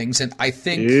different things, and I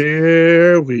think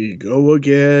here we go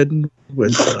again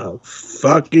with the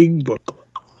fucking book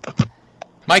club.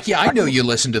 Mikey, I know you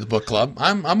listen to the book club.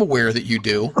 I'm aware that you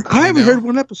do. I haven't heard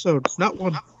one episode, not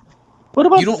one. What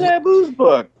about Sabu's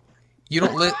book? You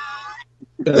don't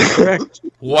That's correct.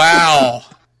 Wow.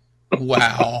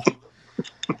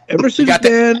 Ever since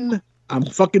then, I'm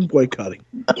fucking boycotting.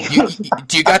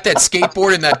 Do you got that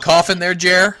skateboard in that coffin there,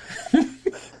 Jer?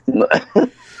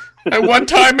 At one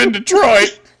time in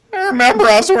Detroit, I remember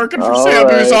I was working for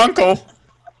Sabu's uncle.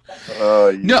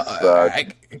 Oh,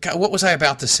 what was I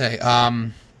about to say?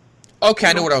 Okay,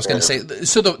 I know what I was going to say.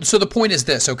 So the point is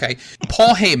this, okay?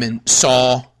 Paul Heyman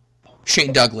saw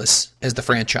Shane Douglas as the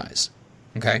franchise,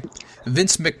 okay?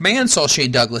 Vince McMahon saw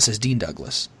Shane Douglas as Dean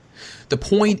Douglas. The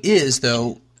point is,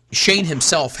 though, Shane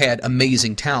himself had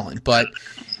amazing talent, but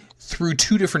through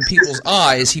two different people's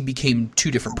eyes, he became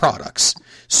two different products.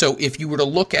 So if you were to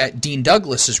look at Dean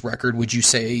Douglas's record, would you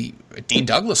say Dean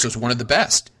Douglas was one of the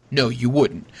best? No, you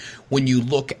wouldn't. When you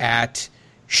look at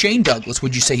Shane Douglas,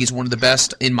 would you say he's one of the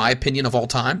best, in my opinion, of all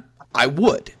time? I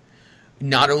would.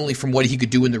 Not only from what he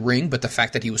could do in the ring, but the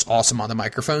fact that he was awesome on the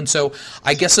microphone. So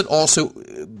I guess it also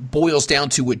boils down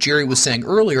to what Jerry was saying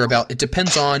earlier about it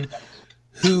depends on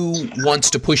who wants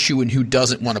to push you and who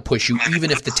doesn't want to push you, even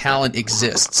if the talent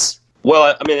exists.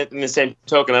 Well, I mean, in the same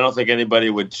token, I don't think anybody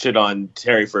would shit on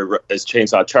Terry for his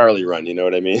Chainsaw Charlie run, you know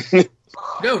what I mean?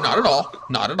 No, not at all.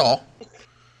 Not at all.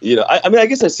 I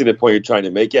guess I see the point you're trying to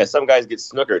make. Yeah, some guys get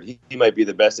snookered. He might be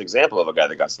the best example of a guy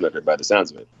that got snookered by the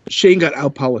sounds of it. Shane got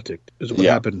out-politicked is what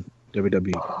happened in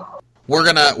WWE. We're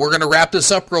gonna wrap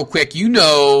this up real quick. You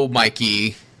know,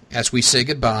 Mikey, as we say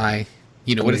goodbye,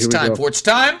 you know what it's time for. It's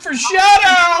time for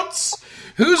shout-outs!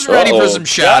 Who's ready for some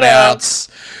shout-outs?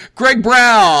 Greg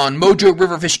Brown, Mojo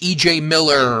Riverfish, EJ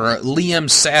Miller, Liam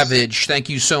Savage, thank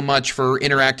you so much for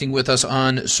interacting with us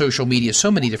on social media.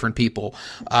 So many different people.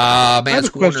 I have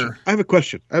a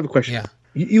question. Yeah.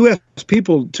 You asked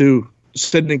people to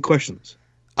send in questions.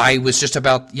 I was just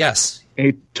about, yes. And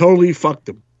you totally fucked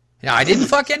them. Yeah, I didn't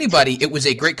fuck anybody. It was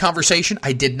a great conversation.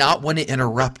 I did not want to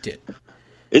interrupt it.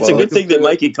 It's a good thing that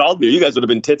Mikey called me. You guys would have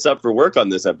been tits up for work on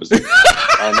this episode.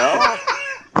 I know.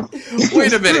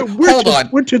 Wait a minute. Hold on.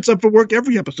 We're tits up for work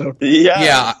every episode.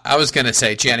 Yeah, I was going to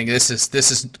say, Channing, this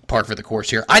is par for the course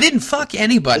here. I didn't fuck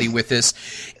anybody with this.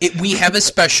 We have a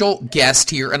special guest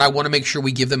here, and I want to make sure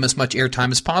we give them as much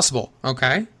airtime as possible,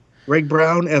 okay? Greg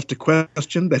Brown asked a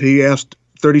question that he asked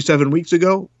 37 weeks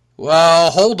ago.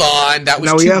 Well, hold on. That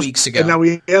was 2 weeks ago. And now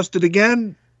he asked it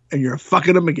again, and you're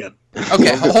fucking him again.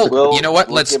 Okay, hold. You know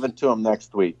what? Let's give it to him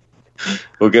next week.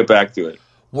 We'll get back to it.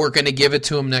 We're going to give it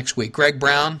to him next week. Greg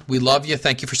Brown, we love you.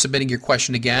 Thank you for submitting your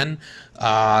question again.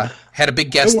 Had a big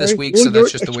guest this week, so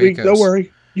that's just the way it goes. Don't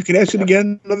worry. You can ask it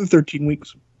again another 13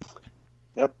 weeks.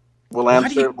 We'll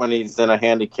answer it when he's in a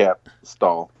handicap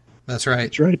stall. That's right.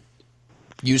 That's right.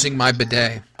 Using my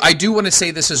bidet. I do want to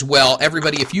say this as well.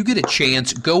 Everybody, if you get a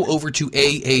chance, go over to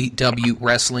AAW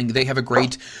Wrestling. They have a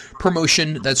great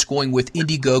promotion that's going with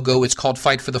Indiegogo. It's called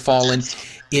Fight for the Fallen.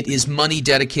 It is money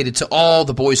dedicated to all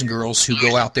the boys and girls who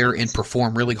go out there and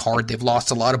perform really hard. They've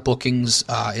lost a lot of bookings,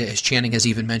 as Channing has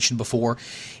even mentioned before.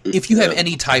 If you have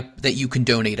any type that you can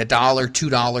donate, $1,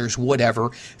 $2, whatever,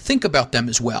 think about them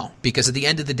as well. Because at the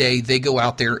end of the day, they go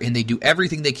out there and they do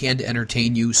everything they can to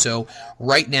entertain you. So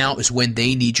right now is when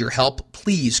they need your help.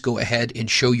 Please go ahead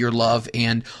and show your love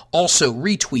and also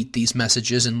retweet these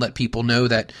messages and let people know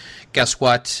that, guess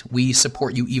what, we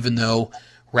support you even though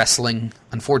wrestling,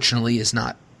 unfortunately, is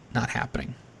not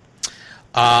happening.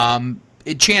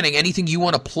 Channing, anything you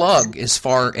want to plug as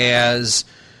far as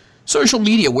social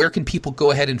media? Where can people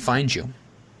go ahead and find you?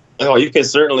 Oh, you can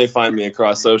certainly find me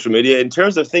across social media. In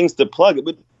terms of things to plug,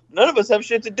 but none of us have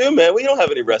shit to do, man. We don't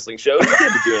have any wrestling shows. We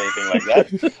can't do anything like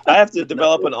that. I have to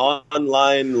develop an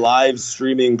online live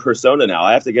streaming persona now.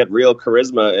 I have to get real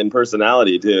charisma and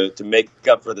personality to make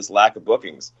up for this lack of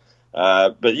bookings.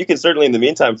 But you can certainly, in the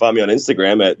meantime, find me on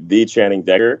Instagram at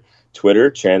 @TheChanningDecker,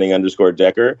 Twitter,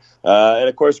 Channing_Decker, and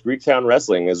of course, Greektown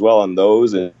Wrestling as well on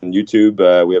those, and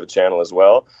YouTube, we have a channel as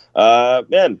well.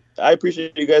 Man, I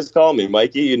appreciate you guys calling me.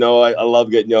 Mikey, you know, I love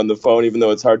getting you on the phone, even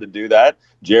though it's hard to do that.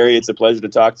 Jerry, it's a pleasure to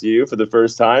talk to you for the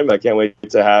first time. I can't wait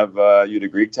to have you to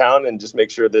Greektown, and just make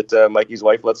sure that Mikey's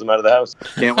wife lets him out of the house.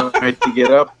 Can't wait to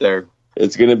get up there.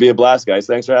 It's going to be a blast, guys.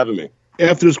 Thanks for having me.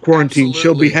 After this quarantine, Absolutely.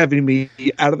 She'll be having me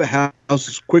out of the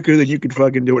house quicker than you can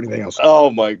fucking do anything else.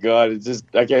 Oh my God. It's just,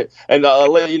 I can't. And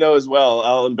I'll let you know as well,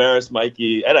 I'll embarrass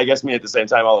Mikey and I guess me at the same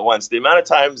time all at once. The amount of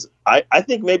times, I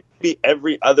think maybe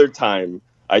every other time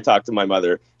I talk to my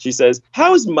mother, she says,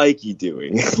 "How's Mikey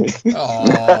doing?"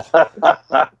 Oh.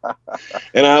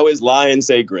 And I always lie and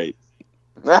say, "Great."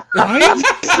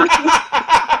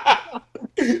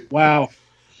 Wow.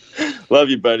 Love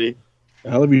you, buddy.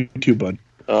 I love you too, bud.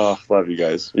 Oh, love you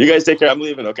guys. You guys take care. I'm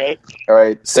leaving, okay? All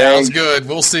right. Sounds Thanks. good.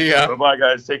 We'll see ya. Bye-bye,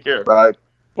 guys. Take care. Bye.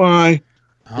 Bye.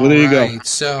 All Well, there you go. right,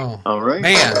 so, All right.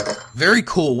 man, very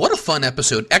cool. What a fun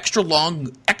episode. Extra long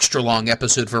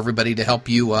episode for everybody to help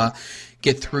you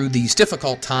get through these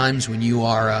difficult times when you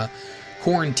are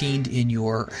quarantined in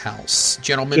your house.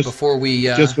 Gentlemen, before we...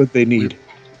 just what they need.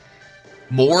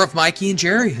 More of Mikey and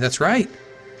Jerry. That's right.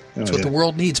 That's what yeah. the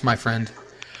world needs, my friend.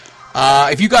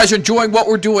 If you guys are enjoying what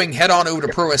we're doing, head on over to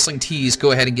Pro Wrestling Tees.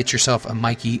 Go ahead and get yourself a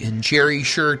Mikey and Jerry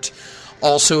shirt.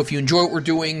 Also, if you enjoy what we're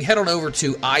doing, head on over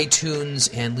to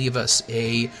iTunes and leave us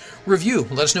a review.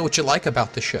 Let us know what you like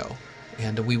about the show,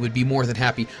 and we would be more than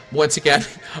happy. Once again,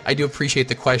 I do appreciate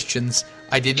the questions.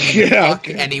 I didn't even fuck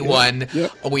anyone.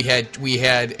 Yep. We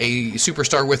had a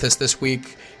superstar with us this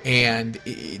week, and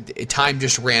time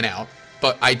just ran out.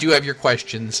 But I do have your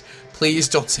questions. Please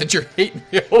don't send your hate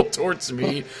mail towards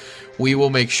me. We will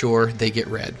make sure they get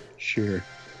read. Sure.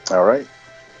 All right.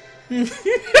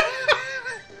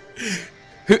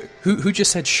 Who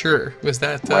just said sure? Was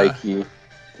that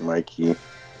Mikey?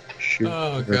 Sure.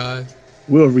 Oh God.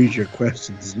 We'll read your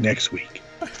questions next week.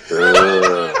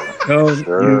 Sure. Don't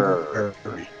Sure. you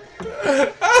hurry.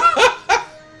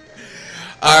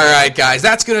 All right, guys.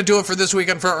 That's going to do it for this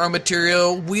week on Front Row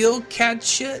Material. We'll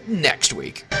catch you next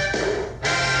week.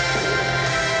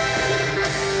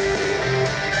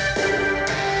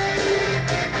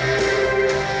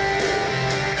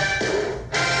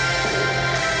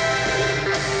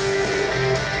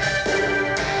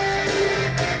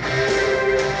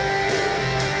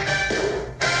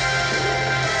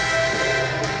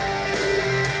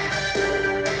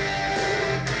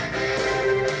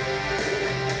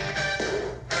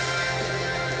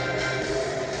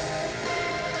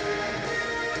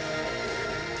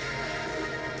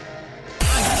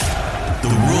 The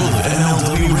world of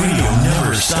MLW Radio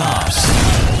never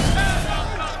stops.